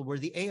high school, where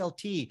the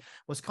ALT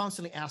was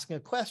constantly asking a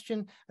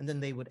question and then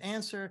they would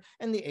answer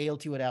and the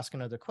ALT would ask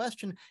another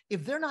question.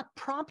 If they're not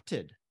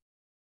prompted,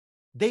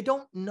 they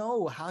don't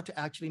know how to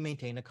actually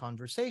maintain a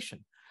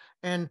conversation.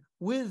 And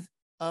with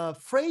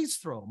phrase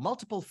throw,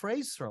 multiple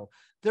phrase throw,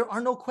 there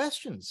are no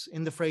questions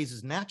in the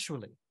phrases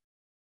naturally,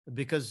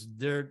 because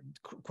their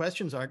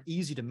questions aren't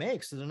easy to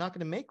make, so they're not going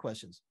to make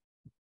questions.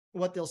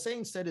 What they'll say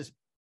instead is,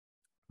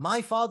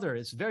 my father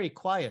is very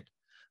quiet.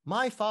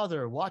 My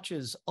father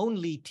watches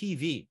only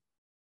TV.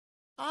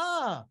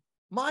 Ah,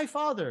 my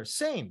father,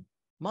 same.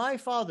 My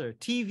father,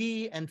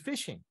 TV and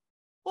fishing.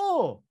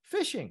 Oh,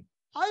 fishing.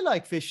 I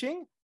like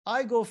fishing.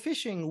 I go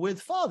fishing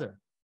with father.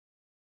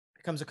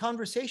 Becomes a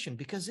conversation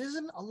because there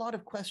isn't a lot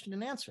of question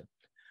and answer.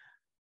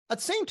 At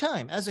the same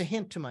time, as a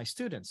hint to my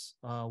students,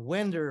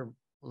 when they're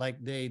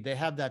like, they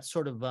have that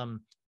sort of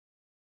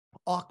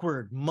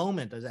awkward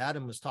moment, as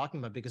Adam was talking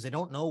about, because they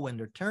don't know when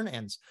their turn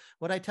ends.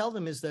 What I tell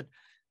them is that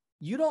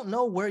you don't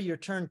know where your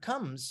turn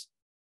comes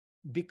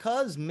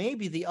because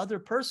maybe the other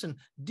person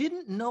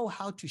didn't know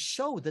how to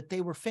show that they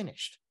were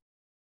finished.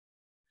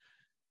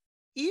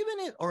 Even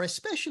if, or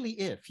especially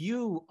if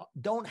you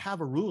don't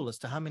have a rule as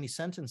to how many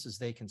sentences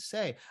they can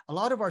say, a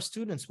lot of our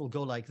students will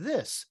go like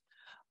this.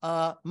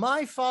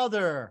 My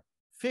father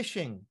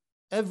fishing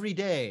every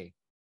day.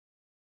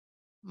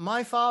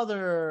 My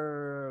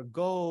father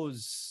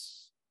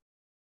goes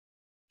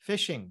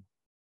fishing.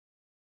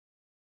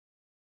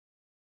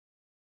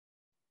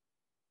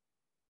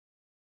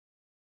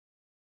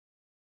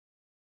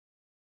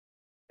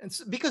 And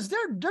so, because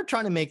they're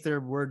trying to make their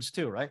words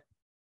too, right?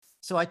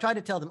 So I try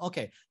to tell them,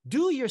 okay,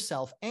 do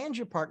yourself and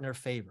your partner a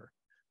favor.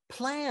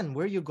 Plan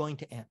where you're going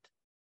to end.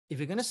 If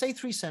you're going to say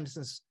 3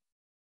 sentences,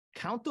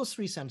 count those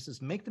 3 sentences,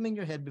 make them in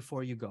your head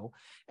before you go.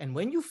 And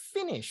when you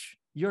finish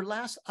your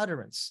last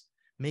utterance,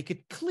 make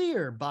it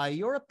clear by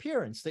your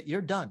appearance that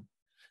you're done.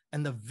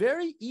 And the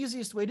very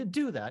easiest way to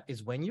do that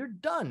is when you're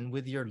done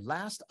with your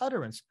last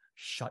utterance,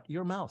 shut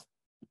your mouth.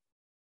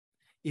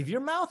 If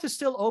your mouth is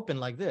still open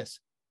like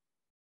this,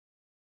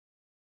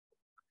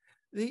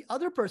 the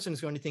other person is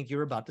going to think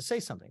you're about to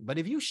say something. But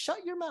if you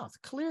shut your mouth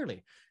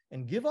clearly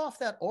and give off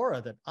that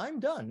aura that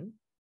I'm done,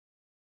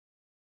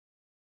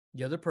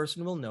 the other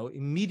person will know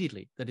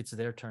immediately that it's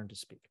their turn to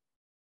speak.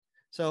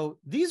 So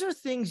these are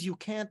things you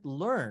can't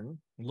learn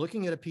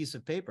looking at a piece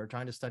of paper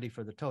trying to study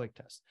for the TOEIC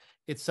test.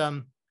 It's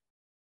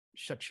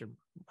shut your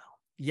mouth.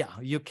 Yeah,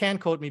 you can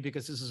quote me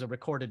because this is a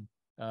recorded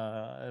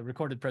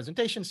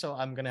presentation. So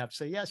I'm going to have to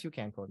say, yes, you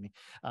can quote me.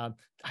 I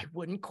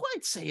wouldn't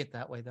quite say it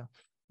that way though.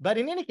 But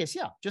in any case,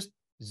 yeah, just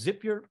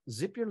zip your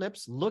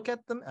lips, look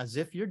at them as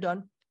if you're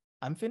done.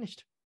 I'm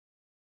finished.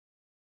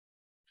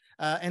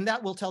 And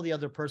that will tell the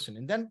other person.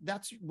 And then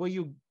that's where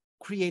you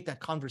create that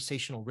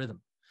conversational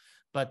rhythm.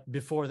 But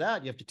before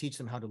that, you have to teach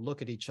them how to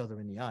look at each other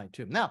in the eye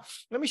too. Now,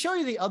 let me show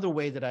you the other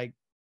way that I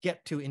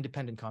get to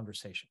independent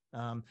conversation.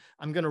 I'm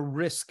going to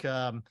risk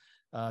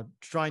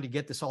trying to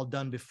get this all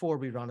done before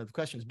we run out of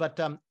questions. But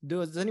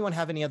does anyone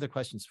have any other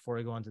questions before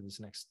I go on to this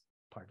next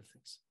part of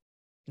things?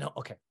 No?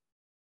 Okay.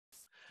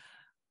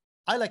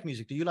 I like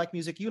music. Do you like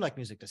music? You like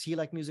music. Does he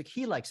like music?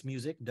 He likes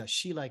music. Does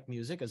she like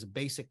music? As a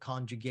basic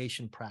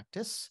conjugation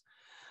practice.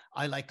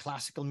 I like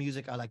classical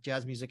music. I like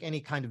jazz music. Any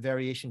kind of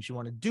variations you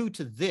want to do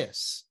to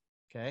this.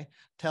 Okay.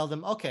 Tell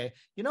them, okay,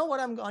 you know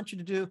what I want you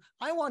to do?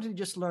 I want you to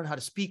just learn how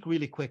to speak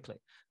really quickly.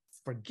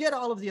 Forget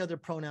all of the other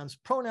pronouns.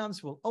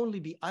 Pronouns will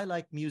only be I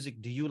like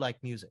music. Do you like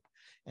music?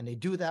 And they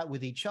do that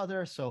with each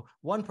other. So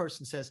one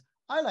person says,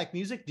 I like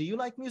music. Do you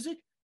like music?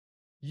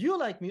 You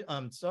like me.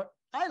 Sorry.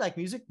 I like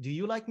music. Do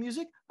you like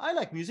music? I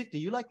like music. Do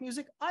you like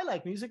music? I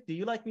like music. Do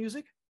you like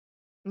music?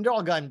 And they're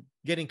all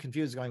getting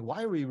confused, going,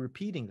 why are we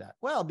repeating that?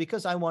 Well,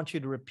 because I want you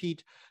to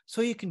repeat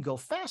so you can go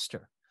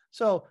faster.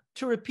 So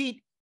to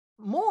repeat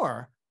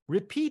more,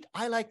 repeat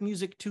I like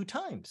music 2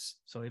 times.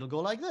 So it'll go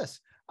like this.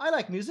 I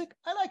like music.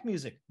 I like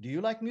music. Do you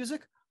like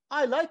music?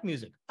 I like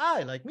music.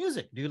 I like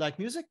music. Do you like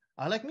music?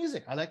 I like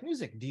music. I like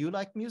music. Do you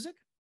like music?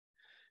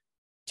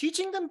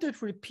 Teaching them to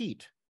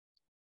repeat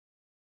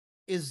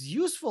is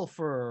useful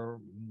for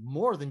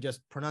more than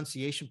just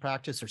pronunciation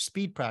practice or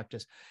speed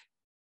practice.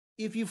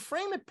 If you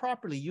frame it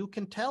properly, you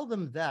can tell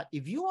them that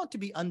if you want to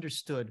be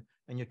understood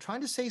and you're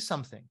trying to say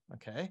something,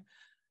 okay,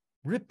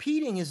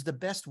 repeating is the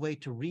best way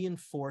to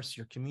reinforce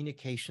your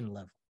communication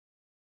level.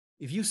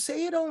 If you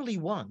say it only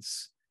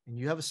once and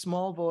you have a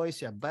small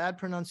voice, you have bad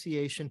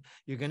pronunciation,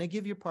 you're going to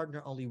give your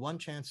partner only one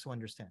chance to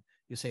understand.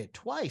 You say it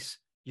twice,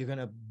 you're going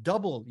to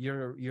double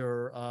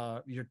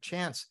your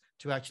chance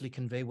to actually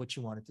convey what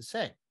you wanted to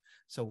say.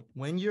 So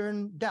when you're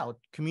in doubt,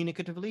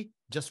 communicatively,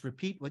 just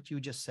repeat what you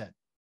just said.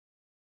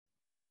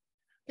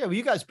 Yeah, well,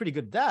 you guys are pretty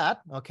good at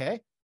that. Okay.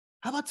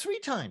 How about 3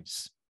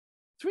 times?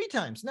 3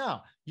 times.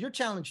 Now, your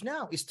challenge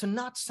now is to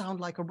not sound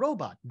like a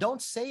robot.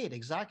 Don't say it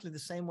exactly the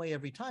same way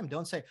every time.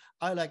 Don't say,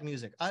 I like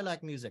music. I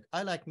like music.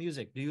 I like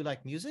music. Do you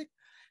like music?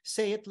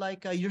 Say it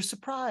like you're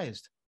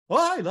surprised. Oh,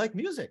 I like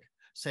music.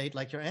 Say it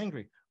like you're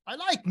angry. I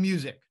like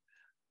music.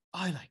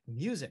 I like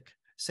music.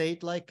 Say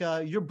it like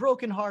you're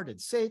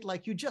brokenhearted. Say it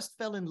like you just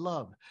fell in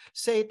love.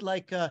 Say it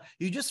like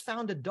you just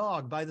found a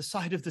dog by the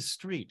side of the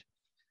street.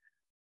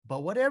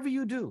 But whatever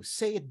you do,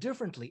 say it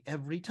differently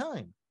every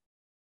time.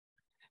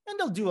 And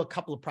they'll do a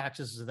couple of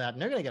practices of that,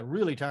 and they're going to get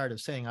really tired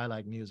of saying, I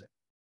like music.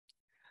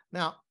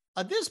 Now,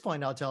 at this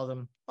point, I'll tell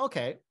them,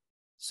 okay,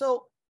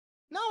 so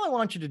now I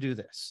want you to do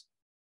this.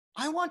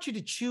 I want you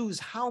to choose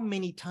how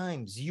many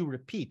times you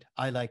repeat,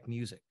 I like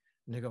music.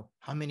 And they go,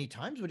 how many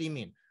times? What do you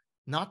mean?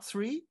 Not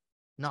 3?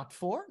 Not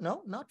 4?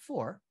 No, not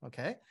 4.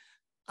 Okay.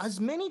 As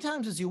many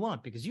times as you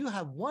want, because you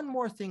have one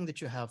more thing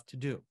that you have to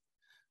do.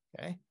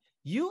 Okay.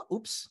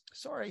 Oops,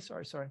 sorry.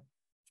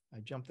 I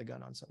jumped the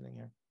gun on something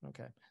here.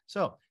 Okay.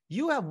 So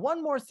you have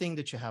one more thing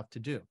that you have to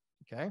do.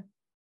 Okay.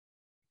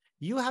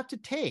 You have to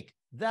take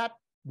that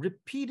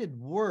repeated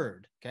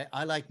word. Okay.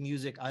 I like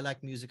music. I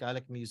like music. I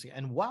like music.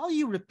 And while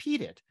you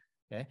repeat it,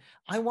 okay,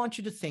 I want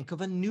you to think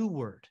of a new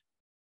word,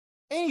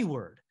 any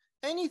word,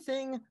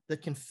 anything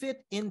that can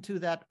fit into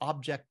that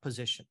object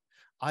position.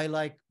 I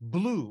like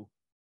blue,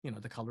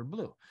 the color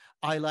blue.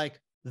 I like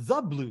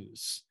the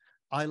blues.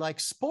 I like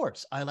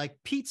sports. I like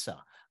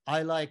pizza.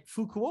 I like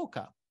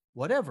Fukuoka,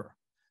 whatever.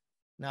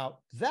 Now,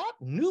 that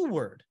new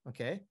word,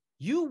 okay,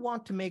 you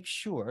want to make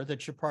sure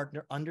that your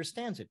partner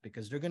understands it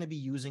because they're going to be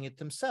using it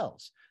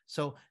themselves.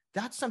 So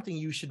that's something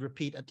you should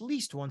repeat at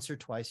least once or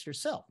twice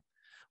yourself.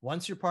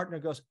 Once your partner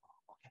goes,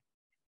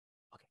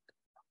 okay,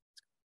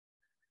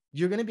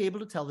 you're going to be able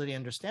to tell that they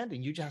understand,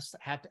 and you just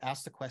have to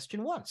ask the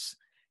question once.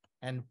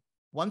 And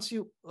once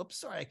you,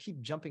 sorry, I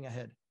keep jumping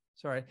ahead.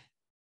 Sorry.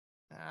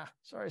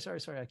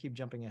 Sorry. I keep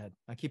jumping ahead.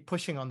 I keep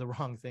pushing on the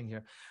wrong thing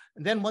here.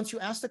 And then once you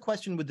ask the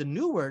question with the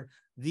new word,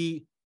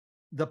 the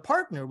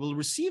partner will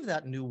receive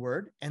that new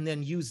word and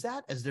then use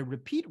that as their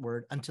repeat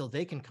word until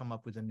they can come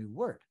up with a new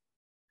word.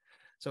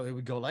 So it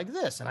would go like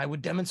this. And I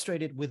would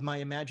demonstrate it with my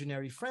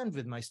imaginary friend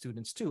with my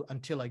students too,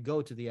 until I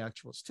go to the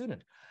actual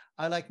student.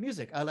 I like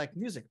music. I like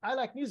music. I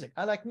like music.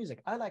 I like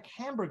music. I like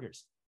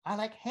hamburgers. I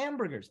like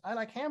hamburgers. I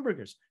like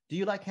hamburgers. Do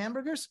you like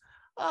hamburgers?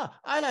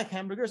 I like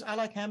hamburgers. I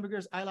like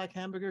hamburgers. I like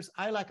hamburgers.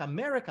 I like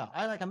America.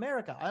 I like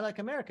America. I like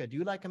America. Do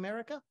you like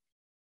America?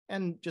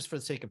 And just for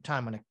the sake of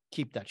time, I'm going to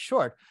keep that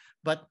short.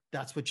 But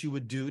that's what you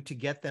would do to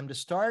get them to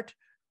start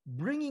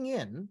bringing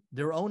in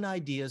their own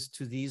ideas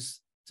to these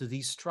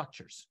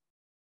structures.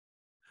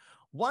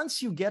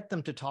 Once you get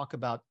them to talk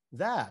about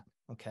that,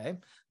 okay,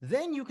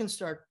 then you can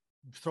start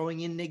throwing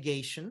in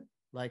negation,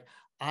 like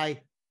I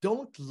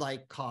don't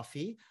like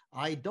coffee.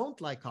 I don't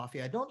like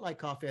coffee. I don't like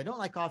coffee. I don't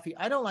like coffee.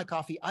 I don't like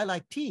coffee. I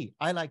like tea.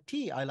 I like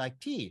tea. I like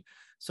tea.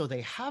 So they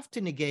have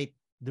to negate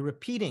the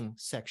repeating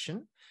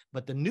section,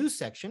 but the new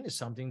section is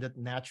something that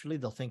naturally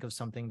they'll think of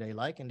something they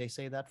like and they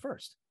say that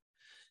first.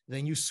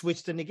 Then you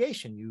switch the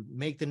negation. You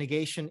make the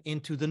negation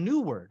into the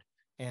new word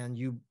and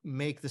you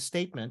make the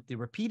statement, the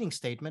repeating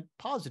statement,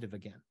 positive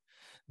again.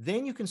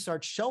 Then you can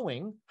start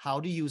showing how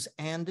to use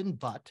and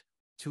but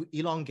to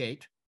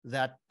elongate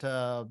that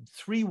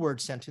 3-word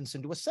sentence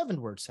into a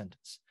 7-word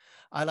sentence.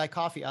 I like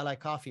coffee. I like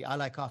coffee. I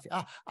like coffee.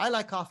 I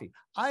like coffee.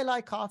 I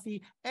like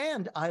coffee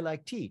and I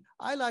like tea.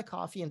 I like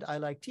coffee and I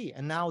like tea.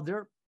 And now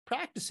they're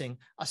practicing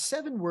a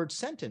 7-word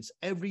sentence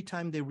every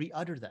time they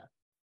re-utter that.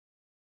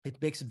 It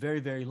makes it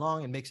very, very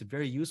long and makes it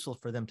very useful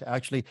for them to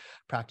actually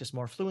practice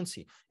more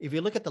fluency. If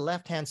you look at the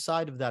left-hand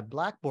side of that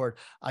blackboard,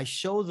 I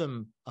show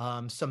them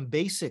some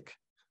basic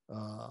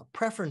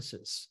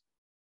preferences.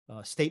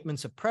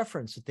 Statements of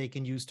preference that they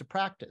can use to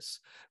practice,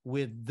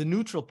 with the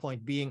neutral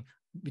point being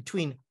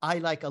between I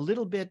like a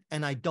little bit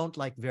and I don't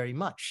like very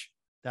much.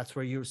 That's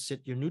where you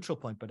sit your neutral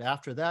point. But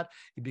after that,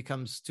 it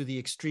becomes to the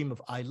extreme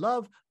of I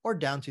love or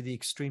down to the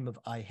extreme of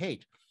I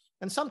hate.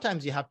 And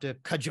sometimes you have to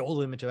cajole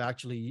them into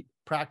actually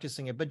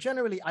practicing it. But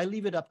generally, I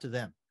leave it up to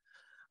them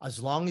as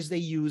long as they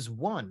use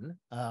one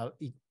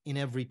in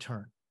every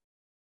turn.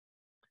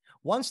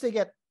 Once they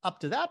get up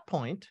to that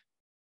point,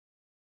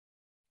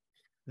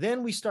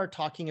 then we start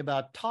talking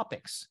about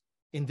topics.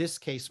 In this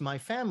case, my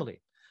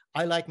family.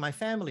 I like my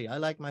family. I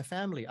like my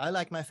family. I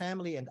like my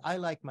family and I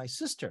like my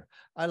sister.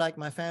 I like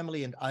my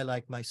family and I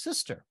like my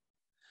sister.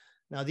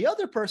 Now, the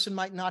other person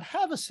might not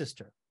have a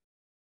sister.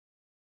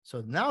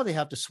 So now they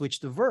have to switch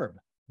the verb.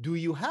 Do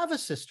you have a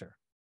sister?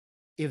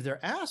 If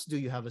they're asked, do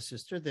you have a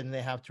sister? Then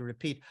they have to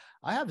repeat,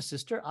 I have a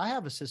sister, I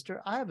have a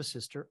sister, I have a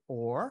sister,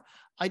 or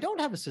I don't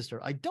have a sister,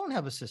 I don't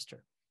have a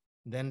sister.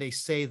 Then they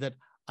say that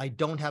I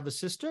don't have a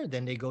sister.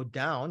 Then they go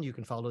down. You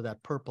can follow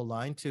that purple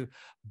line to,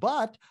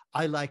 but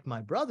I like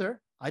my brother.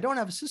 I don't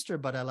have a sister,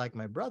 but I like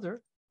my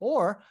brother.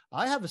 Or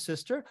I have a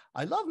sister.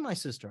 I love my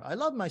sister. I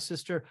love my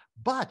sister,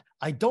 but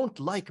I don't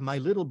like my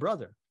little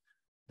brother.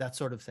 That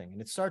sort of thing.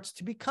 And it starts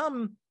to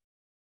become,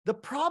 the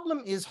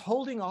problem is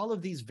holding all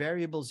of these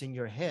variables in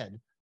your head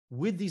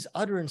with these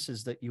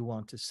utterances that you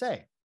want to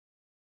say.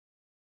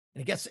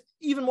 And it gets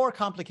even more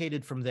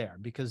complicated from there,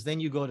 because then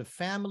you go to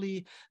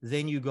family,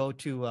 then you go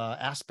to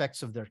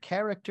aspects of their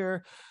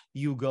character,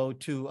 you go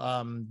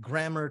to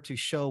grammar to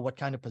show what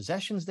kind of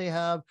possessions they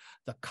have,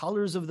 the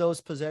colors of those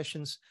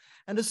possessions.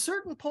 And at a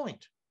certain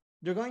point,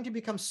 they're going to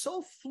become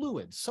so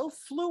fluid, so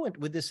fluent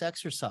with this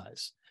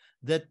exercise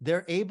that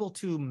they're able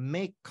to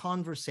make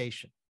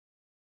conversation.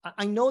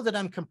 I know that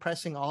I'm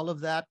compressing all of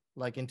that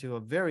like into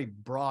a very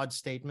broad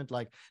statement,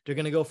 like they're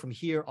going to go from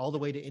here all the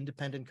way to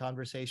independent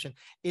conversation.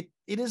 It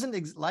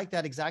isn't like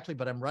that exactly,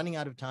 but I'm running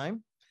out of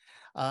time.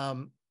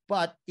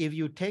 But if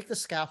you take the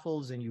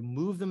scaffolds and you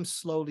move them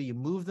slowly, you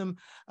move them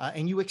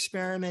and you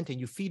experiment and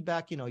you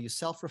feedback, you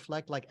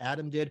self-reflect like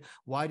Adam did.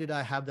 Why did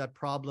I have that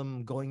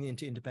problem going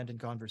into independent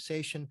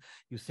conversation?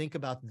 You think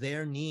about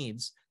their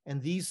needs, and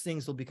these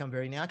things will become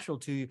very natural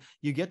to you.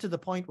 You get to the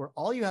point where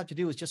all you have to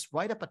do is just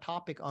write up a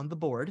topic on the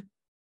board,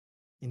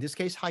 in this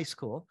case, high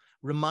school,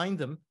 remind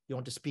them you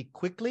want to speak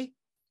quickly,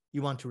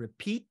 you want to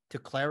repeat to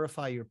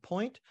clarify your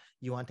point,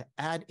 you want to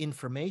add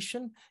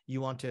information,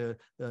 you want to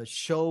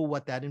show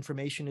what that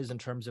information is in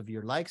terms of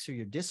your likes or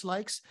your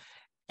dislikes,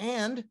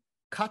 and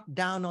cut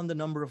down on the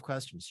number of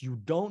questions. You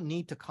don't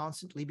need to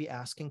constantly be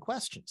asking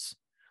questions.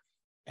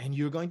 And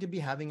you're going to be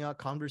having a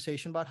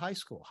conversation about high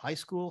school,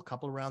 a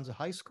couple of rounds of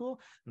high school,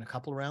 and a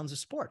couple of rounds of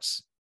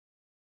sports.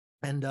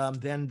 And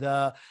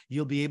then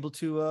you'll be able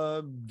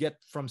to get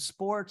from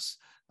sports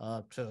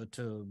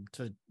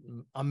to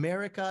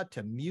America,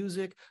 to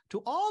music,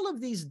 to all of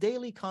these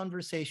daily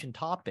conversation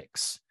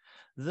topics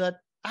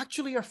that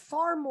actually are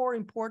far more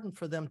important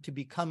for them to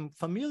become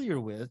familiar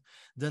with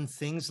than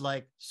things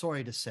like,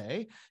 sorry to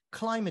say,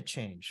 climate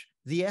change,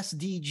 the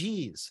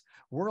SDGs,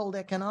 world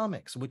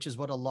economics, which is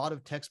what a lot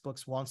of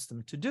textbooks wants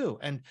them to do,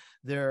 and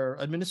their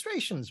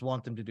administrations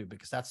want them to do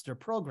because that's their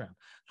program.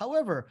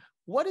 However,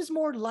 what is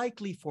more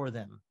likely for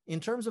them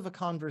in terms of a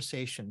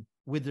conversation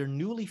with their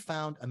newly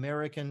found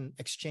American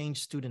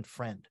exchange student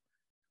friend?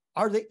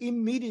 Are they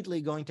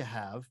immediately going to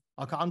have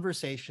a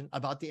conversation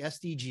about the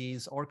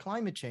SDGs or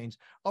climate change,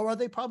 or are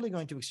they probably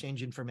going to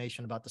exchange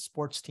information about the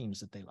sports teams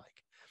that they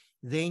like?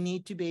 They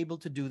need to be able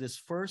to do this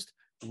first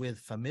with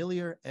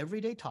familiar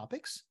everyday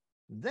topics,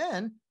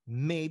 then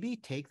maybe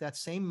take that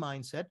same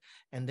mindset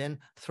and then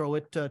throw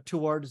it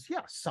towards,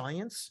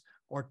 science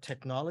or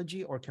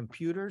technology or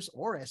computers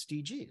or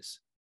SDGs.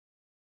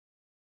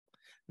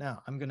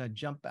 Now, I'm going to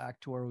jump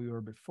back to where we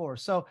were before.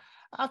 So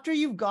after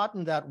you've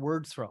gotten that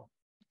word throw,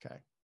 okay,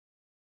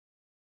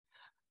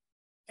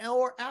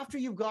 or after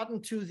you've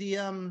gotten to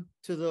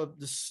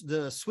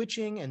the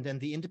switching and then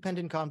the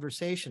independent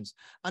conversations,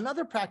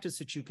 another practice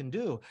that you can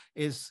do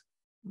is,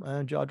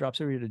 jaw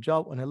drops every to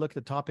JALT when I look at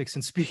the topics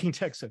and speaking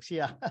textbooks.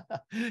 Yeah,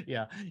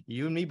 yeah,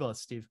 you and me both,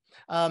 Steve,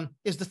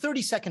 is the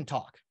 30-second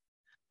talk.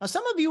 Now,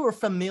 some of you are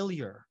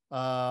familiar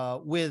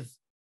with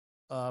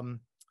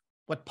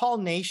what Paul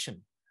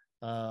Nation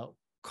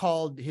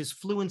called his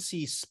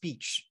fluency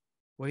speech,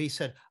 where he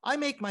said, I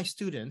make my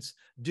students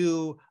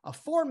do a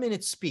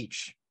 4-minute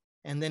speech,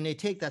 and then they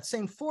take that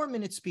same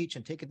 4-minute speech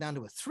and take it down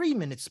to a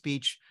 3-minute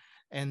speech.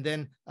 And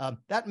then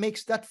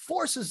that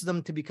forces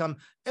them to become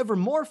ever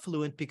more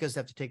fluent because they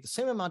have to take the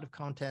same amount of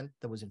content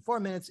that was in 4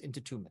 minutes into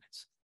 2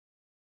 minutes.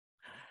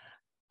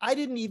 I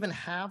didn't even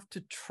have to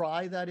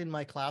try that in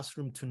my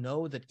classroom to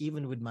know that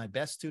even with my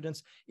best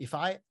students, if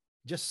I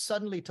just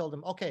suddenly told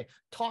them, okay,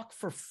 talk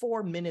for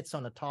 4 minutes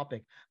on a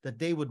topic, that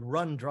they would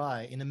run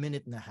dry in a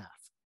minute and a half.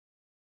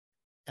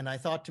 And I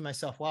thought to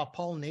myself, wow,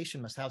 Paul Nation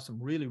must have some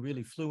really,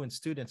 really fluent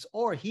students,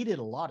 or he did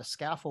a lot of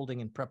scaffolding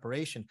in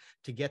preparation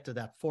to get to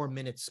that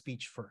 4-minute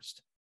speech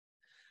first.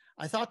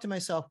 I thought to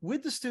myself,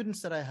 with the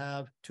students that I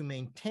have, to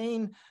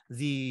maintain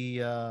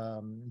the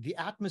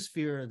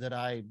atmosphere that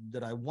I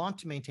want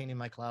to maintain in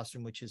my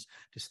classroom, which is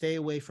to stay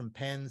away from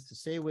pens, to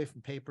stay away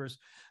from papers.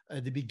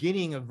 The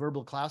beginning of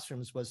verbal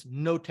classrooms was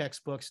no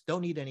textbooks,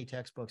 don't need any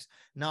textbooks.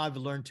 Now I've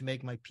learned to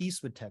make my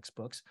peace with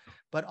textbooks,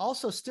 but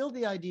also still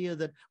the idea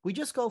that we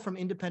just go from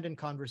independent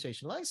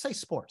conversation. Let's say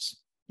sports.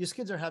 These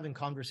kids are having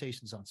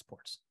conversations on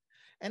sports.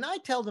 And I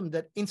tell them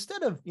that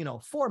instead of,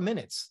 4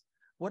 minutes,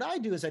 what I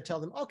do is I tell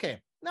them, okay,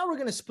 now we're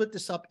going to split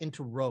this up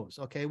into rows.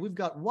 Okay, we've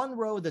got one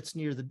row that's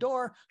near the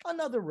door,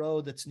 another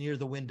row that's near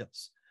the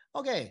windows.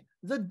 Okay,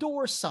 the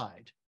door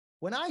side.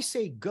 When I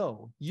say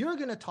go, you're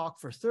going to talk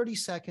for 30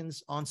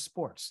 seconds on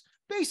sports.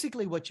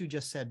 Basically what you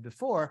just said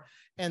before.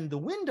 And the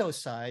window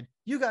side,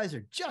 you guys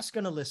are just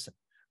going to listen.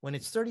 When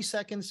it's 30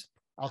 seconds,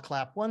 I'll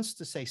clap once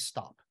to say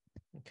stop.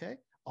 Okay.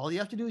 All you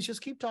have to do is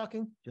just keep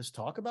talking. Just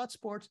talk about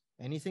sports,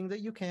 anything that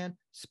you can.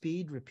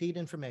 Speed, repeat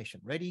information.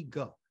 Ready,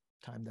 go.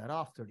 Time that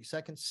off, 30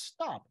 seconds,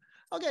 stop.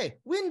 Okay,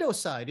 window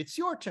side, it's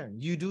your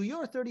turn. You do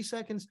your 30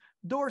 seconds.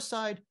 Door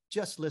side,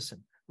 just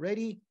listen.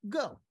 Ready,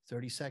 go.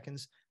 30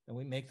 seconds. And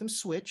we make them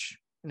switch.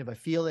 And if I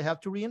feel they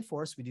have to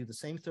reinforce, we do the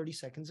same 30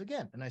 seconds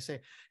again. And I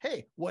say,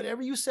 hey,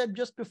 whatever you said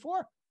just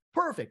before,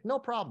 perfect, no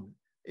problem.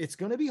 It's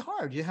going to be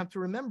hard. You have to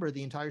remember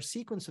the entire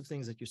sequence of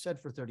things that you said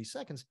for 30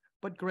 seconds,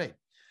 but great.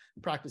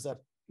 Practice that.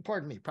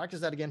 Pardon me.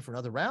 Practice that again for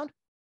another round.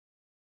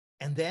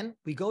 And then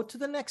we go to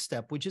the next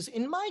step, which is,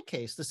 in my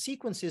case, the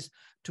sequence is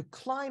to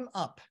climb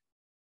up.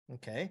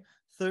 Okay.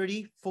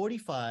 30,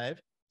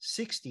 45,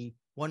 60,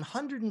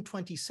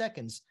 120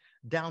 seconds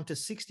down to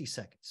 60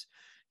 seconds.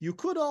 You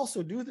could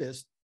also do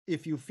this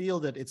if you feel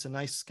that it's a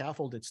nice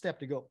scaffolded step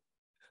to go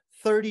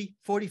 30,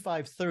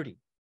 45, 30.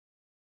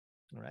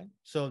 All right.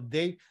 So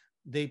they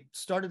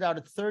started out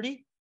at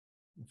 30,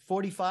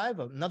 45,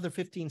 another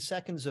 15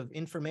 seconds of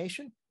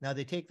information. Now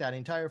they take that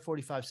entire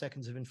 45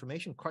 seconds of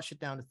information, crush it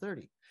down to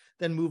 30,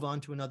 then move on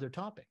to another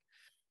topic.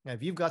 Now,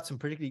 if you've got some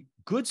particularly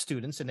good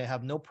students and they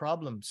have no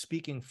problem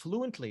speaking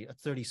fluently at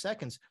 30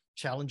 seconds,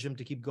 challenge them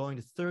to keep going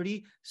to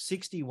 30,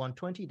 60,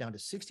 120, down to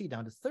 60,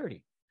 down to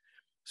 30.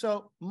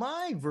 So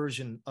my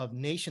version of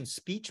nation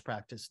speech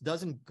practice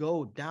doesn't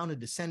go down a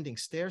descending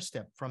stair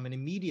step from an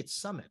immediate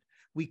summit.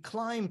 We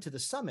climb to the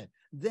summit,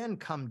 then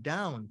come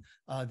down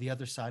the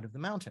other side of the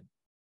mountain.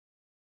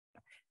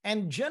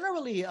 And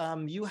generally,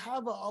 you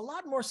have a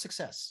lot more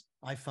success,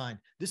 I find.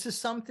 This is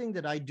something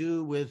that I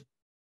do with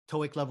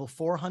TOEIC level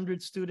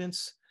 400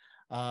 students.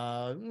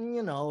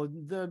 Depending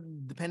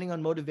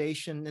on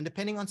motivation and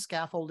depending on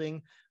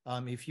scaffolding,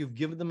 if you've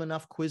given them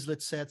enough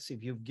Quizlet sets,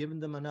 if you've given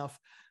them enough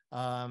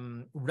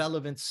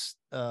relevant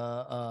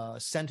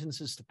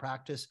sentences to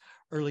practice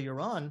earlier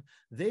on,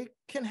 they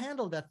can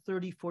handle that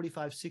 30,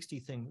 45, 60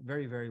 thing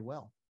very, very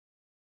well.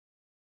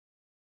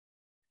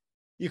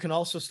 You can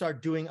also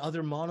start doing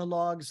other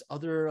monologues,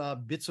 other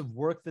bits of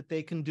work that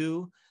they can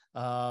do.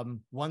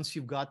 Once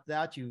you've got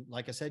that,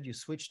 like I said, you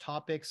switch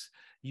topics,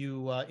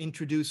 you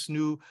introduce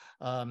new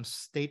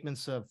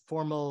statements of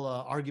formal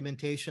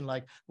argumentation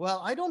like, well,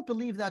 I don't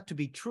believe that to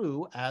be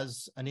true,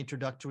 as an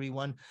introductory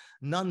one.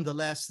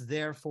 Nonetheless,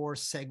 therefore,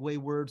 segue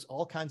words,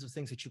 all kinds of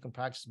things that you can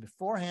practice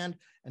beforehand,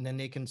 and then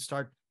they can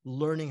start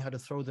learning how to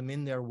throw them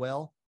in there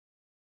well.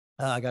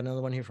 I got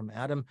another one here from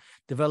Adam.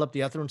 Develop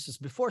the utterances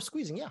before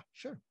squeezing. Yeah,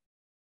 sure.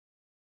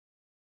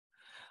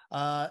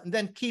 And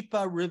then keep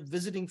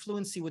revisiting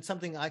fluency with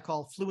something I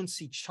call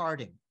fluency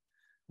charting,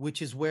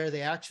 which is where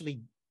they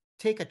actually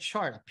take a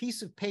chart, a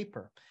piece of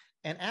paper,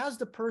 and as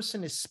the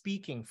person is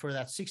speaking for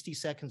that 60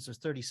 seconds or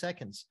 30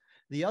 seconds,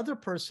 the other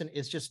person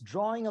is just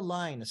drawing a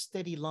line, a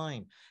steady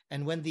line.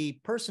 And when the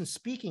person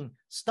speaking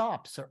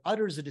stops or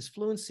utters it as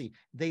fluency,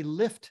 they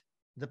lift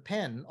the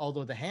pen,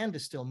 although the hand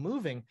is still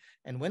moving.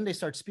 And when they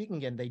start speaking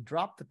again, they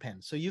drop the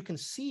pen. So you can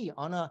see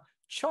on a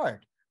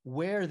chart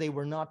where they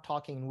were not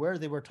talking and where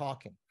they were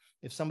talking.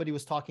 If somebody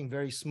was talking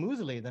very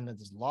smoothly, then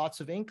there's lots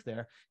of ink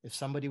there. If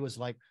somebody was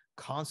like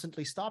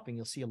constantly stopping,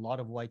 you'll see a lot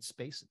of white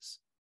spaces.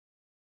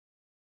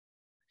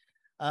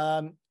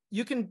 You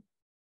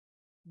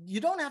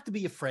don't have to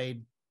be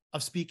afraid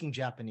of speaking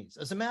Japanese.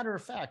 As a matter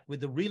of fact,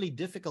 with the really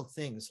difficult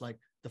things like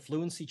the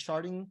fluency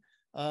charting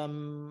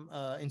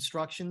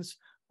instructions,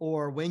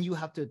 or when you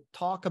have to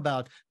talk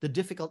about the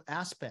difficult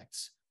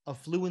aspects of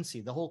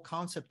fluency, the whole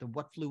concept of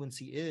what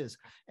fluency is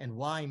and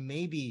why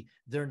maybe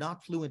they're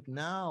not fluent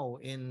now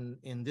in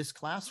this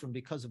classroom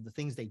because of the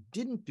things they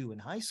didn't do in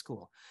high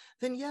school,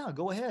 then yeah,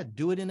 go ahead,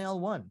 do it in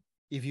L1.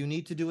 If you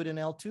need to do it in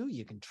L2,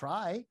 you can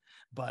try,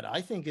 but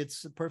I think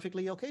it's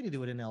perfectly okay to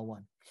do it in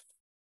L1.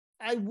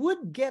 I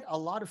would get a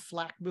lot of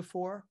flack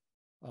before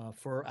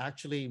for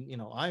actually,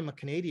 I'm a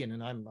Canadian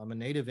and I'm a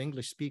native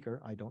English speaker.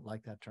 I don't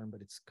like that term,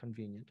 but it's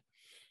convenient.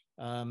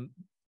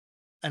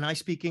 And I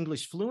speak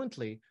English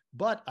fluently,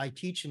 but I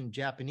teach in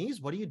Japanese.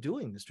 What are you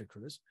doing, Mr.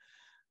 Cruz?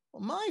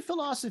 Well, my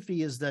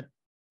philosophy is that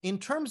in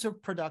terms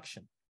of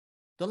production,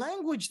 the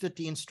language that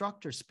the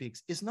instructor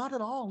speaks is not at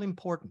all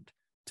important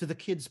to the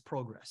kids'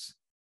 progress.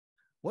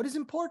 What is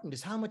important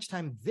is how much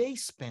time they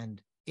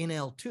spend in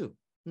L2,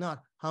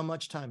 not how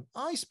much time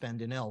I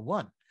spend in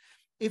L1.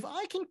 If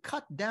I can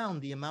cut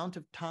down the amount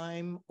of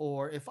time,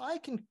 or if I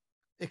can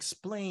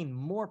explain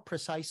more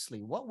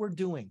precisely what we're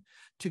doing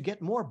to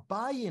get more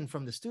buy-in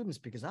from the students,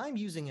 because I'm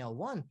using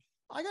L1,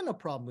 I got no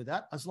problem with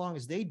that as long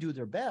as they do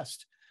their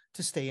best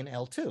to stay in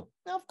L2.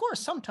 Now, of course,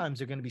 sometimes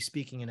they're going to be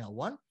speaking in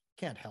L1.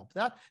 Can't help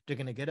that. They're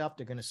going to get up,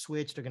 they're going to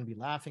switch, they're going to be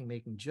laughing,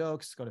 making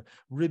jokes, going to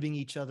ribbing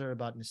each other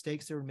about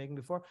mistakes they were making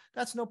before.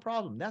 That's no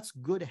problem. That's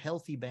good,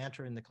 healthy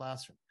banter in the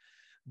classroom.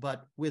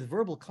 But with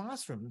verbal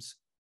classrooms,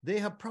 they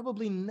have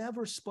probably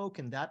never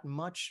spoken that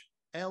much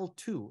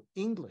L2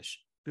 English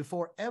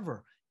before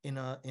ever in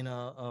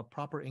a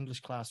proper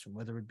English classroom,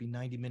 whether it be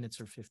 90 minutes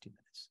or 50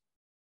 minutes.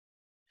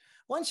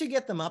 Once you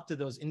get them up to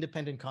those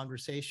independent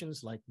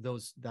conversations, like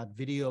that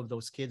video of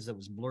those kids that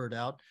was blurred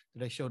out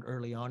that I showed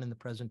early on in the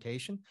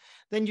presentation,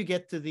 then you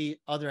get to the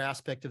other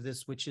aspect of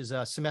this, which is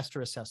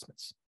semester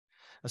assessments.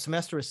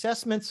 Semester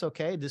assessments,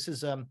 okay, this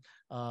is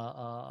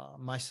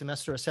my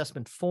semester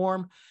assessment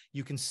form.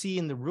 You can see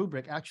in the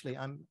rubric, actually,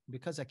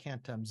 because I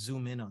can't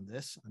zoom in on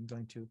this, I'm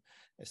going to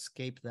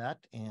escape that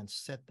and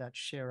set that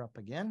share up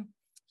again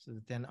so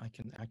that then I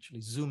can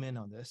actually zoom in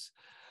on this.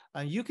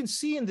 You can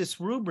see in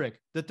this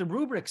rubric that the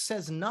rubric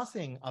says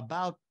nothing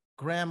about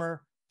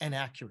grammar and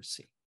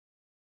accuracy.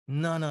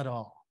 None at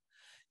all.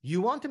 You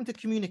want them to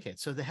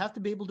communicate, so they have to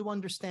be able to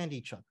understand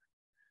each other.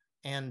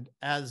 And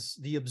as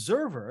the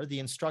observer, the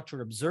instructor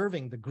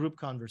observing the group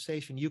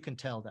conversation, you can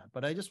tell that.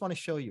 But I just want to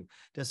show you,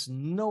 there's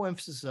no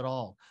emphasis at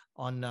all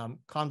on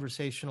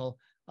conversational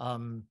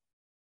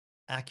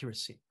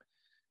accuracy.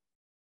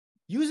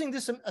 Using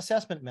this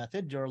assessment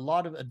method, there are a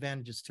lot of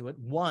advantages to it.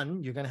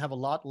 One, you're going to have a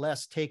lot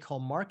less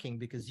take-home marking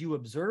because you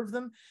observe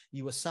them,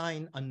 you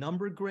assign a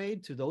number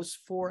grade to those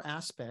 4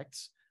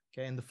 aspects.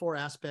 Okay, and the 4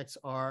 aspects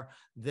are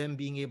them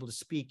being able to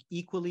speak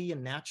equally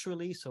and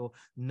naturally. So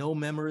no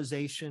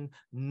memorization,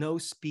 no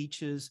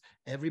speeches.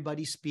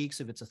 Everybody speaks.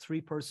 If it's a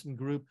 3-person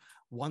group,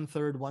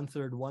 1/3,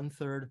 1/3,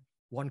 1/3,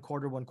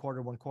 1/4,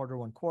 1/4,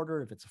 1/4,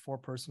 1/4. If it's a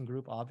 4-person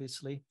group,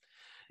 obviously.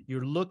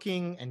 You're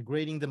looking and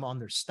grading them on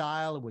their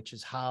style, which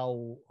is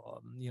how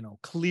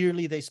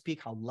clearly they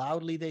speak, how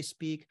loudly they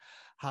speak,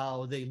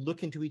 how they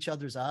look into each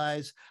other's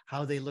eyes,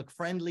 how they look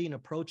friendly and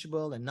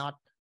approachable and not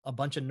a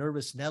bunch of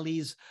nervous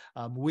Nellies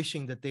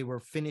wishing that they were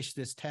finished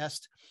this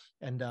test,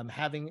 and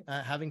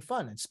having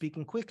fun and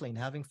speaking quickly and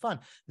having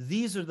fun.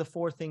 These are the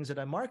 4 things that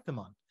I mark them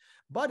on.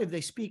 But if they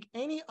speak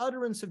any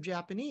utterance of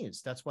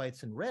Japanese, that's why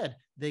it's in red,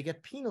 they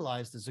get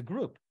penalized as a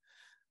group.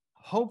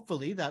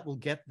 Hopefully that will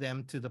get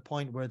them to the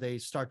point where they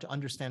start to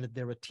understand that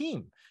they're a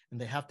team and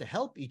they have to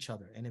help each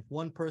other. And if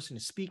one person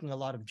is speaking a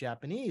lot of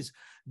Japanese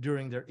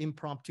during their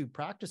impromptu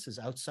practices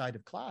outside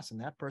of class, and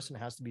that person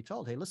has to be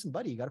told, hey, listen,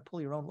 buddy, you got to pull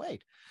your own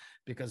weight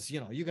because,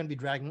 you're going to be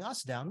dragging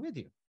us down with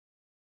you.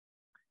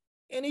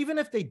 And even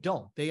if they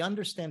don't, they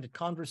understand that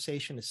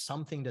conversation is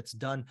something that's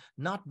done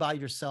not by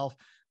yourself,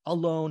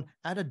 alone,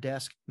 at a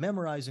desk,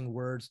 memorizing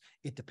words.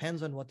 It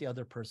depends on what the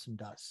other person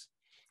does.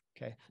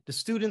 Okay. The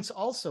students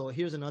also,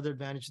 here's another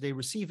advantage, they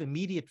receive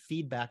immediate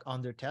feedback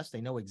on their test. They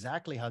know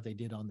exactly how they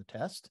did on the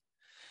test.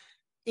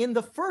 In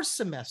the first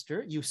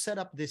semester, you set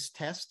up this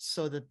test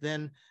so that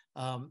then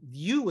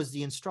you as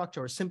the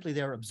instructor are simply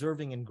there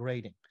observing and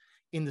grading.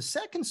 In the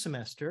second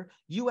semester,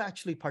 you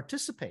actually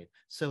participate.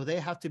 So they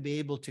have to be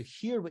able to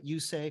hear what you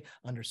say,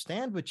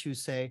 understand what you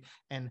say,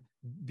 and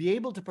be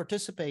able to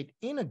participate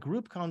in a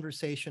group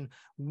conversation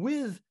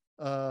with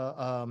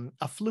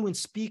a fluent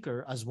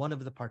speaker as one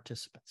of the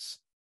participants.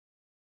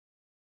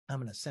 I'm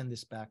going to send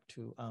this back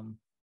to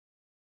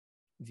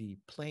the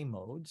play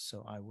mode.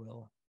 So I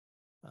will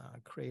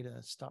create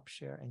a stop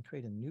share and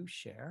create a new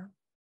share.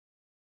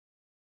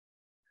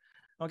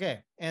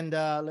 Okay, and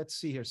let's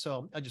see here.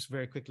 So I'll just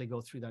very quickly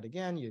go through that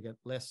again. You get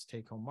less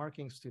take-home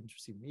marking, students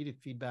receive immediate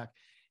feedback,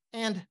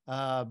 and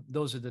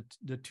those are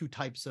the 2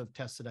 types of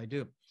tests that I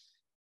do.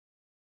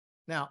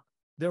 Now,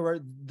 there were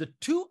the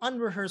 2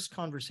 unrehearsed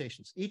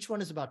conversations. Each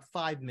one is about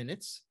 5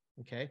 minutes,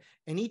 okay?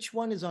 And each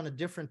one is on a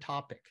different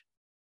topic.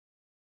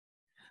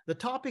 The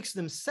topics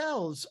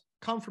themselves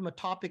come from a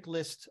topic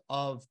list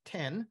of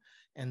 10,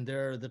 and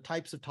they're the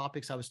types of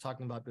topics I was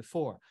talking about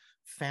before: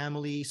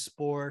 family,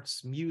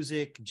 sports,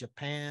 music,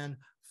 Japan,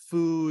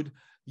 food,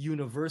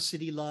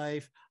 university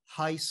life,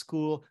 high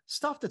school,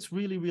 stuff that's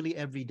really, really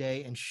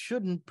everyday and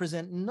shouldn't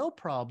present no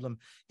problem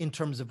in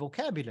terms of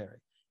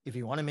vocabulary. If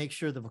you want to make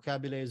sure the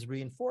vocabulary is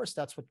reinforced,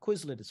 that's what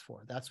Quizlet is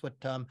for. That's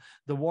what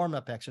the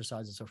warm-up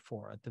exercises are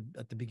for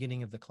at the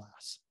beginning of the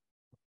class.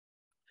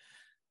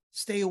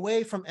 Stay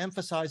away from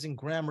emphasizing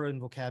grammar and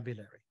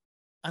vocabulary,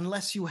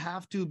 unless you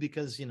have to,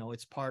 because,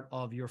 it's part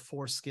of your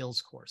 4 skills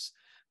course.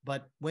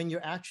 But when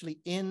you're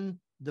actually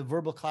in the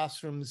verbal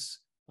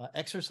classrooms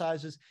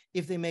exercises,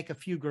 if they make a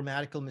few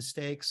grammatical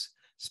mistakes,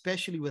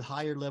 especially with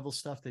higher level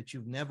stuff that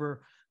you've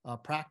never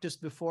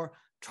practiced before,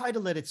 try to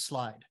let it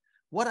slide.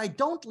 What I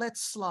don't let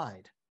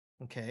slide,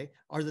 okay,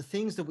 are the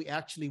things that we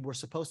actually were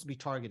supposed to be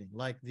targeting,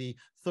 like the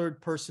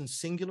 3rd person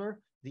singular,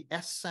 the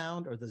S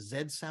sound or the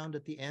Z sound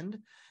at the end,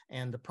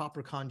 and the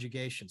proper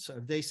conjugation. So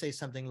if they say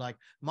something like,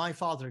 my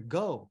father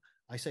go,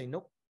 I say,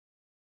 nope,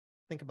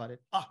 think about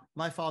it.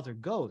 My father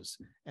goes,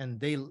 and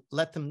they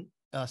let them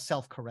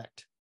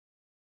self-correct.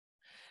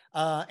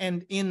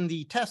 And in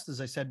the test,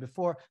 as I said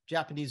before,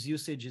 Japanese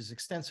usage is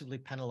extensively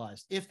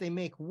penalized. If they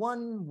make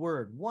one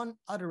word, one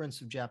utterance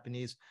of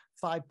Japanese,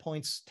 5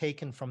 points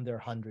taken from their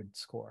 100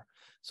 score.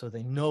 So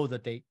they know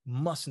that they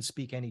mustn't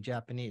speak any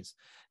Japanese.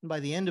 And by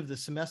the end of the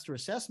semester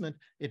assessment,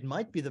 it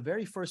might be the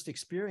very first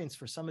experience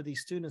for some of these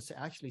students to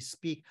actually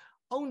speak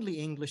only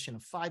English in a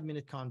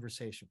 5-minute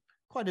conversation.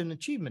 Quite an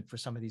achievement for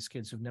some of these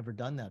kids who've never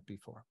done that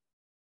before.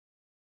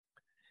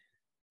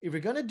 If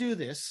you're going to do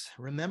this,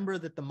 remember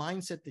that the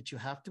mindset that you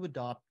have to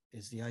adopt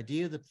is the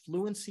idea that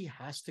fluency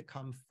has to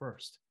come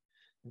first.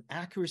 And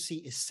accuracy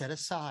is set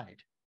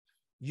aside.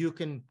 You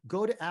can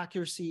go to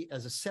accuracy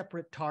as a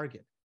separate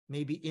target,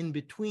 maybe in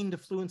between the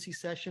fluency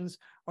sessions,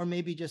 or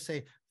maybe just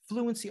say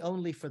fluency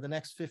only for the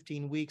next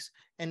 15 weeks,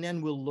 and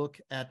then we'll look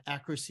at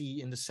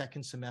accuracy in the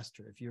second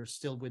semester if you're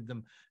still with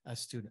them as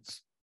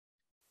students.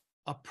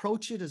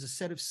 Approach it as a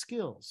set of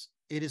skills.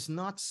 It is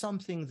not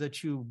something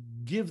that you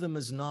give them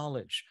as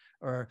knowledge,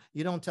 or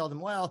you don't tell them,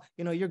 well,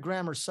 you know, your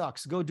grammar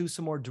sucks, go do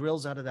some more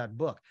drills out of that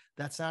book.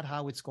 That's not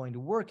how it's going to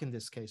work in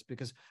this case,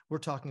 because we're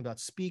talking about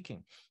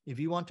speaking. If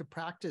you want to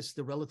practice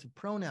the relative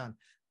pronoun,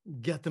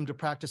 get them to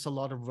practice a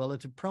lot of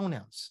relative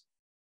pronouns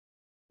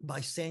by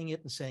saying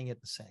it and saying it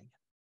and saying it.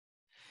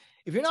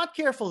 If you're not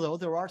careful, though,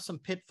 there are some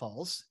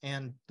pitfalls.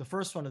 And the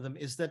first one of them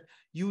is that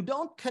you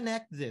don't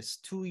connect this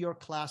to your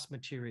class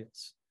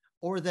materials,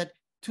 or that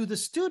to the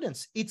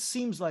students, it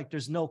seems like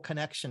there's no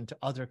connection to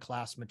other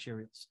class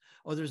materials,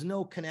 or there's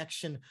no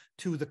connection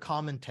to the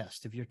common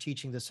test if you're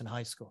teaching this in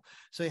high school.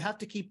 So you have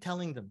to keep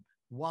telling them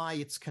why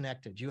it's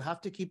connected. You have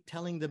to keep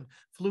telling them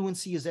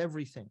fluency is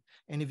everything.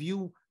 And if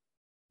you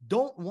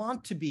don't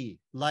want to be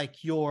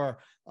like your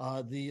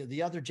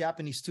the other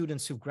Japanese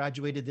students who've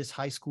graduated this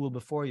high school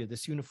before you,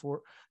 this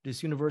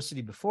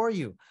university before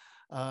you,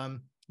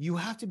 you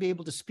have to be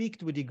able to speak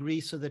to a degree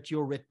so that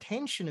your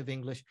retention of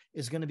English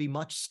is going to be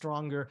much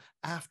stronger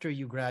after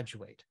you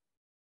graduate.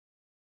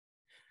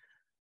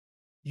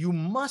 You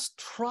must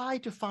try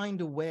to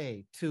find a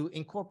way to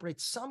incorporate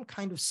some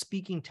kind of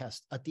speaking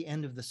test at the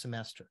end of the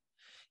semester.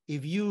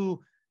 If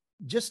you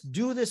just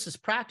do this as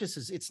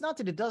practices, it's not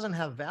that it doesn't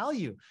have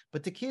value,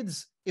 but the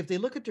kids, if they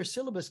look at their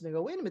syllabus and they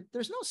go, wait a minute,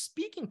 there's no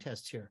speaking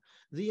test here.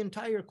 The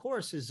entire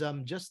course is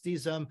just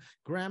these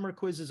grammar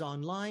quizzes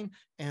online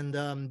and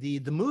the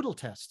Moodle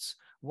tests.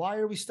 Why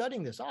are we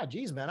studying this? Ah,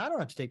 geez, man, I don't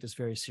have to take this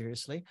very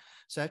seriously.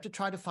 So I have to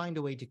try to find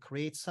a way to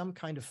create some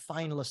kind of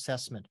final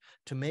assessment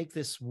to make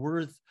this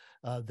worth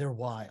their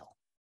while.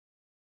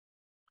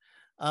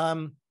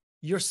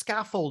 Your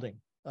scaffolding,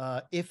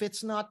 if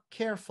it's not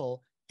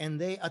careful, and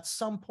they at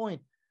some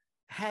point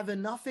have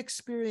enough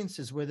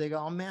experiences where they go,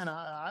 oh man,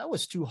 I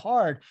was too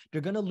hard, they're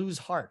going to lose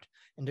heart.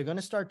 And they're going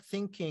to start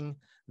thinking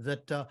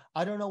that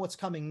I don't know what's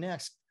coming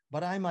next,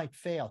 but I might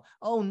fail.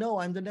 Oh no,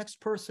 I'm the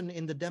next person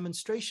in the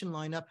demonstration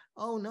lineup.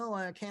 Oh no,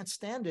 I can't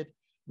stand it.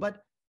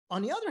 But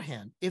on the other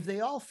hand, if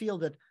they all feel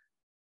that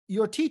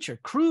your teacher,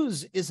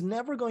 Cruz, is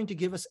never going to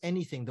give us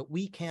anything that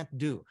we can't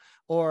do,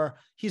 or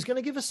he's going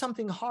to give us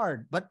something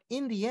hard, but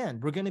in the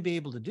end, we're going to be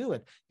able to do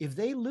it. If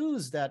they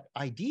lose that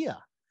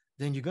idea,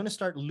 then you're going to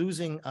start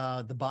losing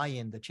the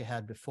buy-in that you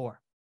had before.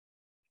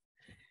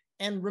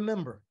 And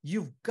remember,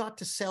 you've got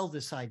to sell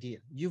this idea.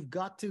 You've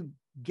got to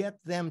get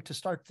them to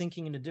start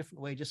thinking in a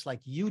different way, just like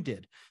you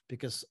did,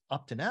 because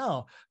up to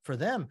now, for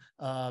them,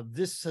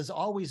 this has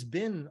always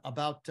been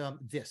about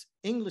this.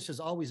 English has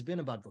always been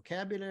about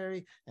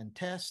vocabulary and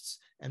tests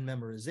and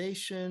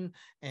memorization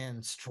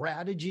and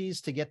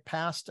strategies to get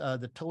past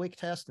the TOEIC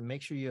test and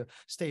make sure you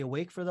stay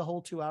awake for the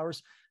whole 2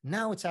 hours.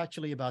 Now it's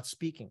actually about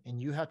speaking,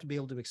 and you have to be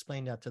able to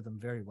explain that to them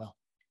very well.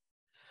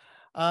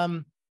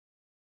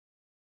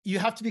 You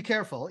have to be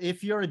careful.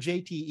 If you're a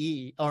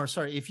JTE, or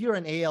sorry, if you're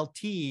an ALT,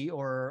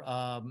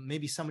 or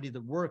maybe somebody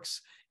that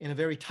works in a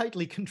very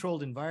tightly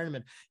controlled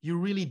environment, you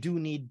really do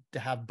need to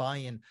have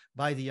buy-in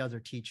by the other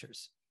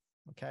teachers.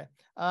 Okay.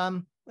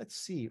 Let's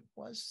see,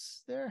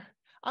 was there?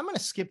 I'm going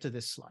to skip to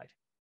this slide.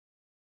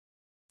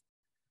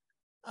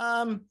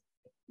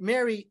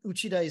 Mary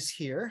Uchida is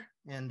here,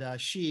 and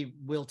she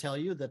will tell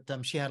you that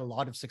she had a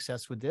lot of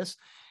success with this.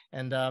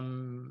 And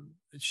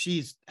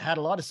she's had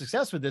a lot of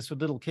success with this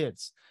with little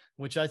kids,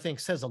 which I think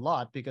says a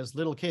lot, because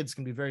little kids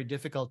can be very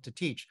difficult to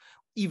teach,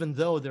 even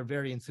though they're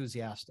very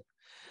enthusiastic.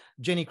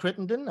 Jenny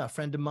Crittenden, a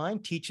friend of mine,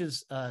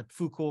 teaches at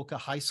Fukuoka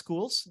high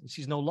schools.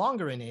 She's no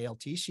longer in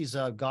ALT. She's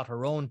got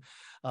her own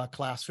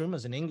classroom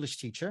as an English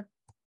teacher.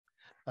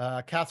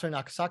 Catherine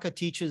Akasaka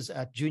teaches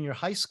at junior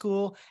high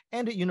school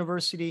and at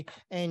university.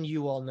 And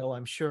you all know,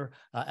 I'm sure,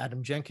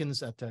 Adam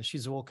Jenkins at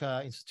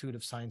Shizuoka Institute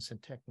of Science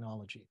and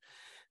Technology.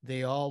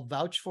 They all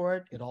vouch for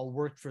it. It all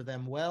worked for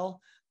them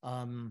well.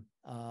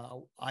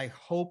 I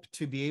hope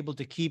to be able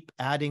to keep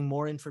adding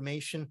more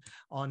information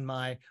on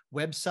my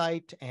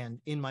website and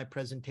in my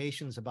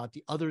presentations about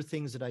the other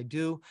things that I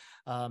do.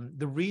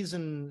 The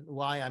reason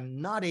why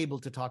I'm not able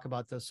to talk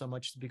about those so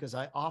much is because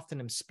I often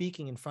am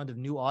speaking in front of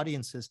new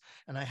audiences,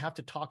 and I have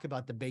to talk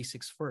about the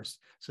basics first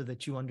so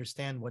that you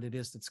understand what it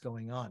is that's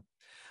going on.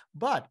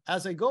 But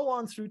as I go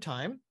on through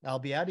time, I'll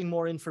be adding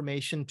more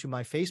information to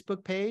my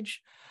Facebook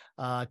page,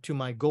 to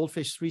my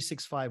Goldfish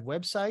 365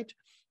 website.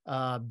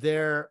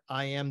 There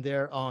I am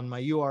there on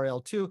my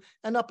URL too,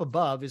 and up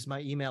above is my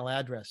email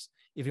address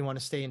if you want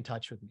to stay in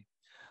touch with me.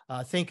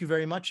 Thank you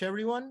very much,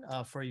 everyone,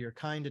 for your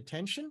kind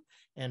attention.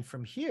 And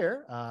from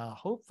here,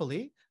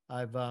 hopefully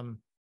I've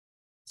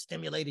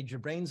stimulated your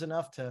brains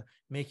enough to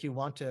make you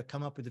want to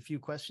come up with a few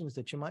questions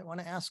that you might want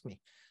to ask me.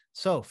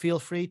 So feel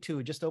free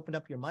to just open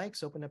up your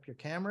mics, open up your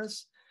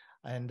cameras,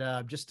 and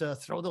just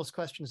throw those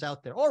questions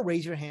out there, or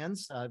raise your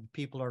hands.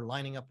 People are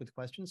lining up with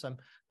questions. I'm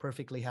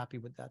perfectly happy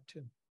with that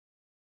too.